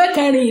 Inú ìwé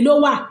 4 ló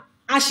wà,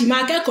 a sì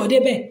máa kẹ́kọ̀ọ́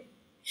débẹ̀.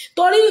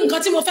 Torí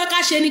nǹkan tí mo fẹ́ ká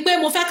ṣe ni pé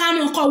mo fẹ́ ká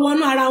mú kọ́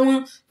wọnú ara wọn.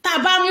 Tá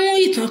bá mú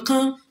ìtàn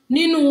kan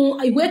nínú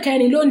ìwé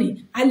 4 lónìí,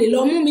 a lè lọ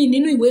mú mi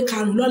nínú ìwé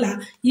 5 lọ́la.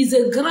 Is a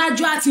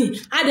gradual thing.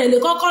 A dẹ̀ lè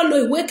kọ́kọ́ lo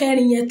ìwé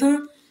 4 yẹn tán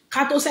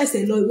ká tó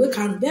ṣẹ̀ṣẹ̀ lọ ìwé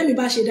 5. Bẹ́ẹ̀ mi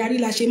bá ṣe darí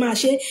la ṣe máa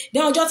ṣe.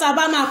 Dẹ́ ọjọ́ tá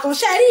bá máa kọ́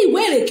ṣe rí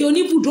ìwé Ìrèké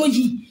Oníbùdó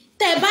yìí,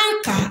 tẹ́ bá ń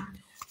kà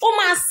ó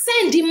máa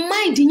send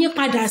mind yín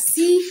padà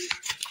sí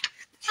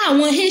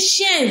àwọn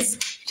ancients.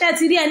 Ṣé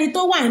ti rí ẹni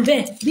tó wà ńbẹ̀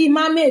bí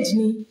mermaid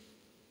ni,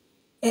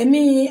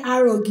 ẹ̀mí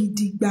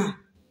arọ̀gìdìgbà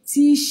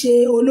tí í ṣe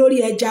olórí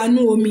ẹja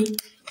inú omi.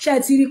 Ṣé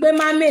ti rí pé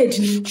mermaid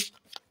ni?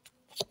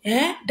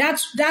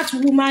 That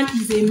woman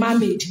is a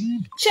mermaid.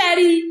 Ṣé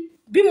rí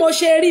bí mo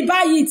ṣe rí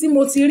báyìí tí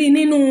mo ti rí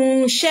nínú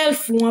shelf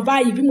wọn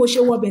báyìí, bí mo ṣe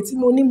wọbẹ̀ tí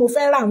mo ní mo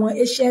fẹ́ ra àwọn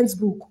ancient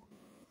book.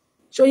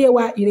 Ṣóyé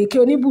wa Ìrèké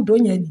Oníbùdó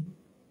yẹn ni.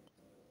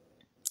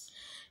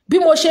 Bí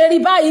mo ṣe rí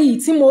báyìí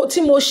tí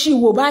mo ṣì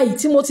wò báyìí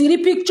tí mo ti rí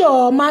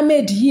picture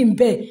mermaid yìí ń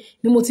bẹ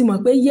ni mo ti mọ̀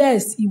pé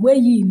yes, ìwé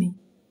yìí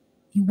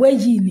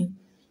ni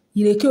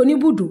Ìrèké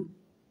Oníbùdó.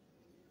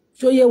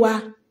 Ṣóyé wa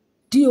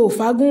D.O.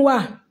 Fàgúnwà,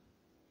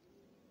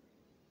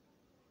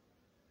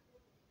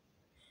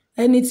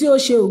 ẹni tí ó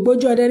ṣe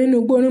Ògbójú Ọdẹ nínú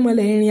igbó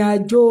Orímọlẹ̀, ìrìn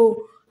àjò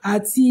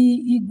àti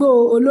igbó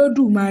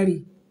Olódùmarè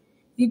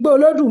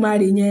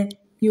yẹn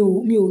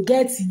mi ò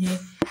gẹ́ẹ̀tì yẹn.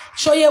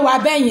 Ṣóyé wa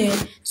bẹ́ẹ̀ yẹn.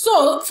 So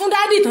fún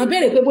dádì tán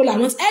béèrè pé bó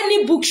làwọn any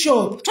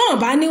bookshop tán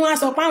bá ní wọ́n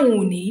sọ pé àwọn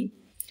ò ní,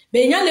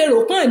 bèèyàn lè rò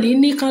pọ́n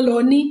ní kan lọ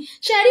ní.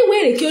 Ṣé rí ìwé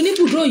Ìrèké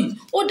Oníbùdó yìí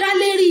ó dá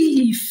lérí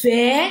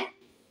ìfẹ́,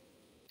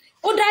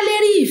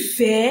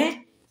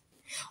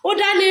 ó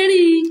dá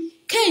lérí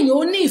kéèyàn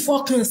ó ní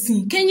ìfọkànsìn,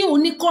 kéèyàn ó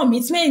ní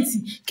commitment,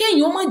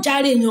 kéèyàn ó mọ̀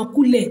jàre èèyàn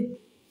kulẹ̀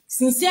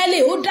sincerely.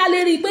 Ó dá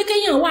lérí pé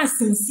kéèyàn wà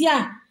sincere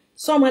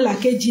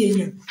sọ́mọlàkejì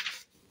èèyàn.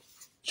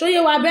 Ṣóyé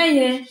wa bẹ́ẹ̀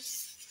yẹn.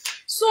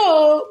 So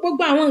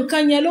gbogbo àwọn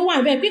nǹkan yẹn ló wà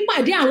ńbẹ̀.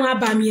 Pípàdé àwọn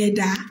abàmì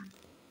ẹ̀dá.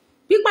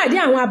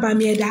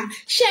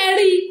 Ṣé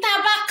rí tá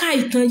bá ka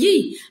ìtàn yìí,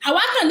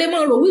 àwa kàn lè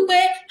mọ̀ rò wípé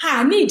a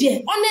ní ìdí ẹ̀.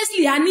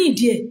 Honestly, a ní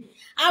ìdí ẹ̀.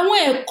 Àwọn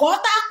ẹ̀kọ́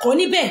tá kọ́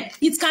níbẹ̀,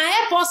 it can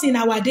help us in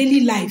our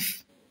daily life,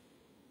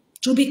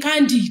 to be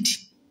candid.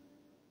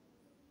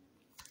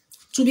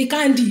 to be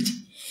candid.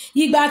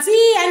 Ìgbà tí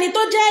ẹni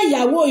tó jẹ́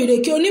ìyàwó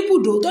Ìrèké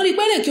Oníbùdó tó rí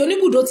pé Ìrèké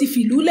Oníbùdó ti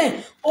fìlú lẹ̀,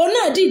 òun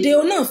náà dìde,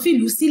 òun náà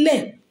fìlú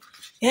sílẹ̀.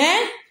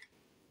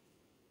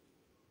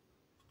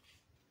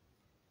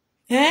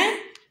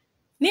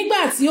 Nígbà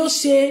tí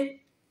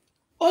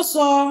ó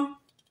sọ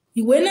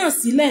ìwé náà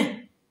sílẹ̀,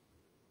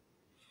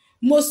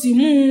 mo sì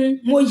mú un,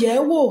 mo yẹ̀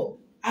ẹ́ wò,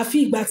 àfi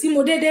ìgbà tí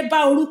mo dédé bá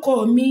orúkọ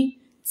mi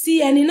tí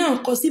ẹni náà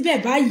kọ síbẹ̀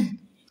báyìí.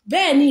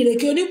 Bẹ́ẹ̀ ni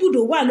Ìrèké Oníbùdó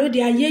wà lóde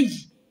ayé yìí,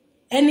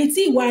 ẹni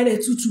tí ìwà rẹ̀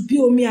tutù bí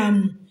omi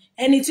àmù,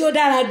 ẹni tí ó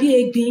dára bí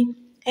egbin,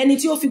 ẹni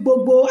tí ó fi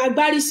gbogbo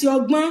agbárí sí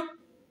ọgbọ́n,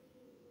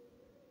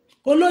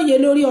 olóye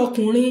lórí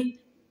ọkùnrin,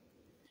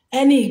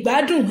 ẹni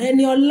ìgbádùn,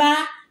 ẹni ọlá,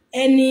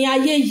 ẹni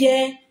ayẹyẹ,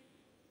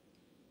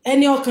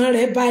 ẹni ọkàn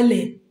rẹ̀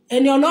balẹ̀,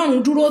 ẹni Ọlọ́run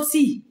dúró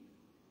tì.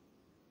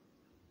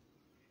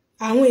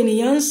 Àwọn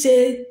ènìyàn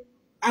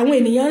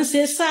ń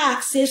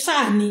ṣe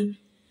sáà ni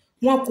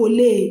wọn kò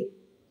lè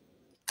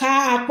ka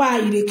apá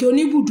Ìrèké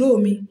Oníbùdó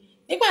mi.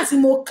 Nígbà tí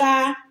mo ka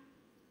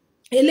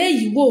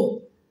eléyìí wò,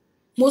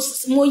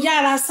 mo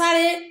yára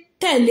sáré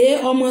tẹ̀lé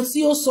ọmọ tí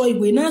ó sọ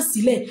ìwé náà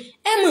sílẹ̀.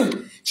 Ẹ mọ̀,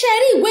 ṣé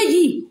rí ìwé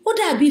yìí ó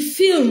dàbí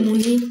fíìmù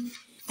ni.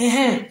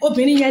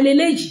 Obìnrin yẹn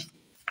leléyìí,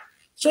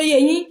 ṣóyè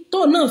yín, tó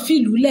náà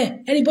fìlú lẹ̀,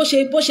 ẹni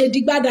bó ṣe di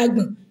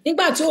gbádàgbọ̀n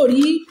nígbà tí ò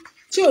rí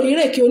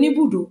Ìrèké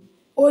Oníbùdó.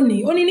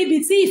 Ó ní níbi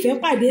tí ìfẹ́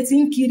pàdé ti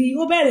ń kiri,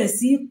 ó bẹ̀rẹ̀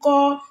sí kọ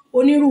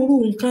onírúurú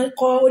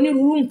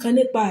nǹkan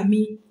nípa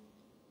mi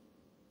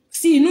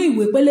sí inú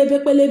ìwé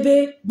pélébé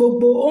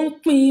gbogbo, ó ń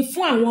pín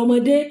fún àwọn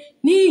ọmọdé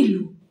ní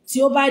ìlú tí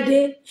ó bá dé.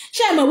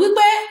 Ṣé ẹ mọ̀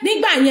wípé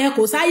nígbà yẹn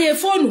kò sáyé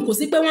fóònù, kò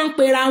sí pé wọ́n ń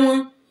pera wọn,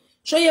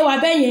 ṣóyè wa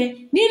bẹ́yẹn.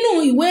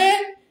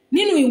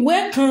 Nínú ìwé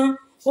kan,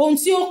 ohun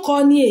tí ó kọ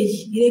ní èyí: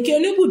 Ìrèké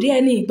Oníbùdó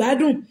ẹni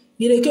ìgbádùn,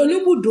 Ìrèké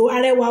Oníbùdó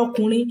arẹwà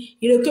ọkùnrin,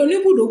 Ìrèké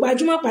Oníbùdó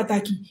gbajúmọ̀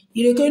pàtàkì,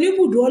 Ìrèké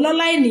Oníbùdó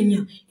ọlọ́lá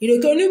ènìyàn,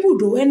 Ìrèké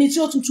Oníbùdó ẹni tí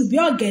ó tutù bí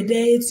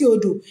ọ̀gẹ̀dẹ̀ etí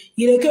odò,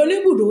 Ìrèké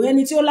Oníbùdó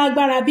ẹni tí ó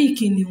lágbára bí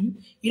kìnìún,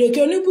 Ìrèké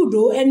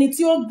Oníbùdó ẹni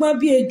tí ó gbọ́n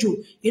bí ejò,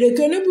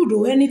 Ìrèké Oníbùdó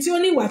ẹni tí ó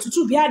ní ìwà tútù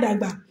bí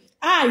àdàgbà.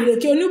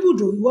 Ìrèké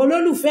Oníbùdó, ìwọ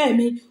olólùfẹ́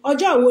mi,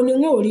 ọjọ́ wo ni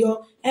n ó rí ọ?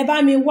 Ẹ bá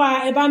mi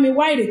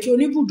wá Ìrèké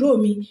Oníbùdó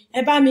mi,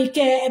 ẹ bá mi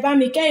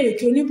kẹ́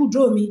Ìrèké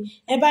Oníbùdó mi,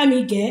 ẹ bá mi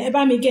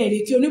gẹ̀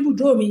Ìrèké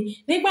Oníbùdó mi.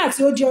 Nígbà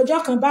tí ó di ọjọ́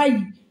kan báyìí,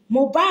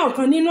 mo bá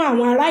ọ̀kan nínú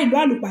àwọn ará ìlú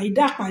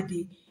Àlùpàídà pàdé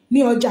ní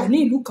ọjà ní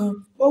ìlú kan.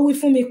 Ó wí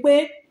fún mi pé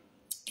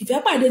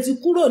Ìfẹ́pàdé ti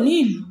kúrò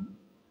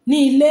ní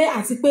ilé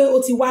àti pé ó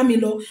ti wá mi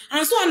lọ,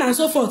 and so on and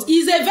so forth.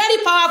 It's a very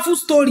powerful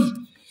story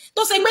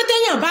tó ṣe pé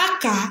téèyàn bá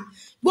kà á,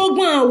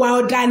 gbogbo àwa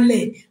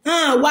ọ̀dàlẹ̀,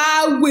 àwa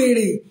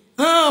wèrè,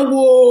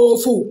 àwa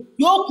òfò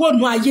yóò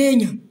pònú ayé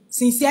èèyàn.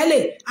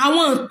 Sincerely,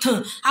 àwọn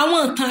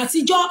ìtàn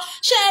àtijọ́,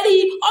 ṣé rí,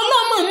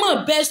 ọlọ́mọ̀ọ́mọ̀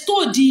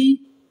bestowed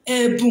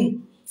ẹ̀bùn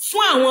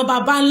fún àwọn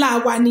baba ńlá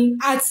wa ni,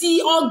 àti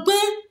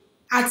ọgbọ́n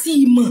àti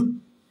ìmọ̀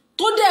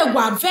tó dẹ̀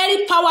wà very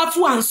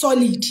powerful and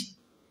solid.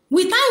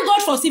 We thank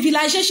God for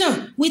civilization,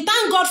 we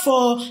thank God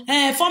for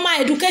formal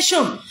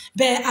education,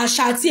 bẹ́ẹ̀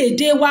àṣà àti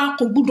èdè wa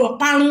kò gbúdọ̀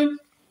parun.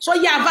 So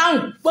yá báhùn,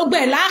 gbogbo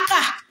ẹ̀ láàkà,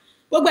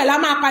 gbogbo ẹ̀ la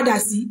máa padà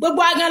sí.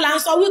 Gbogbo agan la ń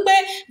sọ wípé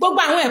gbogbo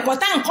àwọn ẹ̀kọ́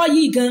tá à ń kọ́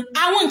yìí gan,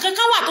 àwọn nǹkan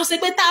kan wà tó ṣe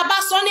pé tá a bá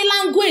sọ ní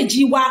language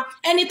wa,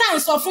 ẹni tá à ń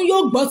sọ fún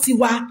yóò gbọ́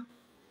tiwa.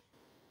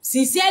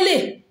 Sincerely,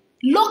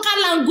 local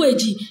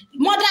language,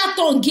 mother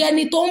tongue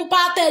ẹni tó ń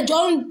bá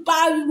tẹ́jọ́ ń bá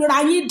ra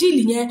yín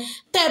dìlì yẹn,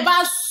 tẹ́ bá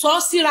sọ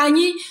síra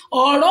yín,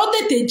 ọ̀rọ̀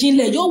tètè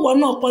jinlẹ̀ yóò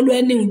wọnú ọpọlọ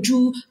ẹni ju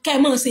kẹ́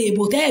mọ̀ ṣe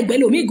èbò tẹ́ ẹ̀gbẹ́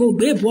lómi gan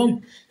ògbé ìbọn.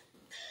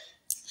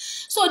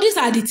 So these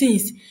are the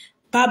things.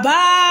 Bàbá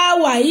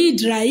Waheed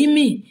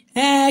Raimi,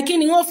 kí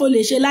ni wọ́n fò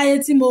lè ṣe láyé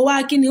tí mo wá,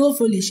 kí ni wọ́n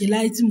fò lè ṣe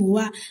láyé tí mo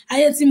wá,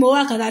 ayé tí mo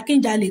wá kàkà kí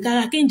n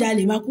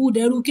jalè máa kú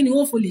dẹrú, kí ni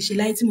wọ́n fò lè ṣe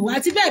láyé tí mo wá,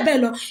 àti bẹ́ẹ̀ bẹ́ẹ̀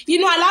lọ.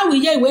 Inú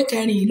Aláwìyé ìwé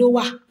 4 yìí ló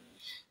wà.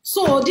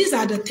 So these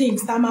are the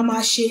things tá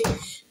máa ṣe.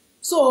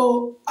 So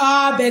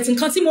bẹ̀t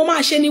nǹkan tí mo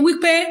máa ṣe ni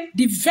wípé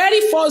the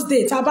very first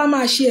day tá bá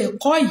máa ṣe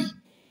ẹ̀kọ́ yìí,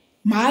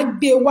 màá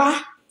gbé wá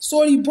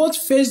sórí both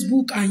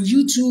Facebook and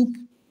YouTube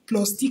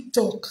plus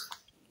TikTok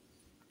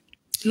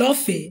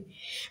lọ́fẹ̀ẹ́.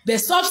 But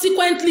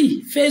subsequently,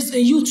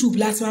 YouTube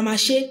láti máa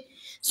ṣe,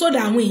 so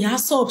that àwọn èèyàn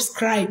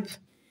subscribe.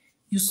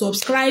 You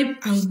subscribe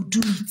and we do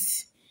it.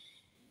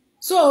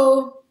 So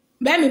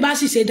bẹ́ẹ̀ mi bá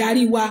sì ṣe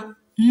darí wa,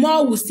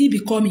 more will still be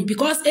coming,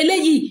 because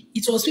eléyìí,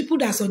 it was people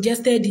that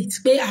suggested it,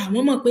 pé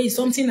àwọn mọ̀ pé it's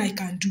something I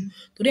can do.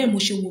 Torí ẹ̀ mo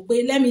ṣe wò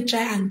pé let me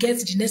try and get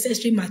the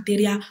necessary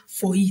material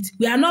for it.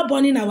 We are not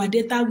burning our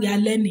data, we are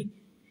learning.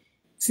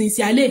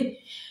 Sincerely,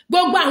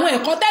 gbogbo àwọn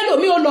ẹ̀kọ́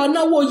tẹ́lòmí ò lọ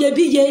náwó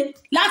iyebíye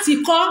láti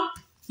kọ́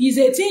is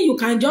a thing you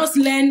can just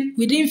learn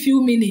within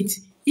few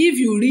minutes if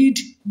you read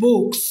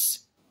books.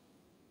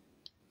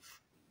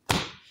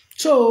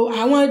 So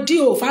àwọn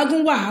D.O.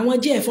 Fágúnwà,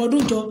 àwọn J.F.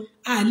 Ọdúnjọ,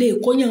 a lè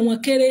kóyàn wọn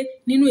kéré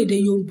nínú èdè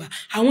Yorùbá.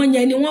 Àwọn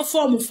yẹn ni wọ́n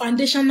form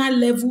foundational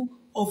level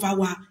of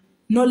our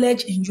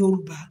knowledge in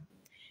Yorùbá.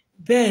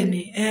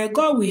 Bẹ́ẹ̀ni,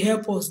 God will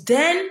help us.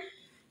 Then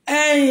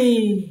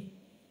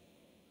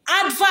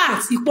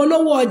advert,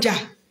 ìpolówó ọjà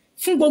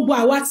fún gbogbo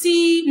àwa tí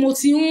mo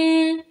ti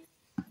ń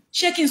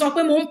ṣé kí n sọ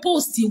pé mo ń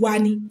post wa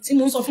ni tí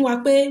mo ń sọ fún wa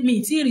pé mi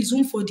ì tí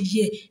resume for the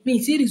year mi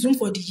ì tí resume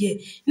for the year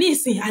ní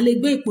ìsìn a lè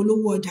gbé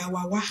ìpolówó ọjà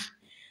wa wá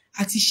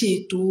àti ṣe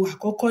ètò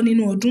àkọ́kọ́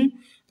nínú ọdún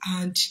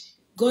and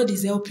God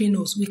is helping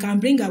us. We can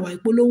bring our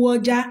ìpolówó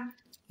ọjà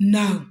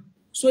now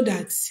so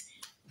that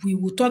we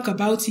will talk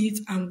about it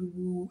and we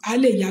will a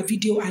lè ya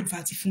video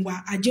advert fún wa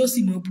ajé ó sì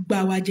mọ gbogbo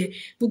àwa jẹ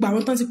gbogbo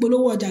àwọn tán ti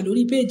polówó ọjà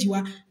lórí péèjì wa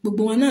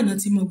gbogbo wọn náà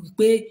ti mọ̀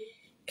wípé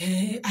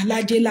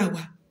alájẹ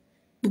làwà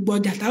gbogbo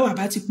ọjà táwa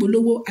bá ti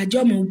polówó ajé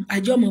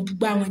ọmọ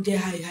gbogbo àwọn jẹ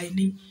àìhàì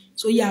ni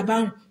so yá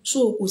báhùn so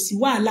kò sí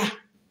wàhálà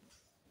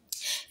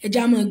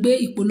ẹja mọ̀ gbé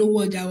ìpolówó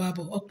ọjà wa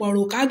bọ̀ ọ̀pọ̀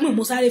ọ̀rọ̀ kágbọ̀n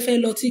mo sáré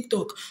fẹ́ lọ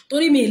TikTok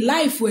torí mi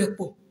láìfù ẹ̀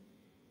pọ̀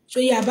so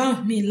yá báhùn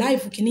mi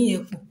láìfù kìíní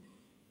yẹn pọ̀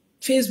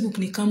Facebook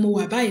nìkan mo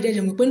wà báyìí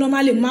dẹ́jẹ̀ mọ̀ pé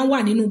normally mo máa ń wà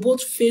nínú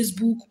both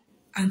Facebook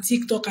and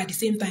TikTok at the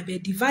same time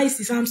but device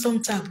Samsung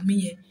tab mi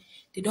yẹn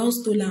they don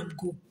stole am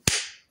go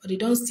or they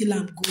don steal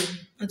am go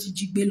wọ́n ti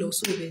jí gbé lọ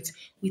so that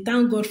we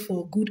thank God for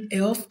good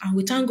health and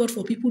we thank God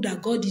for people that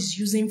God is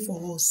using for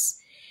us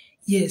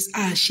yes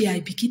a ṣe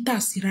àìbìkítà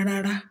sí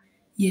rárá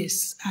yes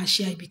a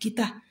ṣe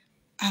àìbìkítà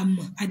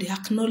àmọ́ a dey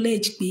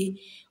acknowledge pé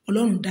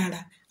Ọlọ́run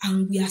dára and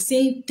we are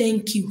saying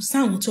thank you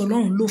sáwọn tí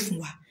Ọlọ́run lò fún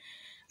wa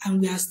and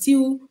we are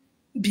still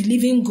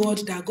believing God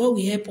that God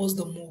will help us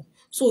the more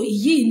so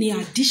èyí ni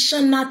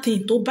additional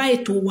thing tó bá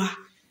ètò wa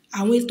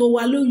àwọn ètò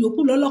wa ló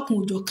yòókù lọ́lọ́kan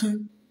òjọ̀kan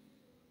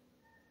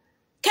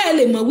kẹ́ ẹ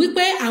lè mọ̀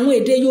wípé àwọn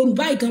èdè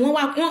Yorùbá ìgan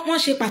wọ́n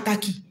ṣe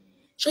pàtàkì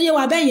ṣóyé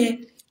wa bẹ́ẹ̀ yẹn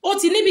ó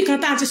ti níbì kan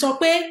tá a ti sọ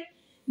pé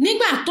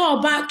nígbà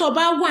tó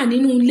bá wà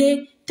nínú ilé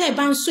tẹ́ ẹ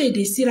bá ń sọ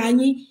èdè síra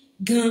yín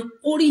gan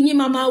orí yín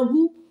máa wú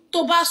tó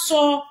bá sọ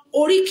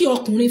oríkì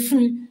ọkùnrin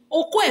fún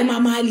okó ẹ̀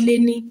máa le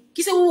ni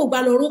kí ṣe wúwo gbà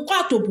lọ́rọ̀ kọ́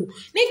àtòbò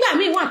nígbà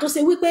míì wà tó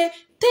ṣe wípé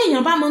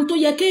téèyàn bá mọ tó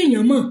yẹ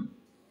kéèyàn mọ̀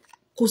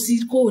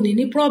kò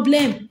ní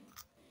problem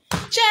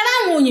ṣé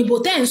ráwọn òyìnbó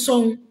tẹ́ ń sọ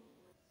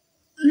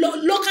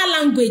local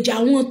language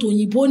àwọn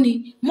tòyìnbó ni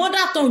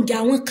mother tongue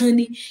àwọn kan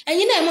ni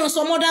ẹ̀yin náà máa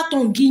sọ mother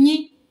tongue yín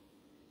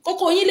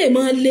kókó yín lè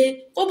máa le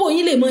kóbó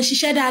yín lè máa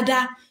ṣiṣẹ́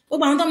dáadáa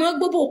gbogbo àwọn tó máa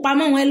gbogbo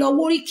pamọ́ wọn ẹ lọ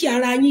wóríkì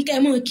ara yín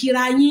kẹ́ máa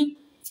kíra yín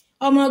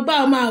ọmọ gbá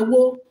ọmọ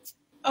àwo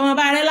ọmọ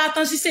bá rẹ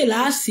látán sísè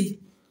láàsì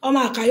ọmọ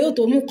àkàyò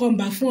tó mú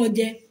kọmbà fún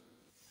ọjẹ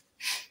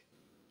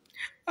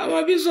ọmọ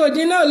bí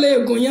sòdí náà lè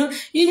gùn yan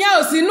ìyẹn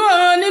ò sí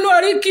nínú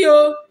oríkì o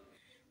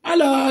wọn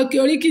lọ kí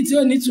oríkì tí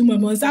ò ní túmọ̀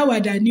mọ́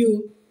sáwàdà ni o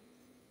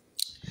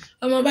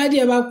ọmọ bá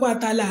díẹ̀ bá kú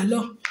àtàlà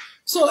lọ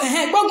so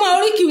gbọ́gbọ́n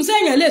oríkì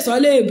sẹ́yìn lè sọ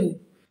léèbù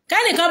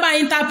kẹ́nìkan bá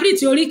interpret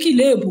oríkì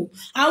léèbù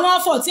àwọn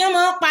ọfọ̀ tí wọ́n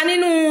máa ń pa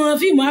nínú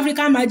fíìmù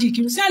African Magic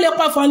sí wọ́n lè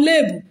pọ̀fọ̀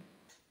léèbù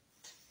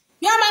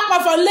bí wọ́n bá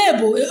pọ̀fọ̀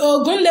léèbù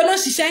oògùn lè mọ́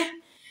ṣiṣẹ́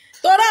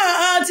torí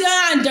àti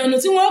àjànù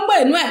tí wọ́n pè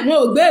nú ẹ̀ wọn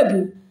ò gbé èbù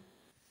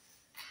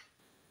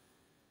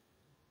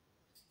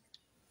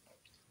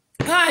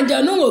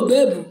àjànù ò gbé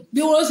èbù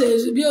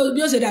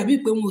bí ó ṣe dàbí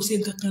pé wọn ò ṣe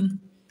nǹkan kan nù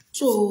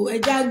so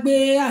ẹja gbé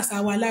àṣà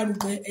wa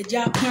lárugẹ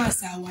ẹja pọ́n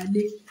àṣà wa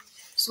lé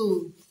so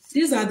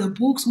these are the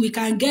books we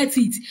can get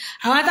it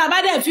àwọn tá a bá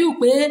dẹ̀ fi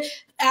pé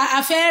a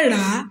fẹ́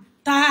rà á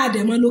tá a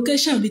dẹ̀ mọ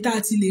location bí tá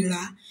a ti lè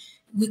rà á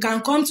we can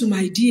come to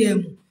my DM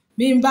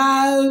bí n bá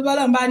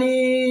bọ́lá ń bá ní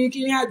kí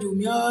ní àjò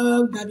mi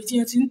gbàbí tí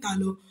wọ́n ti ń tà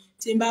lọ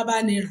tí n bá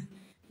ní rà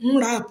ń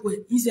ra àpò ẹ̀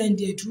ń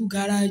sẹ́ndì ẹ̀ through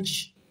garage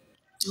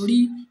torí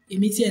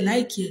èmi tiẹ̀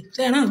láìkí ẹ̀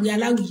fẹ́ràn ìwé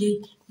aláwìyé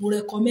mo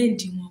recommend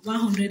wọn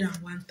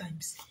 101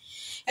 times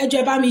ẹ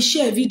jọ̀ọ́ bá mi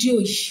share video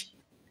yìí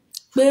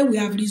pé we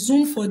have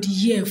resumed for the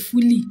year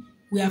fully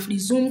we have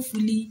resumed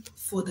fully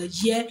for the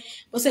year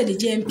Bọ́sẹ̀dé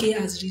JMK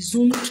has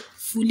resumed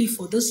fully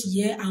for this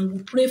year and we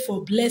pray for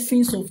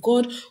blessings of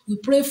God we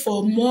pray for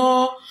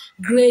more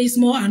grace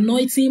more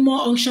anointing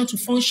more unction to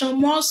function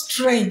more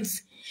strength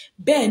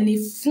bẹ́ẹ̀ ni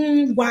fún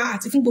wa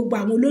àti fún gbogbo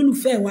àwọn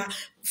olólùfẹ́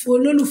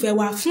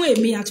wa fún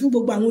èmi àti fún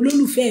gbogbo àwọn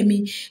olólùfẹ́ mi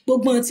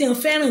gbogbo àwọn tí wọ́n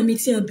fẹ́ràn mi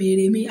tí wọ́n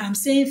béèrè mi I'm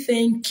saying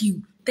thank you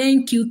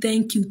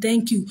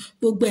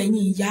gbogbo ẹ̀yin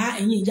ìyá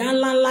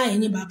ńláńlá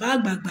ẹ̀yin bàbá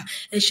àgbààgbà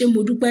ẹ ṣé mo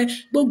dúpẹ́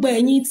gbogbo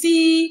ẹ̀yin tí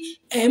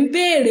ẹ ń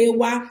béèrè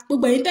wa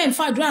gbogbo ẹ̀yin tẹ́ ń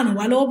fàdúrà ràn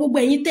wá lọ́wọ́ gbogbo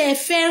ẹ̀yin tẹ́ ẹ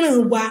fẹ́ràn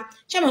wa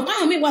ṣé mọ̀ pé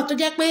àwọn míì wà tó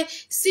jẹ́ pé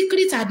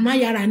secret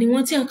admirer ni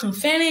wọ́n tí kàn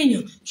fẹ́ràn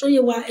èèyàn ṣóyè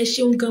wa ẹ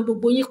ṣeun gan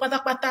gbogbo yín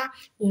pátápátá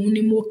òun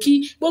ni mo kí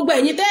gbogbo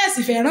ẹ̀yin tẹ́ ẹ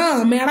sì fẹ́ràn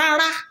mi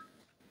rárá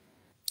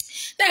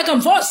tẹ́ẹ̀kan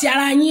fọ́ọ̀sì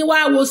ara yín wá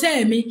wo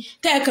sẹ́ẹ̀mí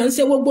tẹ́ẹ̀kan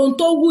ṣe gbogbo ohun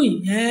tó wù yìí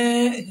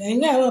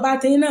ẹ̀yìn ẹ̀rọ bá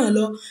ti náà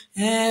lọ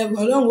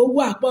ọlọ́run ó wù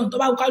àpọ̀ tó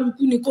bá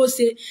kálukú ni kó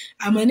ṣe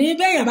àmọ́ ní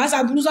bẹ́yàn bá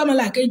ṣàbúrú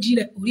sọ́mọlà kejì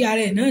rẹ̀ orí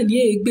ara ẹ̀ náà ní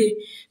ègbé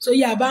so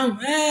yà báwọn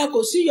kò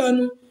sí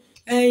yọnu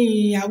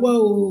àwọ̀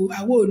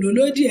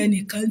òlòlódì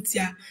ẹnìkan tí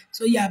a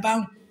so yà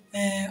báwọn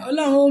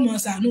ọlọ́run ó mọ̀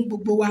ṣàánú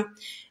gbogbo wa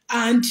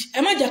and ẹ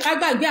má jẹ́ ká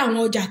gbàgbé àwọn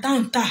ọjà tá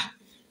ń tà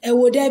ẹ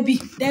wo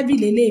dẹ́bì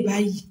lélẹ̀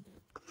báyìí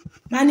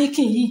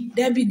máníkìn yìí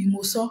dẹ́bì ni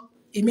mo sọ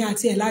èmi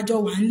àti ẹ̀ lájọ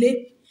wà ń lé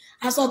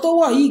aṣọ tó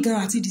wọ̀ yìí gan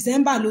àti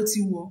December ló ti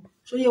wọ̀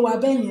ṣóyé wa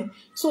bẹ́ẹ̀ yẹn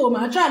so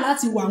màá try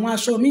láti wọ àwọn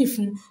aṣọ míì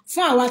fún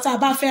àwa tá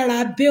a bá fẹ́ ra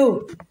bail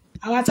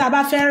àwa tá a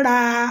bá fẹ́ ra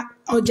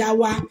ọjà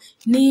wa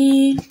ní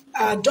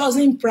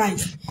dozen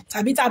price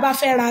tàbí tá a bá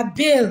fẹ́ ra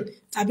bail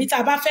tàbí tá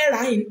a bá fẹ́ ra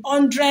in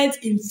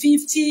 100 in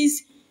 50s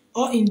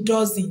or in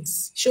dozens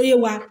ṣóyé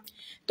wa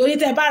torí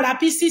tẹ́ bá ra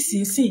pieces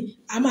nsìn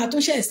a máa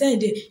tún ṣe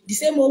send the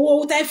same owó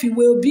tẹ́ fi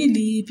wé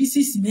bíìlì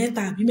pieces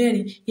mẹ́ta àbí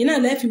mẹ́rin iná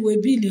lẹ́ fi wé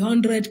bíìlì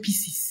 100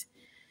 pieces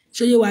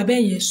ṣóyé wa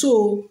bẹ́ẹ̀ yẹn so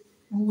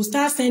we will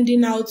start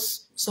sending out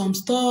some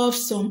stuff,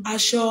 some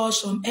aṣọ,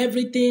 some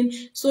everything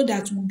so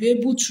that we'll be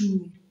able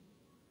to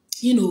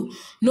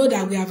know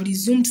that we have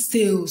resumed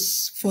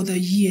sales for the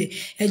year.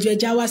 Ẹjọ́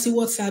ẹja wá sí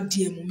WhatsApp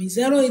DM mi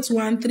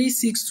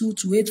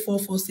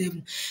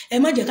 08136228447. Ẹ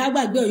má jẹ́ ká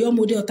gbàgbé Ọ̀yọ́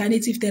Model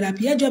Alternative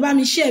Therapy. Ẹjọ́ bá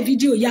mi share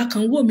fídíò ya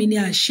kan wò mí ní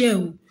àṣẹ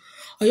o.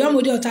 Ọ̀yọ́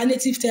Model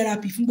Alternative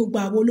Therapy fún gbogbo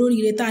àwọn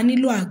olóríire tá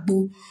nílò àgbo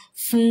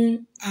fún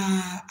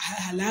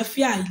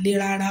àlàáfíà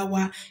ìlera ara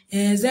wa.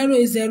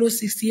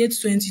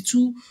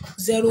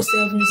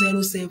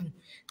 08068220707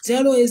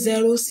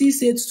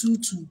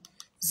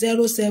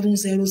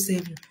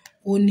 08068220707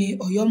 ó ní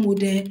Ọ̀yọ́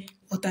Model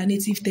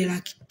Alternative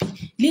Therapy.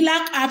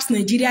 Lilac Apps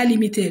Nigeria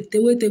Limited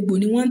tewétegbò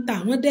ni wọ́n ń tà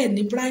wọ́n dẹ̀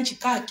ní branch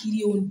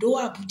káàkiri Ondo,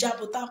 Abuja,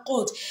 Port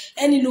Harcourt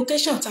any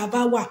location tá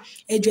bá wà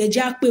ẹjọ́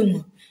ẹjẹ́ á pè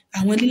wọ́n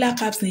àwọn Lilac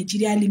Apps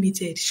Nigeria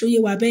Limited ṣóyé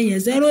wa bẹ́yẹn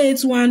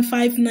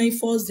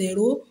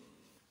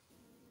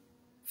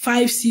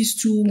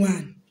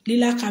 08159405621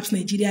 Lilac Apps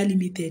Nigeria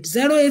Limited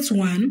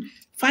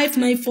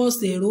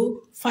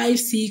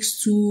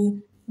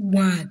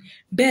 08159405621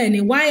 bẹ́ẹ̀ ni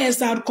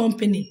YSR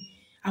Company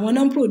àwọn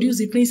non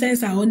produce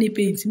Princess and Honey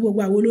paint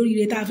gbogbo àwọn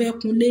olóríire tá fẹ́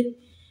kunlé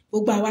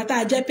gbogbo àwa tá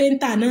jẹ́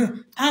painter náà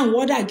à ń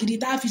wọ́dà gidi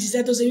tá fi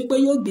ṣiṣẹ́ tó ṣe wípé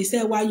yóò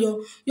gbéṣẹ́ wa yọ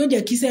yóò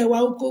jẹ́ kíṣẹ́ wa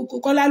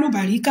kó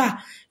lálùbáríkà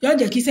yóò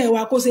jẹ́ kíṣẹ́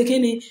wa kó ṣe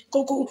kíni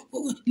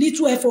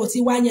little effort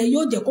wa yẹn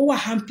yóò jẹ́ kó wà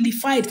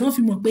amplified tán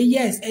fi mọ̀ pé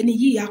yes ẹni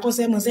yìí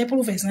akọ́ṣẹ́mọṣẹ́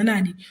professional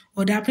ni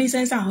ọ̀dà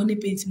Princess and Honey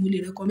paint mo lè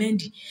recommend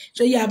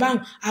so yí àbáhùn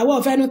àwọ̀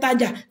ọ̀fẹ́nu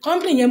tajà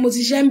company yẹn mo ti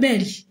ṣiṣẹ́ ń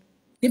bẹ̀rì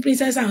ní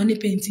Princess and Honey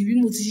paint bí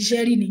mo ti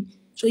ṣiṣẹ́ rí ni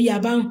so yí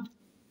àbáhùn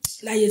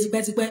láyé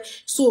tipẹ́tipẹ́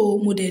so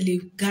mo dẹ̀ lè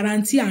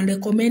guarantee and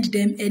recommend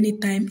them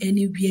anytime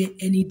anywhere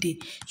any day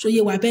so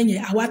yé wa bẹ́yẹn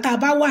àwa tá a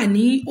bá wà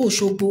ní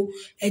Òṣogbo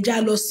ẹja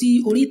lọ sí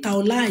oríta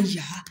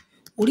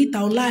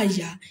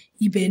Ọláàyà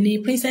ibẹ̀ ni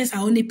Princess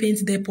and Honey paint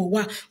depot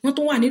wà wọ́n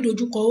tó wà ní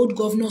dojúkọ Old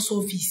Governor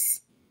Office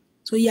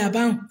so yé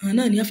àbáhùn àwọn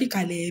náà ní wọ́n fi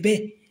kalẹ̀ ẹ̀bẹ̀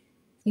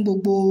fún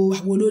gbogbo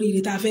àwọn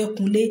olóríire tá a fẹ́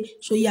kunlé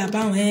so yé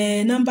àbáhùn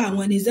nọ́mbà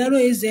wọn ni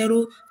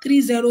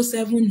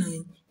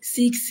 0803079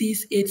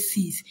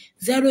 6686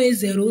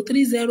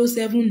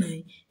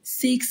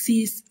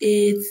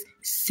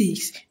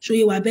 08030796686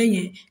 ṣóyé wa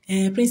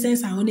bẹ́yẹn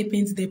Princess and Honey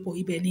paint depot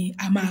ibẹ̀ ni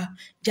a máa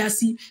já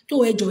sí tó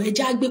ẹjọ́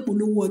ẹjá gbé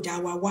polówó ọjà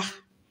wa wá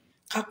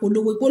ká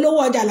polówó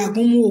ọjà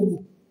làgún mú òwò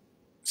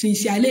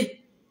sincerely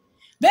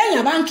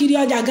bẹ́ẹ̀yàn bá ń kiri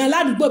ọjà gan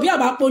ládùúgbò bí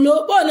ọba polówó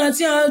bóòna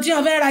tí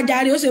wọ́n fẹ́ rajà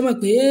rí ó ṣe mọ̀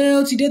pé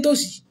ó ti dé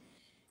tòsí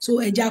so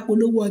ẹjá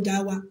polówó ọjà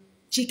wa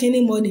chicken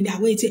money ni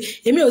àwọn ètè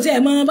èmi ò tẹ́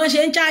ẹ̀ mọ bọ́n ṣe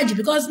ń charge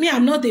because me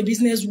I'm not a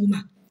business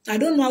woman I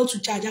don't know how to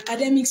charge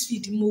academics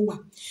fee mo wà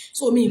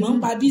so mi ìmọ̀ ń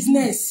pa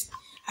business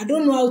I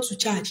don't know how to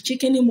charge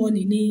chicken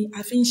money ni a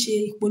fi ń ṣe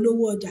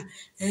ìpolówó ọjà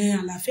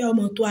àlàáfíà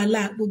ọmọ tó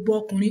alá gbogbo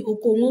ọkùnrin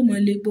oko wọn ò mọ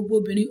lé gbogbo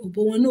obìnrin òbó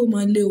wọn náà ò mọ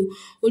lé o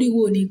orí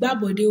wo ò ní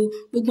gbàbọ̀dé o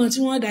gbogbo tí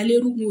wọ́n dá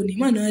lérú wọn ò ní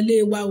mọ̀nà lé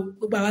wa o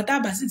gbogbo àwa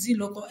tábà sì ti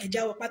lọ́kọ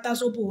ẹja wọ pátá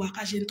sóbò wa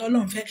ká ṣe ń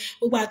tọ́lọ̀ ń fẹ́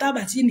gbogbo àwa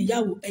tábà tí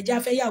níyàwó ẹja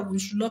fẹ́ yàwó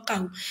oṣù lọ́kà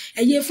o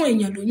ẹyẹ fún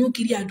èèyàn lóyún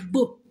kiri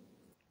àdúgbò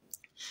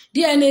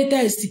DNA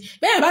test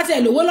bẹ́ẹ̀ bá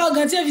tiẹ̀ lówó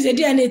lọ́gán tí ó fi ṣe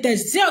DNA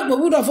test tí ọ̀pọ̀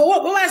gbúdọ̀ fowó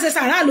bó bá ṣe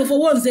sàrà ló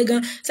fowó ń ṣe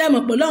gan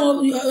sẹ́mọ̀ pé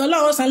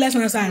Ọlọ́run san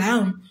lẹ́san sàrà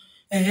ọ̀hún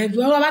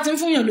ọba bá ti ń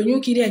fúnyàn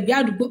lóyún kiri ẹ̀gbẹ́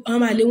àdúgbò wọn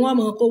máa lé wọn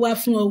mọ̀ kó wá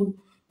fún ọ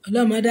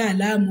ọlọ́mọdé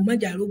àláàmú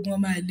mọ́jàrógun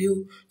ọmọ àlè o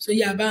so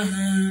yà bá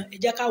hàn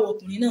ẹjẹ́ káwọ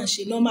ọkùnrin náà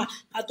ṣe nọ́mà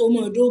ká tó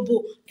mọ̀ dóbò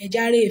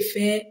ẹjá rè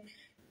fẹ́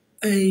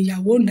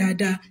ìyàwó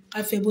dáadáa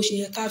káfẹ́ bó ṣe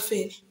yẹ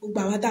káfẹ́ gbogbo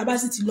àwọn tá a bá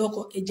sì ti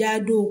lọ́kọ ẹjẹ́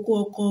àdó okó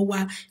ọkọ wa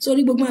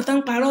sórí gbogbo àtàn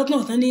parọ́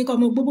náà tán ní kọ́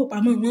ọmọ gbogbo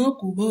pamọ́ wọn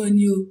kò bọ́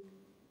ni o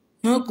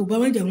wọn kò bọ́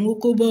wọn jẹ̀ wọn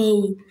kó bọ́ o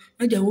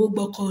wọn jẹ̀ wọn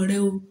gbọ́kọ rẹ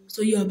o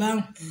so yọ bá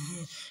hàn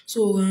so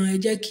ẹ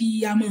jẹ́ kí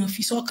a máa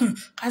fi sọ́kàn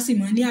ká sì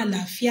máa ní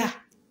àlàáfíà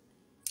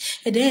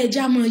ẹ̀dẹ̀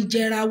ẹjẹ́ a máa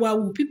jẹra wa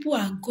wò people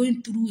are going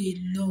through a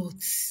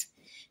lot.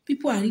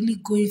 People are really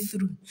going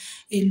through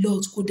a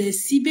lot kò dẹ̀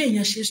sí bí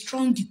èèyàn ṣe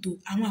strong tó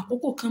àwọn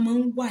àkókò kan máa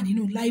ń wà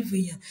nínú life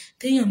èèyàn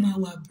téèyàn máa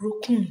wà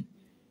broken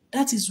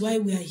that is why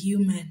we are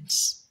humans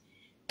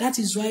that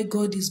is why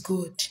God is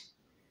God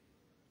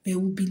but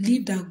we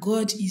believe that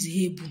God is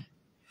able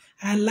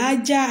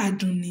Alájà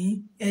Àdùnní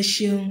ẹ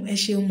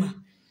ṣeun mà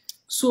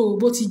so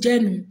bó ti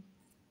jẹ́nu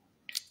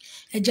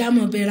ẹjẹ́ á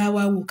mọ̀ bẹ̀rẹ̀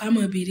wa wò ká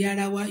mọ̀ bèrè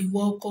ara wa ìwọ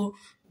ọkọ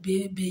bẹ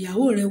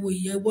ìyàwó rẹ wo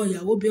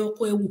ìyàwó bẹ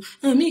ọkọ ẹ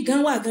wò mí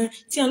gan wà gan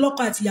tí wọn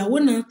lọ́kọ àti ìyàwó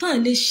náà tán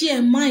lè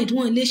share mind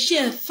wọn lè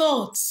share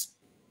thoughts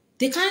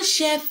they can't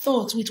share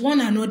thoughts with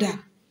one another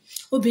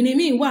obìnrin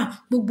míì wà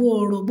gbogbo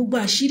ọ̀rọ̀ gbogbo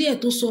àṣírí ẹ̀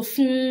tó sọ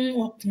fún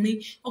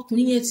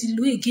ọkùnrin yẹn ti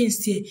lo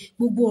against ẹ̀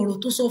gbogbo ọ̀rọ̀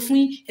tó sọ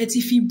fún ẹ ti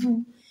fi bú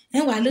ẹ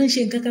wà ló ń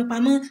ṣe nǹkan kan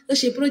pamọ́ ó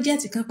ṣe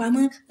project kan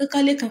pamọ́ ó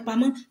kọ́lé kan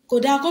pamọ́ kò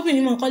dáa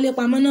kóbìnrin mọ̀ kọ́lé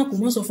pamọ́ náà kò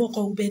mọ̀ sọ fọ́kọ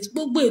ọbẹ̀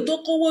gbogbo ètò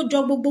kówó jọ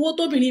gbogbo owó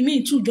tóbìnrin míì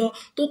tù jọ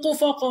tó kó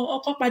fọ́kọ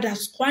ọkọ padà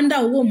squander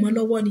owó mọ́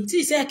lọ́wọ́ ni tí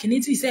ìṣẹ́ kìíní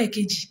tí ìṣẹ́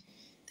kejì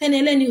tẹ́ni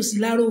ẹlẹ́ni ò sì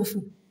láró òfò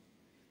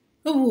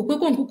ó wò pé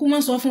kóun kúkú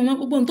mọ́ sọ fún wọn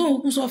gbogbo ohun tóun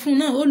kúkú sọ fún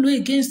náà ó lo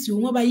against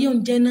òun wọ́n bá yé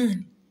oúnjẹ náà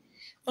ni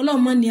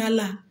ọlọ́run mọ́ ni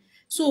Allah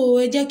so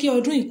ẹ jẹ́ kí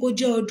ọdún yìí kó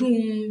jẹ́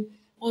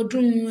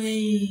ọdún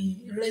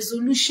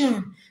resolution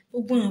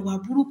gbogbo àwà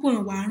burúkú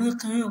àwà àrán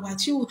kan àwà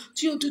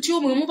tí ó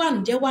mọ̀ mú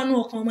bànújẹ́ wánú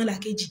ọkàn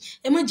ọmọlàkejì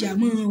ẹ má jà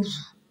máa wù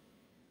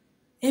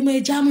ẹ má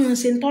jà máa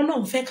ṣe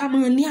tọ́lọ́run fẹ́ ká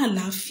máa ní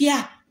àlàáfíà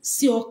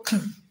sí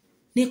ọkàn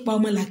nípa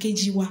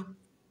ọmọlàkejì wa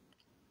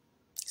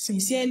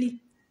sincerely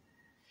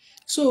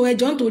so ẹ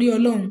jọ̀ọ́ nítorí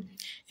ọlọ́run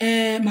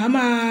màá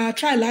máa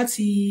try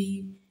láti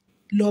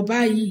lọ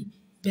báyìí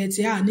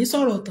bẹ̀tẹ̀ à ní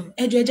sọ̀rọ̀ tán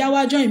ẹ jọ̀ọ́ ẹ já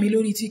wá join mi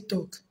lórí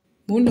TikTok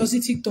mò ń lọ sí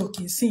TikTok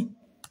nsìn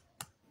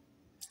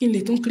kí n lè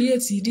tún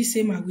create this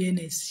same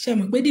awareness ṣe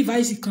mọ̀ pé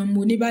device kan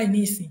mo ní báyìí ní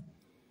ìsìn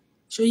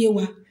ṣóyé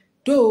wa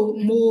though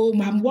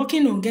I'm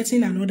working on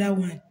getting another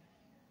one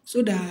so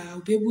that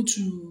I'll be able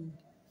to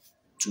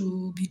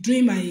be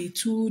doing my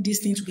two this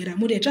thing together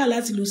mo dẹ̀ try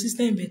láti lo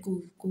system bẹ̀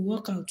kò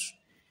work out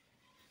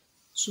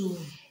so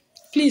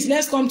please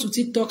let's come to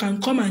TikTok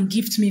and come and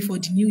gift me for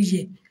the new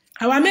year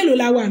àwa mélòó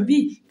la wà bí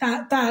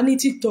tá a ní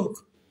TikTok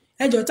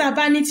ẹ jọ̀ọ́ tá a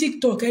bá ní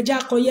TikTok ẹ já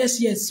kọ yes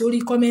sórí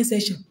comment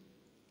section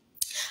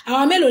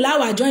àwa mélòó la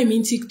wà join mi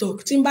ní TikTok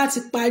tí n bá ti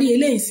parí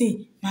eléyìí sìn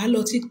màá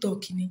lọ TikTok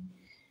ni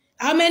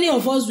how many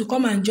of us will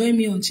come and join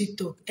me on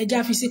TikTok ẹ já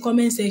fi sí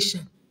comment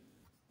section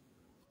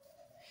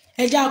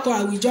ẹ já kọ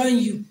I will join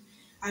you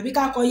àbí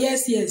ká kọ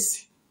yes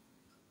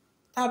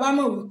tá a bá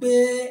mọ̀ wípé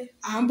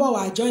à ń bọ̀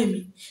wá join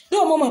mi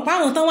lóò mo mọ̀ pé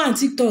àwọn tán wà ní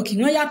TikTok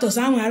wọ́n yàtọ̀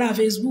sáwọn ará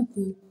Facebook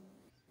o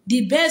the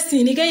best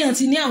thing ni kéèyàn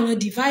ti ní àwọn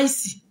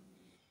device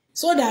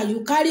so that you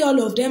carry all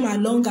of them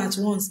along at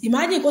once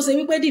imagine kó ṣe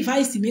wípé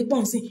device mi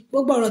pọ̀ sí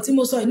gbogbo ọ̀rọ̀ tí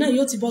mo sọ náà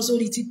yóò ti bọ́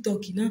sórí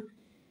TikTok náà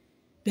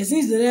person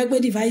is there pé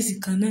device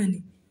kan náà ni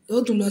yóò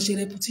tún lọ ṣe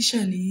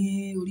repetition ní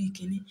orí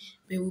kìíní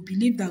but we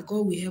believe that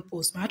God will help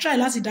us màá try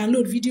láti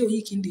download video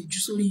yìí kí n lè jù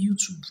sórí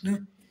YouTube náà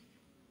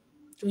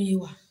tó yé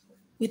wa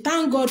we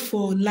thank God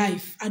for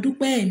life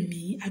adúpẹ́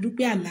ẹ̀mí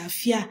adúpẹ́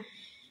àlàáfíà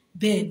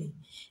bẹ́ẹ̀ ni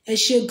ẹ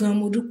ṣé gan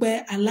mo dúpẹ́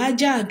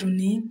Alhaja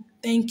Adunni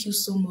thank you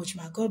so much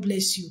ma God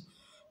bless you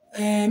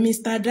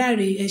Mr.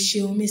 Dare ẹ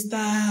ṣeun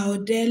Mr.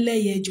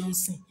 Odeleye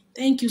Johnson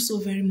thank you so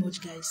very much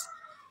guys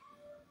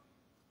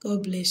God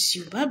bless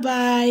you bye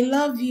bye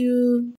love you.